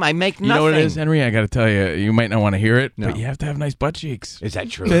time. I make nothing. You know what it is, Henry? I got to tell you, you might not want to hear it, but you have to have nice butt cheeks. Is that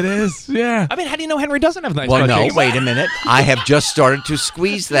true? It is, yeah. I mean, how do you know Henry doesn't have nice Well, butt no, cheeks? wait a minute. I have just started to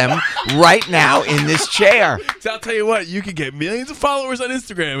squeeze them right now in this chair. So I'll tell you what, you could get millions of followers on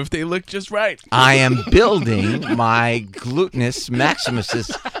Instagram if they look just right. I am building my gluteus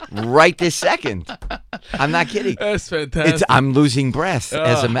maximus right this second. I'm not kidding. That's fantastic. I'm losing breath.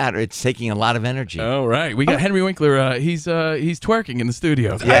 As a matter, it's taking a lot of energy. All right, we got Henry Winkler. He's twerking in the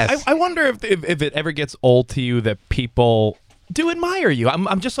studio. Yes. I wonder if it ever gets old to you that people do admire you.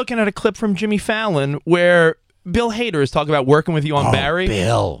 I'm just looking at a clip from Jimmy Fallon where Bill Hader is talking about working with you on Barry.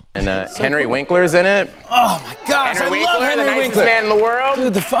 Bill. And Henry Winkler's in it. Oh my gosh, Henry I Winkler, love Henry the nicest Winkler. man in the world.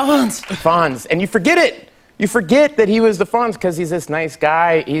 Dude, the Fonz. The Fonz. And you forget it. You forget that he was the Fonz because he's this nice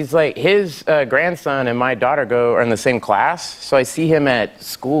guy. He's like, his grandson and my daughter are in the same class. So I see him at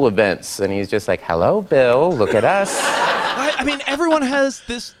school events and he's just like, hello, Bill, look at us. I mean, everyone has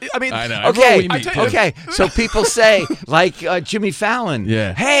this. I mean, I know. Okay. So people say, like Jimmy Fallon,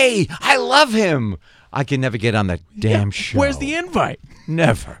 hey, I love him. I can never get on that damn show. Where's the invite?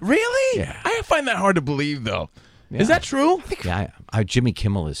 Never. Really? Yeah. I find that hard to believe, though. Is that true? Yeah, Jimmy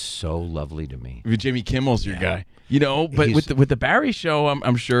Kimmel is so lovely to me. Jimmy Kimmel's your guy. You know, but with the Barry show,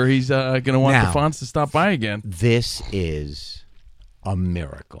 I'm sure he's going to want the Fonz to stop by again. This is a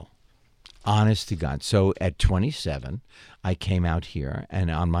miracle. Honest to God. So at 27, I came out here, and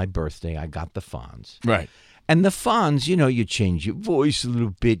on my birthday, I got the Fonz. Right. And the Fonz, you know, you change your voice a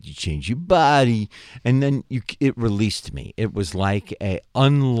little bit, you change your body, and then it released me. It was like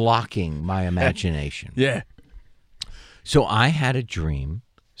unlocking my imagination. Yeah. So I had a dream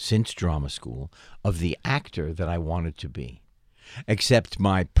since drama school of the actor that I wanted to be, except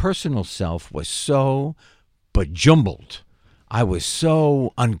my personal self was so bejumbled. I was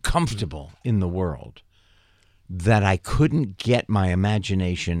so uncomfortable in the world that I couldn't get my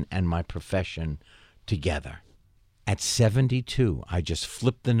imagination and my profession together. At 72, I just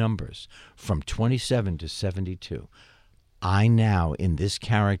flipped the numbers from 27 to 72. I now, in this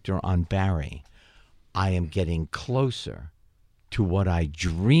character on Barry, I am getting closer to what I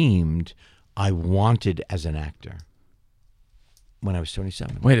dreamed I wanted as an actor when I was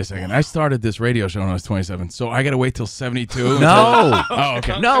 27. Wait a second. I started this radio show when I was 27, so I got to wait till 72? No. Oh,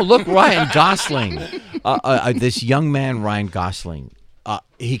 okay. No, look, Ryan Gosling. This young man, Ryan Gosling,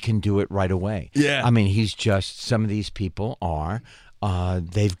 he can do it right away. Yeah. I mean, he's just, some of these people are,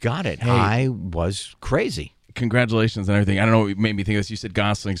 they've got it. Hey. I was crazy. Congratulations on everything. I don't know what made me think of this. You said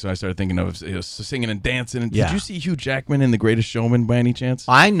Gosling, so I started thinking of singing and dancing. Yeah. Did you see Hugh Jackman in The Greatest Showman by any chance?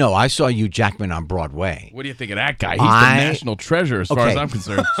 I know. I saw Hugh Jackman on Broadway. What do you think of that guy? He's the national treasure as far as I'm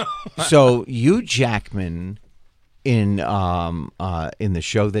concerned. So Hugh Jackman in the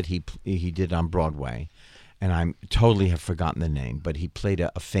show that he did on Broadway, and I totally have forgotten the name, but he played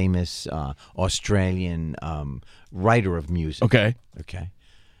a famous Australian writer of music. Okay.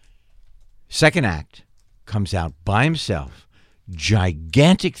 Second act, comes out by himself,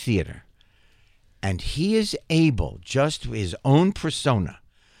 gigantic theater, and he is able, just his own persona,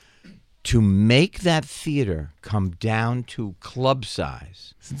 to make that theater come down to club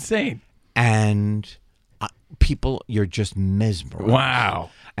size. It's insane. And people, you're just mesmerized. Wow.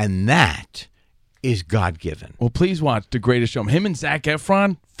 And that is God-given. Well, please watch The Greatest Showman. Him and Zac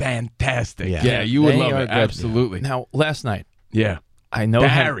Efron, fantastic. Yeah, you would love it. Absolutely. Now, last night. Yeah. I know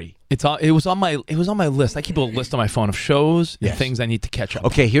Barry. It was on my list. I keep a list on my phone of shows and things I need to catch up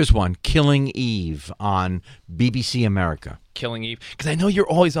on. Okay, here's one. Killing Eve on BBC America. Killing Eve. Because I know you're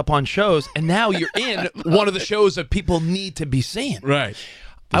always up on shows, and now you're in one of the shows that people need to be seeing. Right.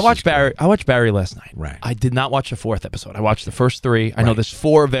 I watched Barry last night. Right. I did not watch the fourth episode. I watched the first three. I know there's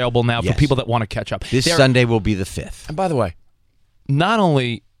 4 available now for people that want to catch up. This Sunday will be the 5th. And by the way, not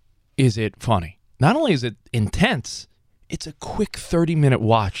only is it funny, not only is it intense, it's a quick 30-minute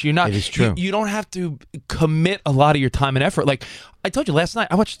watch. You're not. It is true. You don't have to commit a lot of your time and effort. Like I told you last night,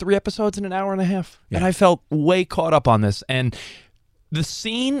 I watched 3 episodes in an hour and a half, and I felt way caught up on this. And the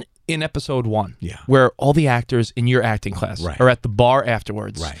scene in episode 1, where all the actors in your acting class are at the bar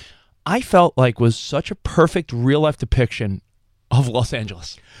afterwards, I felt like was such a perfect real-life depiction of Los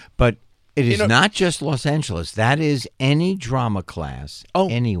Angeles. But it is not just Los Angeles. That is any drama class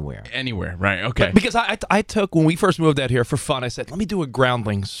anywhere. Anywhere, right? Okay. But because I took, when we first moved out here for fun, I said, let me do a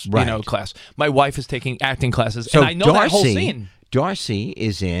groundlings class. My wife is taking acting classes, So and I know that whole scene. Darcy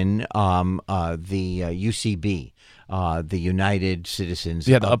is in the UCB, the United Citizens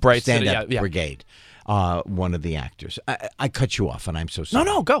the Upright Stand-Up Brigade, one of the actors. I cut you off, and I'm so sorry.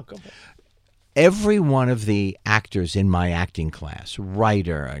 No, go. every one of the actors in my acting class,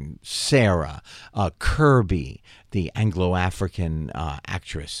 Ryder and Sarah, Kirby, the Anglo-African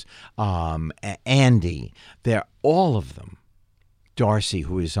actress, Andy, they're all of them. Darcy,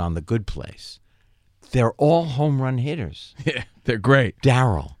 who is on The Good Place. They're all home run hitters. Yeah, they're great.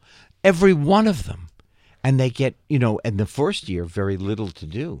 Daryl, every one of them. And they get, in the first year, very little to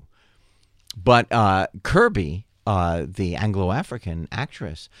do. But Kirby, the Anglo-African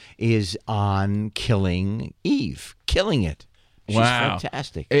actress, is on Killing Eve, killing it. She's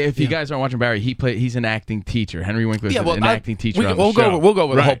fantastic. If you guys aren't watching Barry, he's an acting teacher. Henry Winkler is an acting teacher on the we'll show. We'll go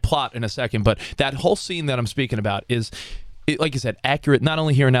over the whole plot in a second, but that whole scene that I'm speaking about is, like you said, accurate not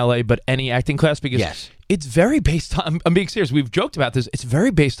only here in LA, but any acting class, because it's very based on, I'm being serious, we've joked about this, it's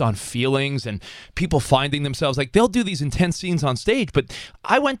very based on feelings and people finding themselves. Like, they'll do these intense scenes on stage, but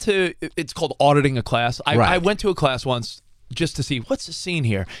I went to, it's called auditing a class. I went to a class once just to see, what's the scene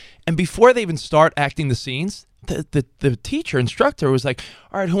here? And before they even start acting the scenes, the teacher, instructor was like,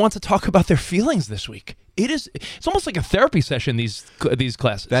 all right, who wants to talk about their feelings this week? It's almost like a therapy session, these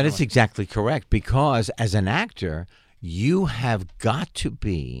classes. That is exactly correct, because as an actor, you have got to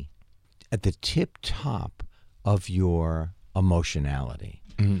be at the tip top of your emotionality.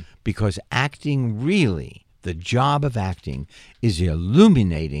 Because acting really, the job of acting is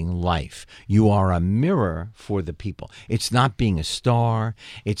illuminating life. You are a mirror for the people. It's not being a star.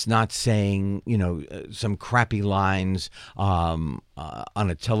 It's not saying, some crappy lines on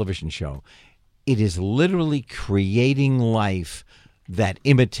a television show. It is literally creating life that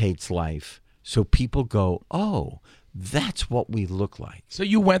imitates life. So people go, oh, that's what we look like. So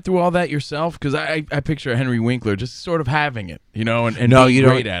you went through all that yourself? Because I picture Henry Winkler just sort of having it, and no, being you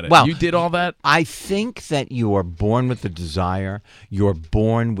great don't, at it. Well, you did all that? I think that you are born with the desire. You're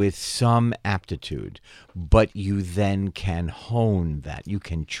born with some aptitude, but you then can hone that. You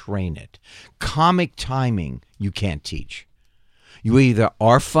can train it. Comic timing, you can't teach. You either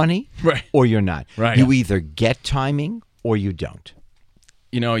are funny or you're not. Right. You either get timing or you don't.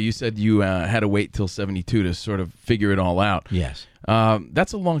 You said you had to wait till 72 to sort of figure it all out. Yes.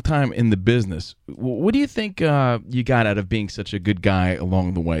 That's a long time in the business. What do you think you got out of being such a good guy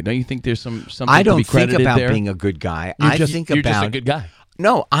along the way? Don't you think there's something I don't to be credited think about there? being a good guy. You're I just think a about good guy.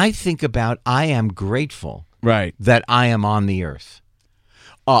 No, I think about I am grateful right that I am on the earth.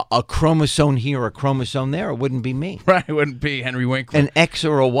 A chromosome here, a chromosome there, it wouldn't be me. Right, it wouldn't be Henry Winkler. An X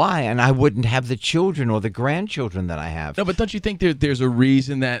or a Y, and I wouldn't have the children or the grandchildren that I have. No, but don't you think there's a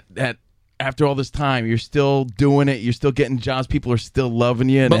reason that after all this time, you're still doing it, you're still getting jobs, people are still loving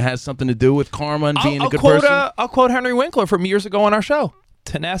you, and it has something to do with karma and being a good person? I'll quote Henry Winkler from years ago on our show.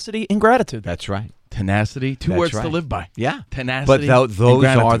 Tenacity and gratitude. That's right. Tenacity, two That's words right. to live by. Yeah. Tenacity But and those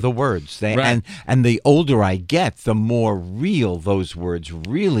gratitude. are the words. Right. And the older I get, the more real those words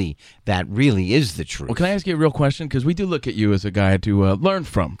really is the truth. Well, can I ask you a real question? Because we do look at you as a guy to learn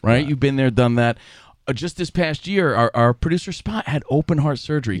from, right? You've been there, done that. Just this past year, our producer Spot had open heart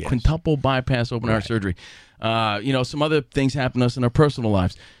surgery, quintuple bypass open heart surgery. Some other things happen to us in our personal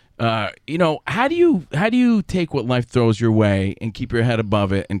lives. How do you take what life throws your way and keep your head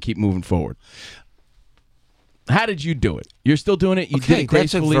above it and keep moving forward? How did you do it? You're still doing it? You did it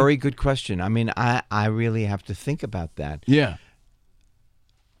that's a gracefully? very good question. I mean, I really have to think about that. Yeah.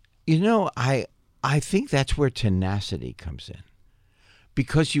 I think that's where tenacity comes in.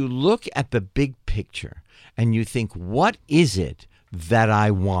 Because you look at the big picture and you think, what is it that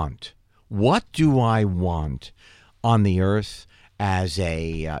I want? What do I want on the earth as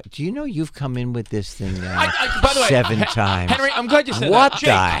a... do you know you've come in with this thing by the way, 7 times? Henry, I'm glad you said what that.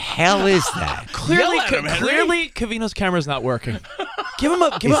 the hell is that? Clearly, Covino's camera's not working. Give him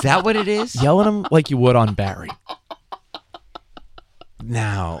Is that what it is? Yell at him like you would on Barry.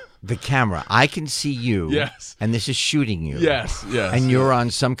 Now, the camera, I can see you. Yes. And this is shooting you. Yes. And you're on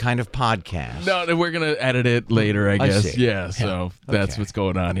some kind of podcast. No, we're going to edit it later, I guess. see. Yeah, so that's what's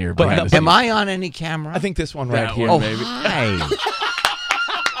going on here. But behind the am scenes. I on any camera? I think this one That right here. one, Oh, maybe. hi.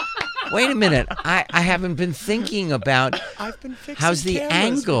 Wait a minute. I haven't been thinking about I've been fixing how's the cameras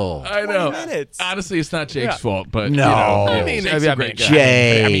angle. I know. 20 minutes. Honestly, it's not Jake's fault, but No. I mean, Jake's a great guy.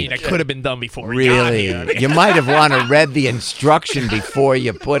 Jay. it could have been done before. we got Really? here. You might have want to read the instruction before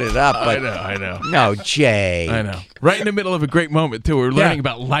you put it up. But I know. No, Jay. I know. Right in the middle of a great moment, too. We're learning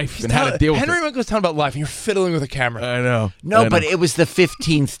about life and how to deal with Henry it. Winkler's telling about life, and you're fiddling with a camera. I know. No, I know. but it was the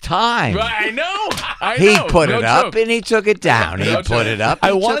 15th time. Right, I know. I He know. put No it up joke. and he took it down. He No put joke. it up. I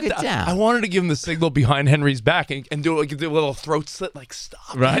He took wanted it down. I wanted to give him the signal behind Henry's back and do a little throat slit, like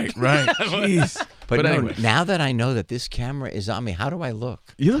stop. Right. Jeez. But no, anyway. now that I know that this camera is on me, how do I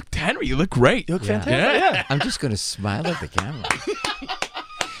look? You look, Henry, you look great. You look Yeah. fantastic. Yeah. I'm just going to smile at the camera.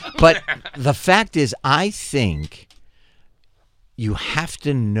 But the fact is, I think you have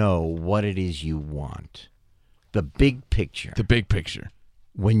to know what it is you want. The big picture. The big picture.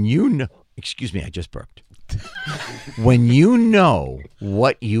 When you know, excuse me, I just burped. When you know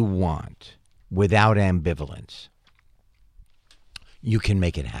what you want without ambivalence, you can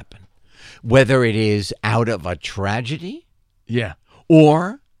make it happen. Whether it is out of a tragedy, yeah,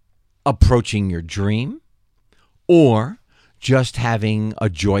 or approaching your dream, or just having a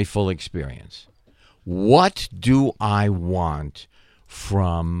joyful experience. What do I want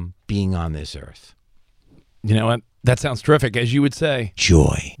from being on this earth? You know what? That sounds terrific. As you would say,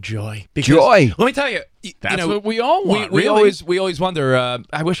 joy. Joy. Joy. Let me tell you, That's what we all want. We really. always wonder.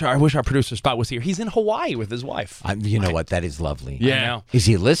 I wish our producer Spot was here. He's in Hawaii with his wife. You know what? That is lovely. Yeah. I know. Is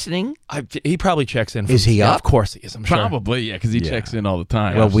he listening? He probably checks in. Is he yeah, up? Of course he is. I'm sure. Probably, yeah, because he checks in all the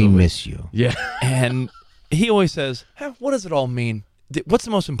time. Well, Absolutely. we miss you. Yeah. And he always says, hey, what does it all mean? What's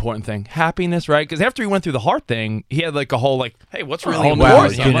the most important thing? Happiness, right? Because after he went through the heart thing, he had like a whole like, hey, what's really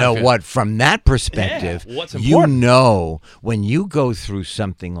important? Well, you know what? From that perspective, Yeah, what's you important? know when you go through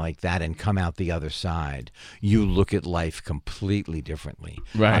something like that and come out the other side, you look at life completely differently.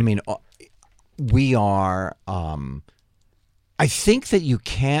 Right. I mean, we are. I think that you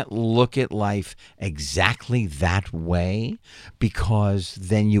can't look at life exactly that way because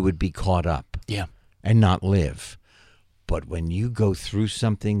then you would be caught up. Yeah. And not live. But when you go through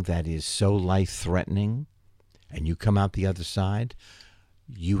something that is so life-threatening and you come out the other side,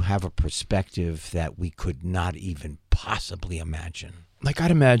 you have a perspective that we could not even possibly imagine. Like, I'd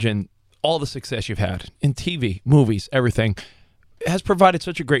imagine all the success you've had in TV, movies, everything has provided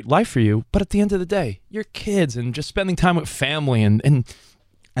such a great life for you. But at the end of the day, your kids and just spending time with family and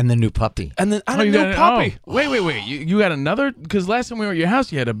the new puppy. And then you new got puppy. Wait. You got another? Because last time we were at your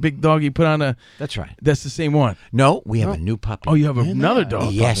house, you had a big dog. You put on a. That's right. That's the same one. No, we have a new puppy. Oh, you have another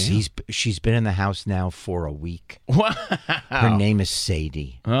dog. Yes, puppy, she's been in the house now for a week. Wow. Her name is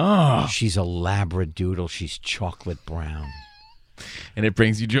Sadie. Oh. She's a Labradoodle. She's chocolate brown. And it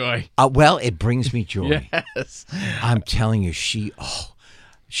brings you joy. Well, it brings me joy. Yes. I'm telling you, she's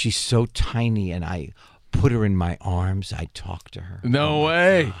so tiny, and I put her in my arms. I talk to her. No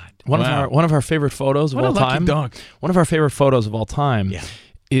way. One of our favorite photos of What a all lucky time. dog. One of our favorite photos of all time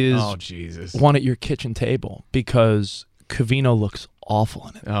is Oh, Jesus. one at your kitchen table because Covino looks awful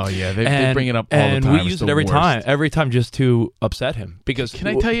in it. Oh, yeah. They bring it up all the and time. we It's use the it every worst. time just to upset him. Because Can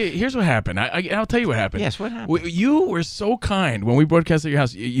I tell you? Here's what happened. I'll tell you what happened. Yes, what happened? You were so kind when we broadcast at your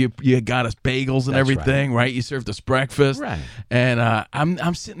house. You got us bagels and That's everything, right? You served us breakfast, Right. And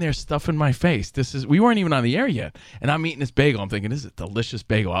I'm sitting there stuffing my face. We weren't even on the air yet, and I'm eating this bagel. I'm thinking this is a delicious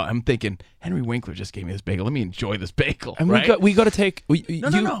bagel. I'm thinking Henry Winkler just gave me this bagel. Let me enjoy this bagel. And right? we got to take.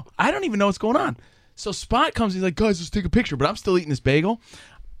 No. I don't even know what's going on. So Spot comes. He's like, guys, let's take a picture. But I'm still eating this bagel.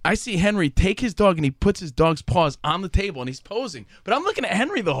 I see Henry take his dog and he puts his dog's paws on the table and he's posing. But I'm looking at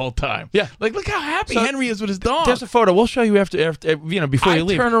Henry the whole time. Yeah. Like, look how happy So, Henry is with his dog. There's a photo. We'll show you after before you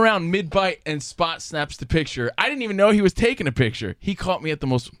leave. I turn around mid-bite and Spot snaps the picture. I didn't even know he was taking a picture. He caught me at the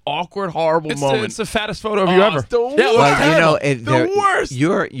most awkward, horrible moment. It's the fattest photo of you ever. It's the worst. Well, the worst.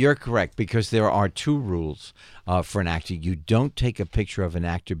 You're correct because there are two rules for an actor. You don't take a picture of an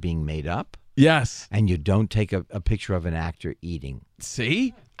actor being made up. Yes. And you don't take a picture of an actor eating.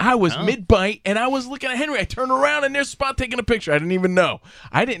 See? I was mid-bite, and I was looking at Henry. I turned around, and there's Spot taking a picture. I didn't even know.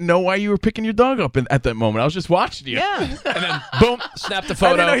 I didn't know why you were picking your dog up at that moment. I was just watching you. Yeah. And then, boom, snap the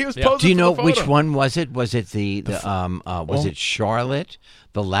photo. I didn't know he was posing Do you for know the which photo. one was it? Was it was it Charlotte,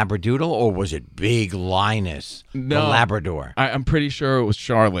 the Labradoodle, or was it Big Linus, the Labrador? I'm pretty sure it was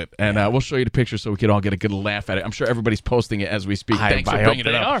Charlotte, and we'll show you the picture so we can all get a good laugh at it. I'm sure everybody's posting it as we speak. Thanks for I bringing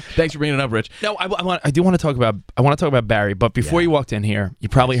hope it they up. are. Thanks for bringing it up, Rich. No, I want to talk about Barry, but before you walked in here, you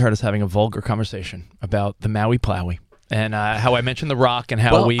probably heard us having a vulgar conversation about the Maui Plowie and how I mentioned The Rock and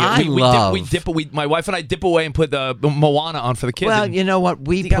how my wife and I dip away and put the Moana on for the kids. Well, and you know what?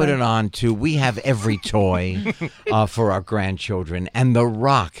 We put it on too. We have every toy for our grandchildren, and The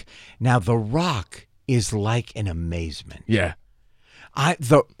Rock. Now, The Rock is like an amazement. Yeah.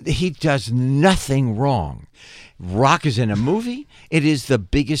 He does nothing wrong. Rock is in a movie. It is the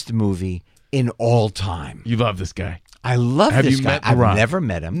biggest movie in all time. You love this guy. I love Have this you guy. met The I've Rock? never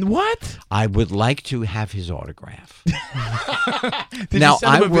met him. What? I would like to have his autograph. Did Now you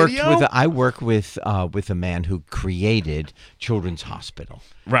send him a video? I work with a man who created Children's Hospital.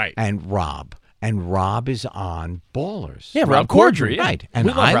 Right. And Rob is on Ballers. Yeah, Rob Corddry, yeah. Right. And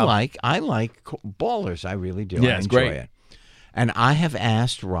We love Rob. I like Ballers. I really do. Yeah, I it's enjoy great. it. And I have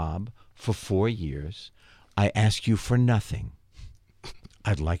asked Rob for 4 years. I ask you for nothing.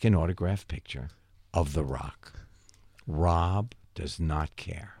 I'd like an autograph picture of The Rock. Rob does not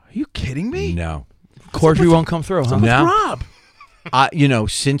care. Are you kidding me? No. Cordry won't come through, huh? No. Rob.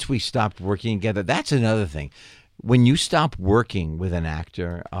 Since we stopped working together, that's another thing. When you stop working with an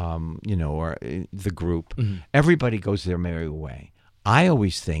actor, or the group, everybody goes their merry way. I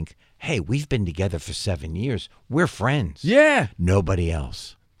always think, hey, we've been together for 7 years. We're friends. Yeah. Nobody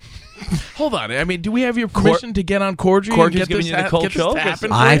else. Hold on. I mean, do we have your permission to get on Cordry? Cordry's giving you the cold show?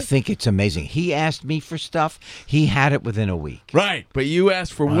 I think it's amazing. He asked me for stuff. He had it within a week. Right, but you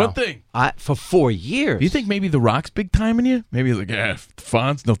asked for one thing. For 4 years. Do you think maybe The Rock's big timing you? Maybe he's like,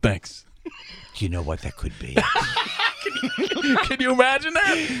 Fonz, no thanks. Do you know what that could be? Can you imagine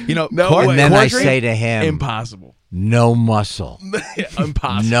that? And then I say to him, impossible. No muscle.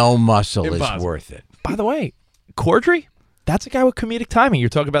 Impossible. No muscle is worth it. By the way, Cordry, that's a guy with comedic timing. You're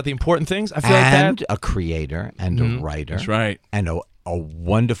talking about the important things. I feel like that. A creator and a writer. That's right. And a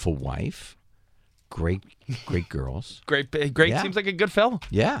wonderful wife. Great girls. Great. Yeah. Seems like a good fellow.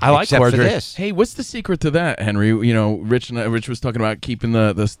 Yeah. I like except Cordry. for this. Hey, what's the secret to that, Henry? Rich was talking about keeping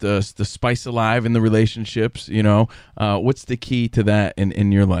the spice alive in the relationships. What's the key to that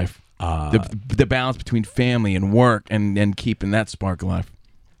in your life? The balance between family and work and keeping that spark alive.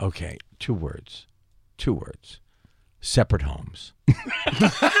 Okay, 2 words. Separate homes.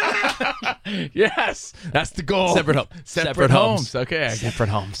 Yes, that's the goal. Separate homes. Okay. Separate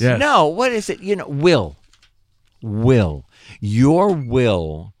homes. Yes. No, what is it? Will. Your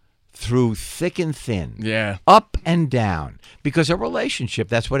will through thick and thin. Yeah. Up and down. Because a relationship,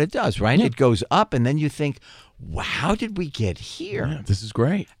 that's what it does, right? Yeah. It goes up and then you think, wow, how did we get here? Yeah, this is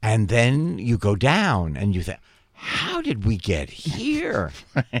great. And then you go down and you think, how did we get here?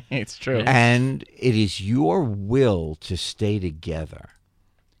 It's true. And it is your will to stay together.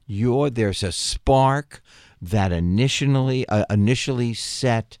 There's a spark that initially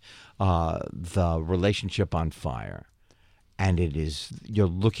set the relationship on fire, and you're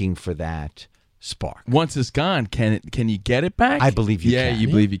looking for that spark. Once it's gone, can you get it back? I believe you can. Yeah, you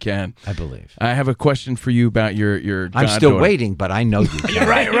believe you can. I believe. I have a question for you about your I'm still waiting, but I know you can.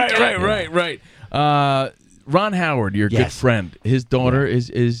 Right. Ron Howard, your good friend, his daughter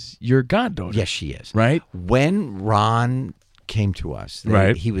is your goddaughter. Yes, she is. Right? When Ron came to us,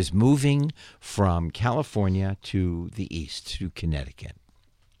 he was moving from California to the east, to Connecticut.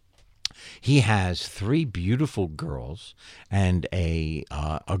 He has 3 beautiful girls and a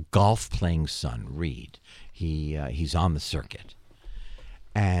golf-playing son, Reed. He's on the circuit.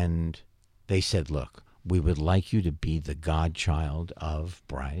 And they said, look, we would like you to be the godchild of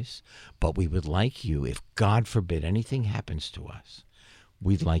Bryce, but we would like you, if God forbid anything happens to us,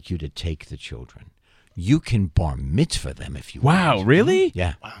 we'd like you to take the children. You can bar mitzvah them if you want. Wow, really?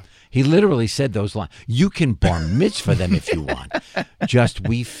 Yeah. Wow. He literally said those lines. You can bar mitzvah them if you want. Just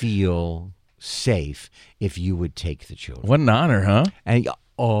we feel safe if you would take the children. What an honor, huh? And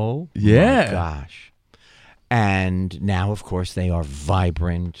my gosh. And now, of course, they are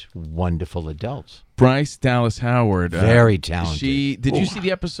vibrant, wonderful adults. Bryce Dallas Howard. Very talented. Did you see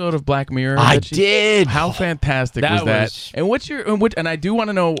the episode of Black Mirror? I did. How fantastic was that? And I do want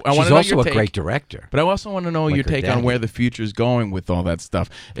to know. I want She's to know also your a take, great director. But I also want to know your take on where the future is going with all that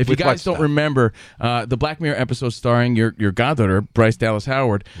stuff. If you guys don't remember, the Black Mirror episode starring your goddaughter, Bryce Dallas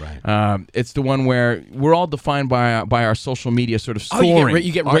Howard. Right. It's the one where we're all defined by our social media sort of scoring.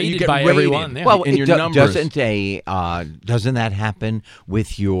 You get rated by everyone. Yeah. Well, in your numbers. Doesn't that happen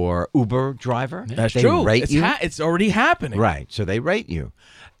with your Uber driver? That's they true. Rate you? It's already happening. Right. So they rate you.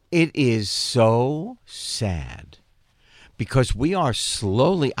 It is so sad because we are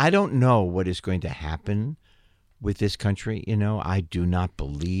slowly. I don't know what is going to happen with this country. I do not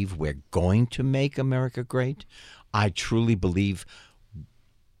believe we're going to make America great. I truly believe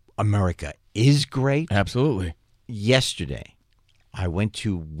America is great. Absolutely. Yesterday, I went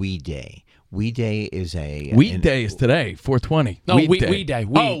to We Day. We Day is a... Weed Day is today, 420. No, Weed Day. Day.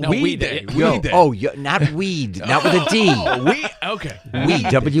 Weed Day. Not weed, not with a D. Okay. Weed,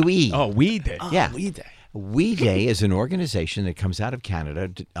 W-E. Oh, Weed Day. Yeah. Weed Day. We Day is an organization that comes out of Canada.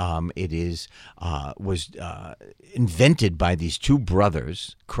 It was invented by these 2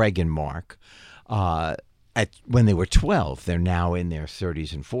 brothers, Craig and Mark, when they were 12. They're now in their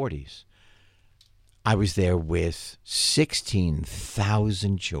 30s and 40s. I was there with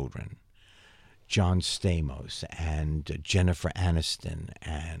 16,000 children. John Stamos and Jennifer Aniston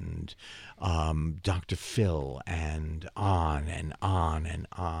and Dr. Phil and on and on and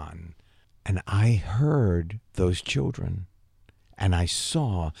on. And I heard those children and I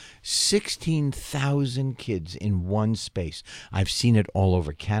saw 16,000 kids in one space. I've seen it all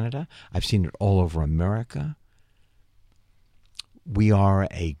over Canada. I've seen it all over America. We are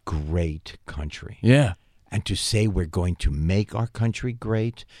a great country. Yeah. And to say we're going to make our country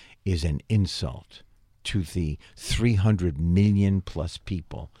great is an insult to the 300 million plus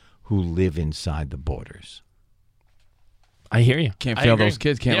people who live inside the borders. I hear you. Can't I fail agree. those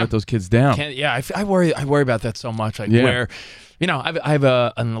kids. Can't Yeah. let those kids down. I worry about that so much. Like where, I have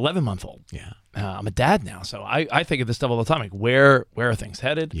an 11-month-old. Yeah. I'm a dad now, so I think of this stuff all the time. Like where are things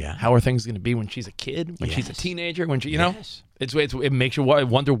headed? Yeah. How are things going to be when she's a kid? When she's a teenager? When she, Yes. it makes you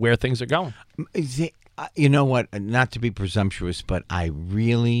wonder where things are going. You know what? Not to be presumptuous, but I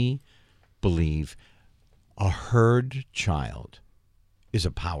really believe a herd child is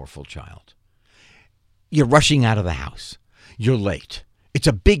a powerful child. You're rushing out of the house. You're late. It's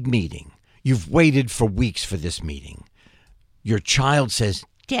a big meeting. You've waited for weeks for this meeting. Your child says,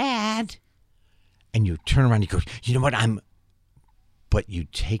 Dad. And you turn around and you go, you know what, But you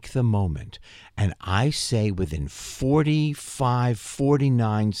take the moment, and I say within 45,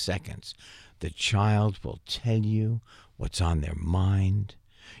 49 seconds, the child will tell you what's on their mind.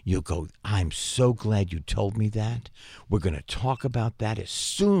 You'll go, I'm so glad you told me that. We're going to talk about that as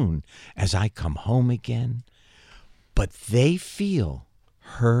soon as I come home again. But they feel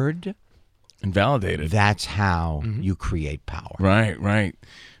heard and validated. That's how you create power. Right.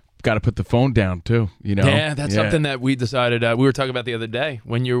 Got to put the phone down too. Yeah, that's something that we decided. We were talking about the other day.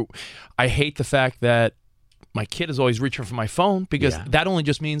 I hate the fact that my kid is always reaching for my phone because that only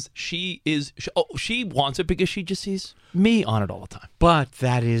just means she wants it because she just sees me on it all the time. But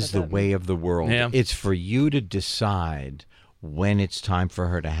that is the way of the world. Yeah. It's for you to decide when it's time for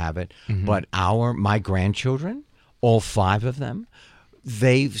her to have it. Mm-hmm. But my grandchildren, all 5 of them,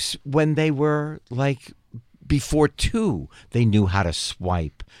 when they were like before 2, they knew how to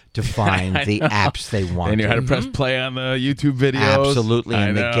swipe to find the apps they wanted. They knew how to press play on the YouTube videos. Absolutely, I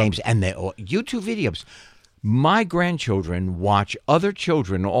and the know. games and the YouTube videos. My grandchildren watch other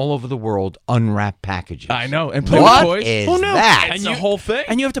children all over the world unwrap packages. I know, and play What with toys. is Who knew? that? And the whole thing.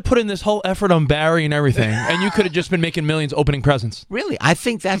 And you have to put in this whole effort on Barry and everything, and you could have just been making millions opening presents. Really, I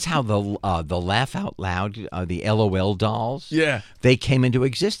think that's how the laugh out loud, the LOL dolls, they came into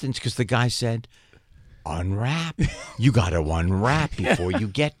existence because the guy said, "Unwrap. You got to unwrap before you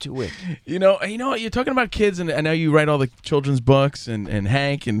get to it." You know, you're talking about kids, and I know you write all the children's books, and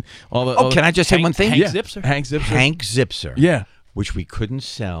Hank, and all the. Can I just say one thing? Hank Zipser. Hank Zipser. Hank Zipser. Yeah. Which we couldn't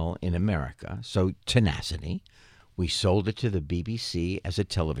sell in America. So tenacity. We sold it to the BBC as a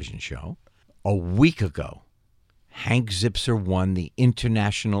television show. A week ago, Hank Zipser won the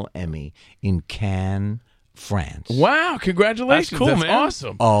International Emmy in Cannes, France. Wow! Congratulations! That's cool, That's man.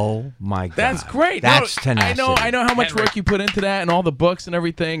 awesome. Oh my God! That's great. That's No, tenacity. I know how much work you put into that, and all the books and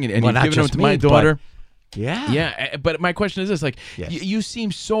everything, and Well, you've not given them just to my me, but- daughter. Yeah. Yeah, but my question is this: like, Yes. you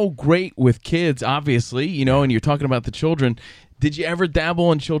seem so great with kids, obviously, and you're talking about the children. Did you ever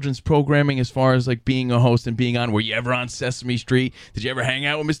dabble in children's programming as far as like being a host and being on? Were you ever on Sesame Street? Did you ever hang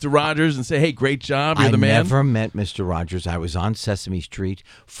out with Mr. Rogers and say, "Hey, great job, you're I the man"? never met Mr. Rogers. I was on Sesame Street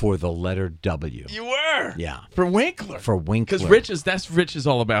for the letter W. You were. Yeah. For Winkler. For Winkler. Because Rich is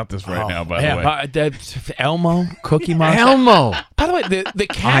all about this right now. By the way, Elmo, Cookie Monster. Elmo. By the way, the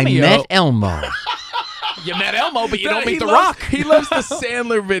I cameo. met Elmo. You met Elmo, but you don't meet he The loves- Rock. He loves the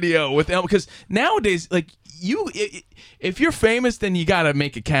Sandler video with Elmo because nowadays, like if you're famous, then you got to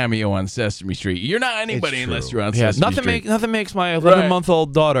make a cameo on Sesame Street. You're not anybody It's unless true. you're on Yeah, Sesame nothing Street. nothing makes my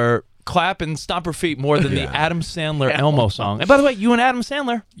 11-month-old daughter clap and stomp her feet more than the Adam Sandler Elmo song. And by the way, you and Adam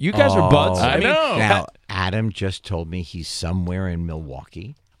Sandler, you guys are buds. Oh. I know. Now, Adam just told me he's somewhere in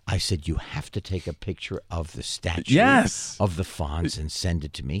Milwaukee. I said, you have to take a picture of the statue Yes. of the Fonz and send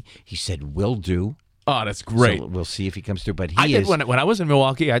it to me. He said, will do. Oh, that's great. So we'll see if he comes through. But I he did is. when I was in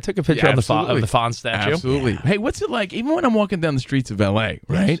Milwaukee. I took a picture of the Fonz statue. Absolutely. Hey, what's it like? Even when I'm walking down the streets of LA,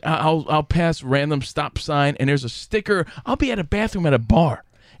 right? I'll pass random stop sign and there's a sticker. I'll be at a bathroom at a bar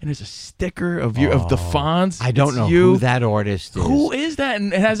and there's a sticker of the Fonz. I don't It's know you. who that artist is. Who is that,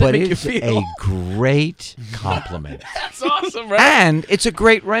 and how does it but make you it's feel? a great compliment. That's awesome, right? And it's a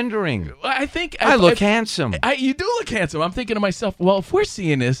great rendering. I think I look handsome. You do look handsome. I'm thinking to myself, well, if we're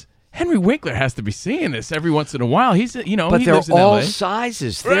seeing this, Henry Winkler has to be seeing this every once in a while. He's, But he they're lives in all LA.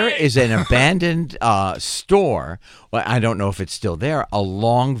 sizes. Right. There is an abandoned store. Well, I don't know if it's still there,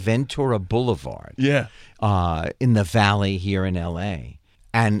 along Ventura Boulevard. Yeah. In the valley here in L.A.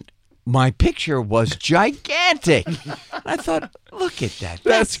 And my picture was gigantic. I thought, look at that.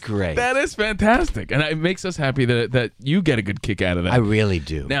 That's great. That is fantastic, and it makes us happy that you get a good kick out of that. I really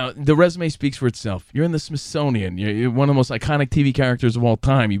do. Now, the resume speaks for itself. You're in the Smithsonian. You're one of the most iconic TV characters of all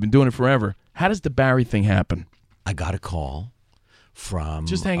time. You've been doing it forever. How does the Barry thing happen? I got a call from...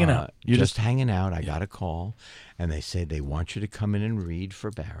 Just hanging out. You're just hanging out. I got a call, and they said they want you to come in and read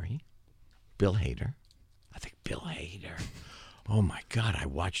for Barry, Bill Hader. I think Bill Hader. Oh, my God, I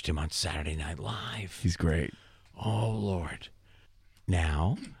watched him on Saturday Night Live. He's great. Oh, Lord.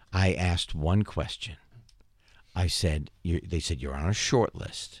 Now, I asked one question. I said, they said, you're on a short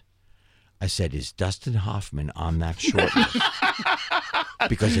list. I said, is Dustin Hoffman on that short list?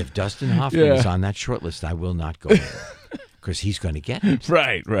 Because if Dustin Hoffman is on that short list, I will not go in. Because he's going to get it.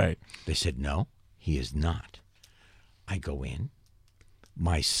 Right. They said, no, he is not. I go in.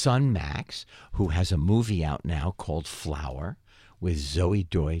 My son, Max, who has a movie out now called Flower with Zoe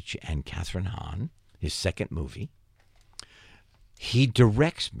Deutsch and Catherine Hahn, his second movie, he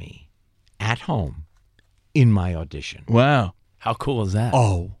directs me at home in my audition. Wow. How cool is that?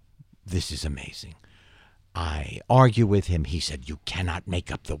 Oh, this is amazing. I argue with him. He said, you cannot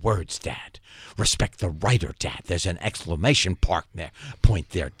make up the words, Dad. Respect the writer, Dad. There's an exclamation point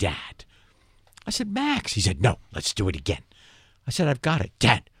there, Dad. I said, Max. He said, no, let's do it again. I said, I've got it.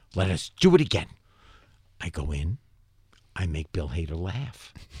 Dad, let us do it again. I go in. I make Bill Hader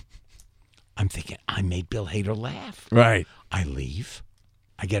laugh. I'm thinking, I made Bill Hader laugh. Right. I leave.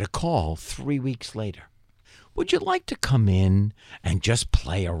 I get a call 3 weeks later. Would you like to come in and just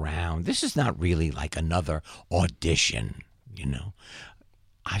play around? This is not really like another audition, you know.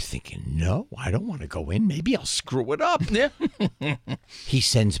 I'm thinking, no, I don't want to go in. Maybe I'll screw it up. Yeah. Bill Hader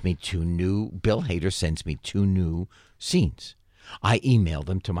sends me 2 new scenes. I email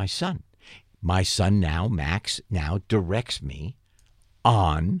them to my son. My son now, Max, now directs me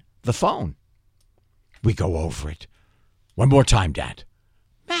on the phone. We go over it. One more time, Dad.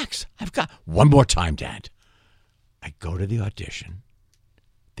 Max, I've got one more time, Dad. I go to the audition.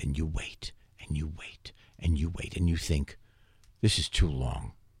 Then you wait, and you wait, and you wait, and you think, this is too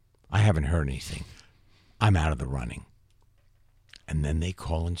long. I haven't heard anything. I'm out of the running. And then they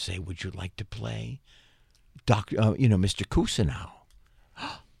call and say, would you like to play Mr. Cousineau?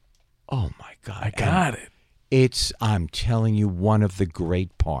 Oh, my God. I got it. It's, I'm telling you, one of the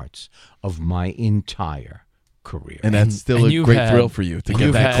great parts of my entire career. And that's still a great thrill for you to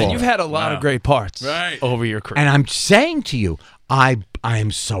get that call. You've had a lot of great parts over your career. And I'm saying to you, I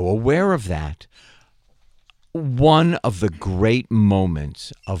am so aware of that. One of the great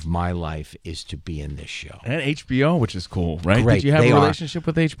moments of my life is to be in this show. And HBO, which is cool, right? Great. Did you have a relationship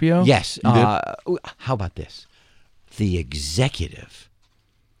with HBO? Yes. You did? How about this? The executive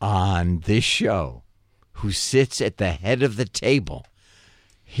on this show who sits at the head of the table,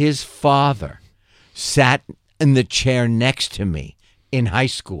 his father sat in the chair next to me in high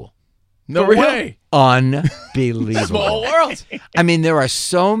school. No way. Unbelievable. Small world. I mean, there are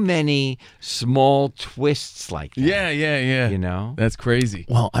so many small twists like that. Yeah. You know? That's crazy.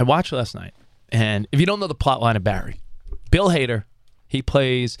 Well, I watched last night, and if you don't know the plot line of Barry, Bill Hader, he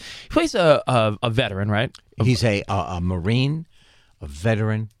plays a veteran, right? He's a Marine, a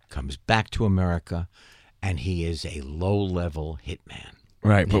veteran, comes back to America, and he is a low-level hitman.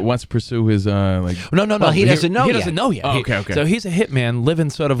 Right, but wants to pursue his No. Well, he doesn't know He yet. doesn't know yet. Oh, okay. So he's a hitman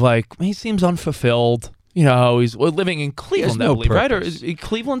living sort of like, he seems unfulfilled. You know, he's living in Cleveland, no I believe, right? Or purpose. is he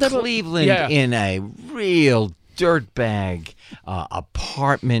Cleveland? Cleveland Yeah. in a real dirtbag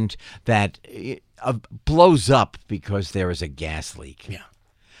apartment that blows up because there is a gas leak. Yeah.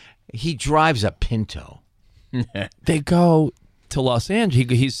 He drives a Pinto. They go to Los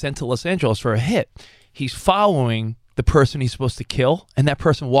Angeles. He's sent to Los Angeles for a hit. He's following the person he's supposed to kill, and that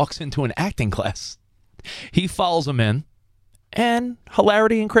person walks into an acting class. He follows him in, and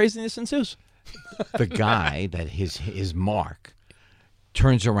hilarity and craziness ensues. The guy that his Mark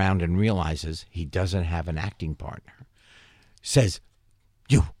turns around and realizes he doesn't have an acting partner. Says,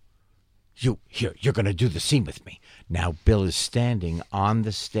 you here, you're going to do the scene with me. Now Bill is standing on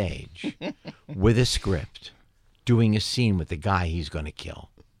the stage with a script, doing a scene with the guy he's going to kill.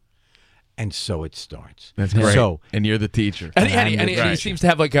 And so it starts. That's great. So, and you're the teacher. And he seems to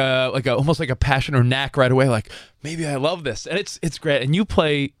have like a almost like a passion or knack right away. Like, maybe I love this, and it's great. And you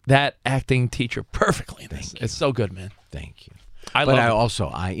play that acting teacher perfectly in this. It's so good, man. Thank you. I love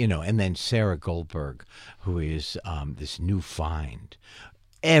it. And then Sarah Goldberg, who is this new find.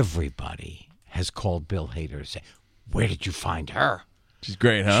 Everybody has called Bill Hader and say, "Where did you find her?" She's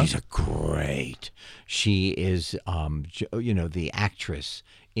great, huh? She's great. She is, the actress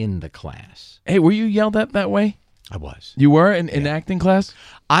in the class. Hey, were you yelled at that way? I was. You were in acting class?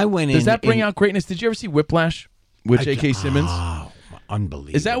 I went in. Does that bring out greatness? Did you ever see Whiplash with J.K. Simmons? Oh,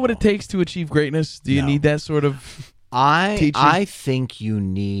 unbelievable. Is that what it takes to achieve greatness? Do you need that sort of teaching? I think you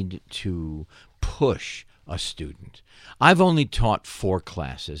need to push a student. I've only taught 4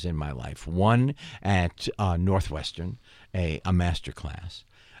 classes in my life. One at Northwestern, a master class,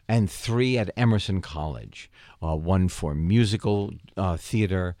 and 3 at Emerson College. One for musical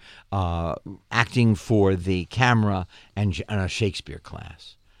theater, acting for the camera, and a Shakespeare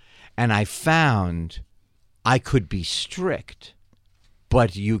class. And I found I could be strict,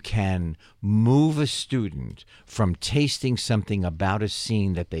 but you can move a student from tasting something about a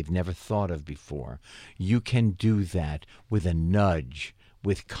scene that they've never thought of before. You can do that with a nudge,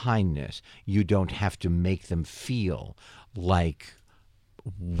 with kindness. You don't have to make them feel like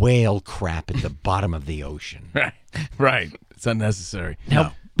whale crap at the bottom of the ocean. Right. It's unnecessary. Now, I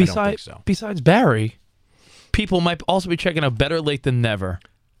don't think so. besides Barry, people might also be checking out Better Late Than Never.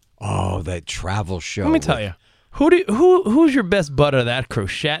 Oh, that travel show. Let me tell you, who's your best bud of that crew?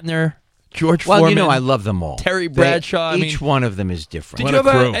 Shatner, George Well, Foreman. you know, I love them all. Terry Bradshaw. Each one of them is different. Did you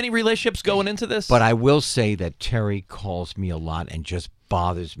have any relationships going into this? But I will say that Terry calls me a lot and just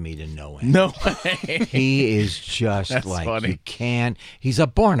bothers me to no end. No way. He is just That's like, funny. you can't. He's a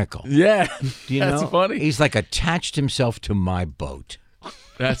barnacle. Yeah. Do you That's know? funny. He's like attached himself to my boat.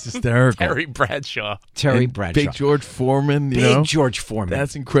 That's hysterical. Terry Bradshaw. Terry And Bradshaw. Big George Foreman. Big George Foreman.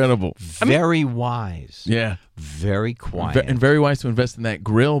 That's incredible. Very wise. Yeah. Very quiet. And very wise to invest in that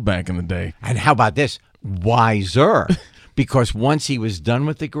grill back in the day. And how about this? Wiser. Because once he was done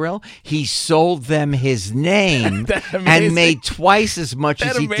with the grill, he sold them his name and made twice as much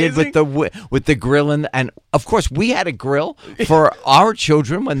as he did with the grill. And of course, we had a grill for our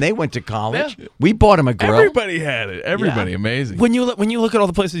children when they went to college. Yeah. We bought them a grill. Everybody had it. Everybody. Amazing. When you look at all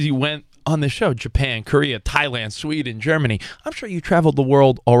the places you went on this show, Japan, Korea, Thailand, Sweden, Germany, I'm sure you traveled the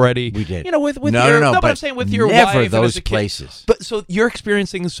world already. We did. You know, with No, your no, but but I'm saying with your never wife and those as a kid. places. But so you're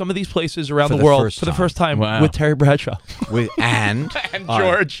experiencing some of these places around For the the world first for the time. first time Wow. with Terry Bradshaw. And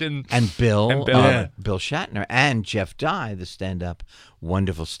George and Bill, Bill. Bill Shatner, and Jeff Dye, the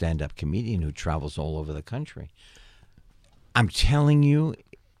wonderful stand-up comedian who travels all over the country. I'm telling you,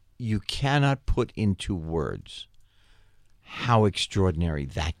 you cannot put into words how extraordinary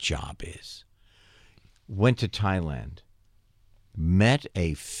that job is. Went to Thailand, met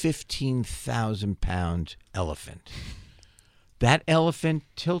a 15,000-pound elephant. That elephant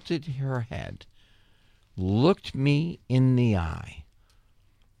tilted her head, looked me in the eye.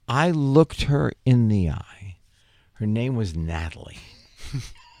 I looked her in the eye. Her name was Natalie.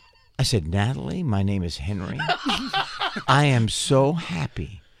 I said, Natalie, my name is Henry. I am so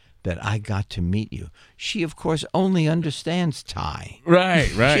happy that I got to meet you. She, of course, only understands Thai. Right.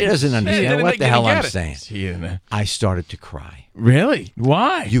 She doesn't understand what the hell I'm saying. Yeah. I started to cry. Really?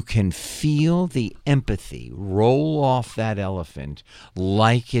 Why? You can feel the empathy roll off that elephant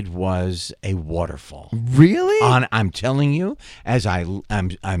like it was a waterfall. Really? I'm telling you, as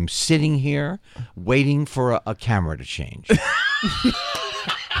I'm sitting here waiting for a camera to change.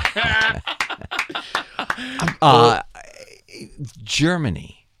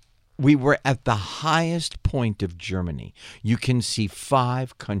 Germany. We were at the highest point of Germany. You can see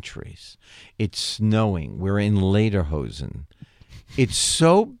 5 countries. It's snowing. We're in Lederhosen. It's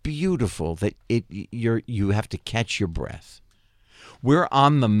so beautiful that you have to catch your breath. We're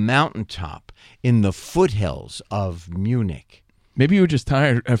on the mountaintop in the foothills of Munich. Maybe you were just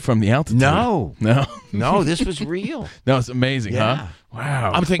tired from the altitude. No. No, this was real. No, it's amazing, Yeah. huh?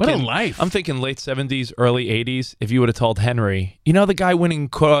 Wow. I'm thinking what a life. I'm thinking late 70s, early 80s. If you would have told Henry, you know the guy winning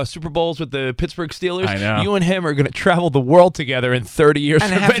Super Bowls with the Pittsburgh Steelers? I know. You and him are going to travel the world together in 30 years.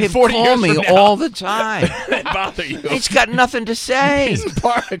 And have him 40 call years me from now. all the time. They bother you. He's got nothing to say. He's a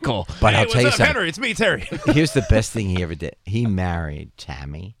particle. But Hey, I'll what's tell you up, something. Henry? It's me, Terry. Here's the best thing he ever did. He married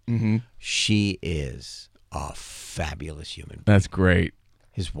Tammy. Mm-hmm. She is a fabulous human being. That's great.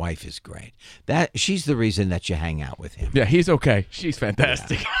 His wife is great. She's the reason that you hang out with him. Yeah, he's okay. She's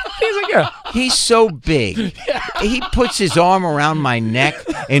fantastic. He's like, yeah. He's so big. He puts his arm around my neck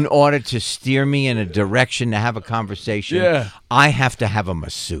in order to steer me in a direction to have a conversation. Yeah. I have to have a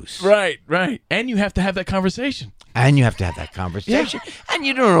masseuse. Right. And you have to have that conversation. And you have to have that conversation. And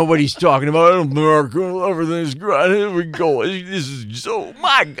you don't know what he's talking about. America, everything's great. Here we go. This is so...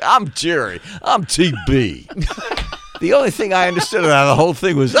 I'm Terry. I'm TB. The only thing I understood about the whole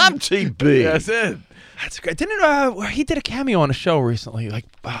thing was, I'm TB. That's it. That's great. Didn't he did a cameo on a show recently? Like,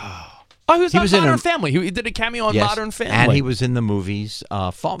 he was on Modern Family. He did a cameo on Yes, Modern Family. and he was in the movies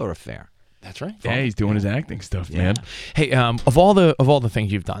Father Affair. That's right. Yeah, he's doing his acting stuff, man. Hey, of all the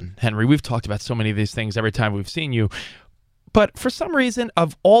things you've done, Henry, we've talked about so many of these things every time we've seen you. But for some reason,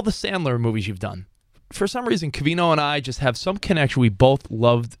 of all the Sandler movies you've done, for some reason, Covino and I just have some connection. We both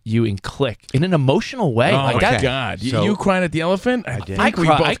loved you in Click in an emotional way. Oh, like my that. God. So- you crying at the elephant? I did. think we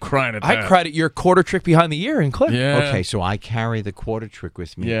both cried at that. I cried at your quarter trick behind the ear in Click. Yeah. Okay, so I carry the quarter trick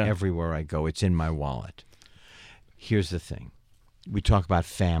with me Yeah. everywhere I go. It's in my wallet. Here's the thing. We talk about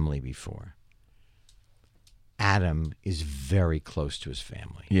family before. Adam is very close to his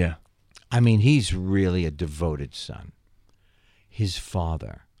family. Yeah. I mean, he's really a devoted son. His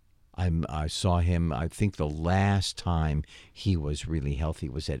father, I saw him, I think the last time he was really healthy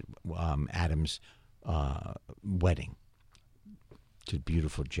was at Adam's wedding to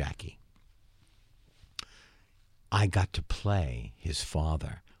beautiful Jackie. I got to play his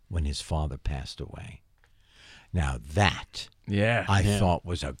father when his father passed away. Now that I thought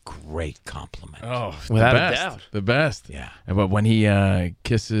was a great compliment. Oh, without the a best. doubt. The best. Yeah. But when he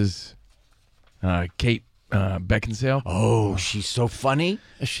kisses Kate Beckinsale. Oh, she's so funny.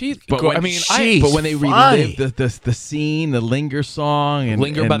 But when, when they relive the scene, the Linger song, and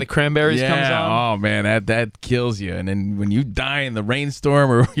Linger by the Cranberries yeah, comes on. Oh man, that kills you. And then when you die in the rainstorm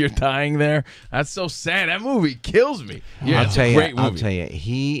or you're dying there, that's so sad. That movie kills me. Yeah, I'll tell you. great movie. I'll tell you.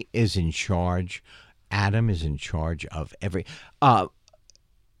 He is in charge. Adam is in charge of every.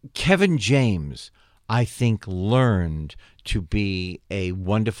 Kevin James, I think, learned to be a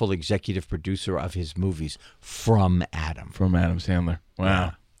wonderful executive producer of his movies from Adam. From Adam Sandler.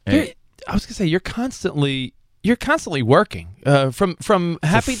 Wow. I was gonna say you're constantly working from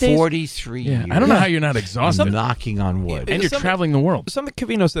Happy Days. 43 years. I don't know how you're not exhausted. I'm knocking on wood. And you're traveling the world. Something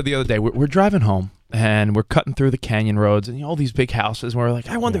Covino said the other day. We're driving home and we're cutting through the canyon roads and all these big houses. And we're like,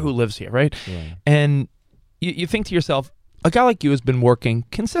 I wonder who lives here, right? Yeah. And you think to yourself, a guy like you has been working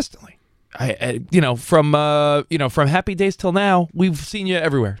consistently. From Happy Days till now, we've seen you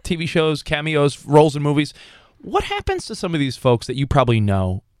everywhere. TV shows, cameos, roles in movies. What happens to some of these folks that you probably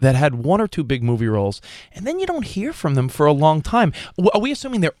know that had one or two big movie roles, and then you don't hear from them for a long time? Are we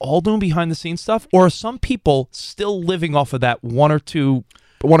assuming they're all doing behind-the-scenes stuff, or are some people still living off of that one or two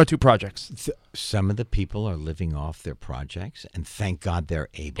projects? Some of the people are living off their projects, and thank God they're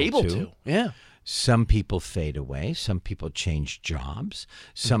able to. Yeah. Some people fade away. Some people change jobs.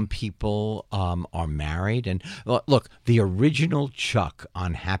 Some people are married. And look, the original Chuck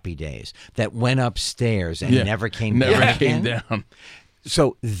on Happy Days that went upstairs and never came down.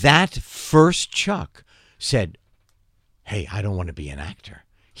 So that first Chuck said, hey, I don't want to be an actor.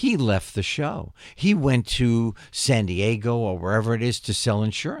 He left the show. He went to San Diego or wherever it is to sell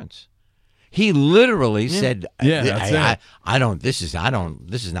insurance. He literally said, this is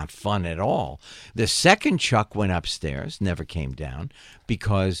not fun at all. The second Chuck went upstairs, never came down,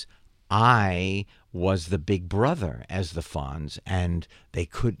 because I was the big brother as the Fonz, and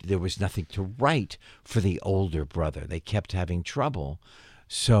there was nothing to write for the older brother. They kept having trouble.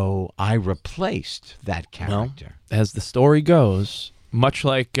 So I replaced that character. Well, as the story goes, much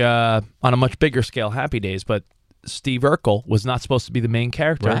like on a much bigger scale, Happy Days, but Steve Urkel was not supposed to be the main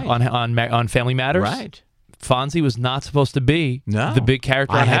character on Family Matters. Right. Fonzie was not supposed to be the big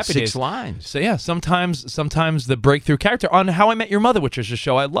character on Happy Days. 6 lines. So yeah, sometimes the breakthrough character on How I Met Your Mother, which is a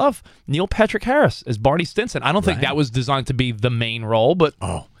show I love, Neil Patrick Harris as Barney Stinson. I don't think that was designed to be the main role, but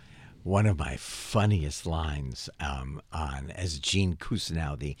one of my funniest lines as Gene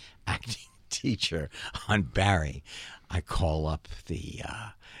Cousineau, the acting teacher on Barry, I call up the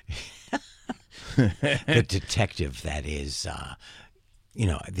the detective that is,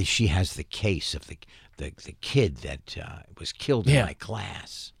 she has the case of the kid that was killed in my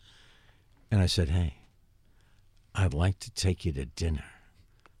class. And I said, hey, I'd like to take you to dinner,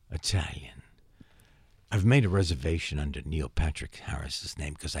 Italian. I've made a reservation under Neil Patrick Harris's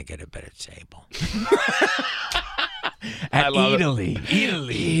name because I get a better table. At Italy.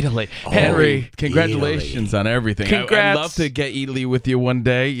 Henry, congratulations on everything. Congrats. I'd love to get Italy with you one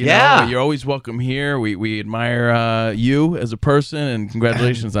day. You know, you're always welcome here. We admire you as a person, and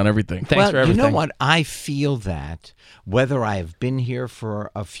congratulations on everything. Thanks for everything. You know what? I feel that whether I have been here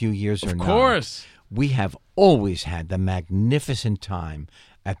for a few years or not, of course, we have always had the magnificent time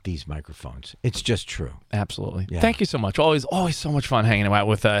at these microphones. It's just true. Absolutely. Yeah. Thank you so much. Always so much fun hanging out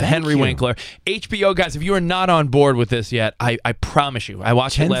with Henry Winkler. HBO, guys, if you are not on board with this yet, I promise you. I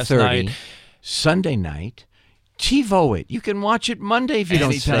watched it last night. Sunday night. TiVo it. You can watch it Monday if you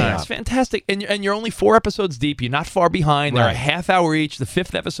don't stay up. It's fantastic. And you're only 4 episodes deep. You're not far behind. They're a half hour each. The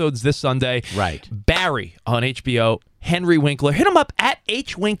 5th episode's this Sunday. Right. Barry on HBO. Henry Winkler. Hit him up at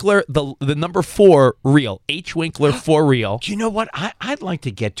H Winkler, the number 4 real. H Winkler 4 real. Do you know what? I'd like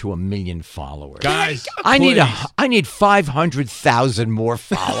to get to 1 million followers. Guys, I need 500,000 more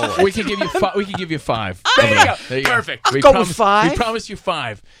followers. We can give you 5. There you go. Perfect. I'll go with 5. We promise you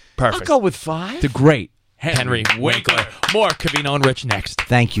 5. Perfect. I'll go with 5. The great Henry Winkler. More Covino and Rich next.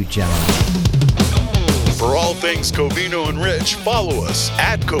 Thank you, gentlemen. For all things Covino and Rich, follow us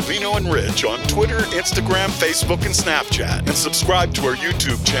at Covino and Rich on Twitter, Instagram, Facebook, and Snapchat. And subscribe to our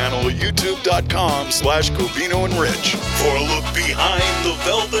YouTube channel at youtube.com/Covino and Rich for a look behind the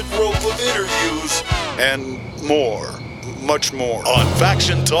velvet rope of interviews and more, much more on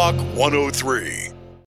Faction Talk 103.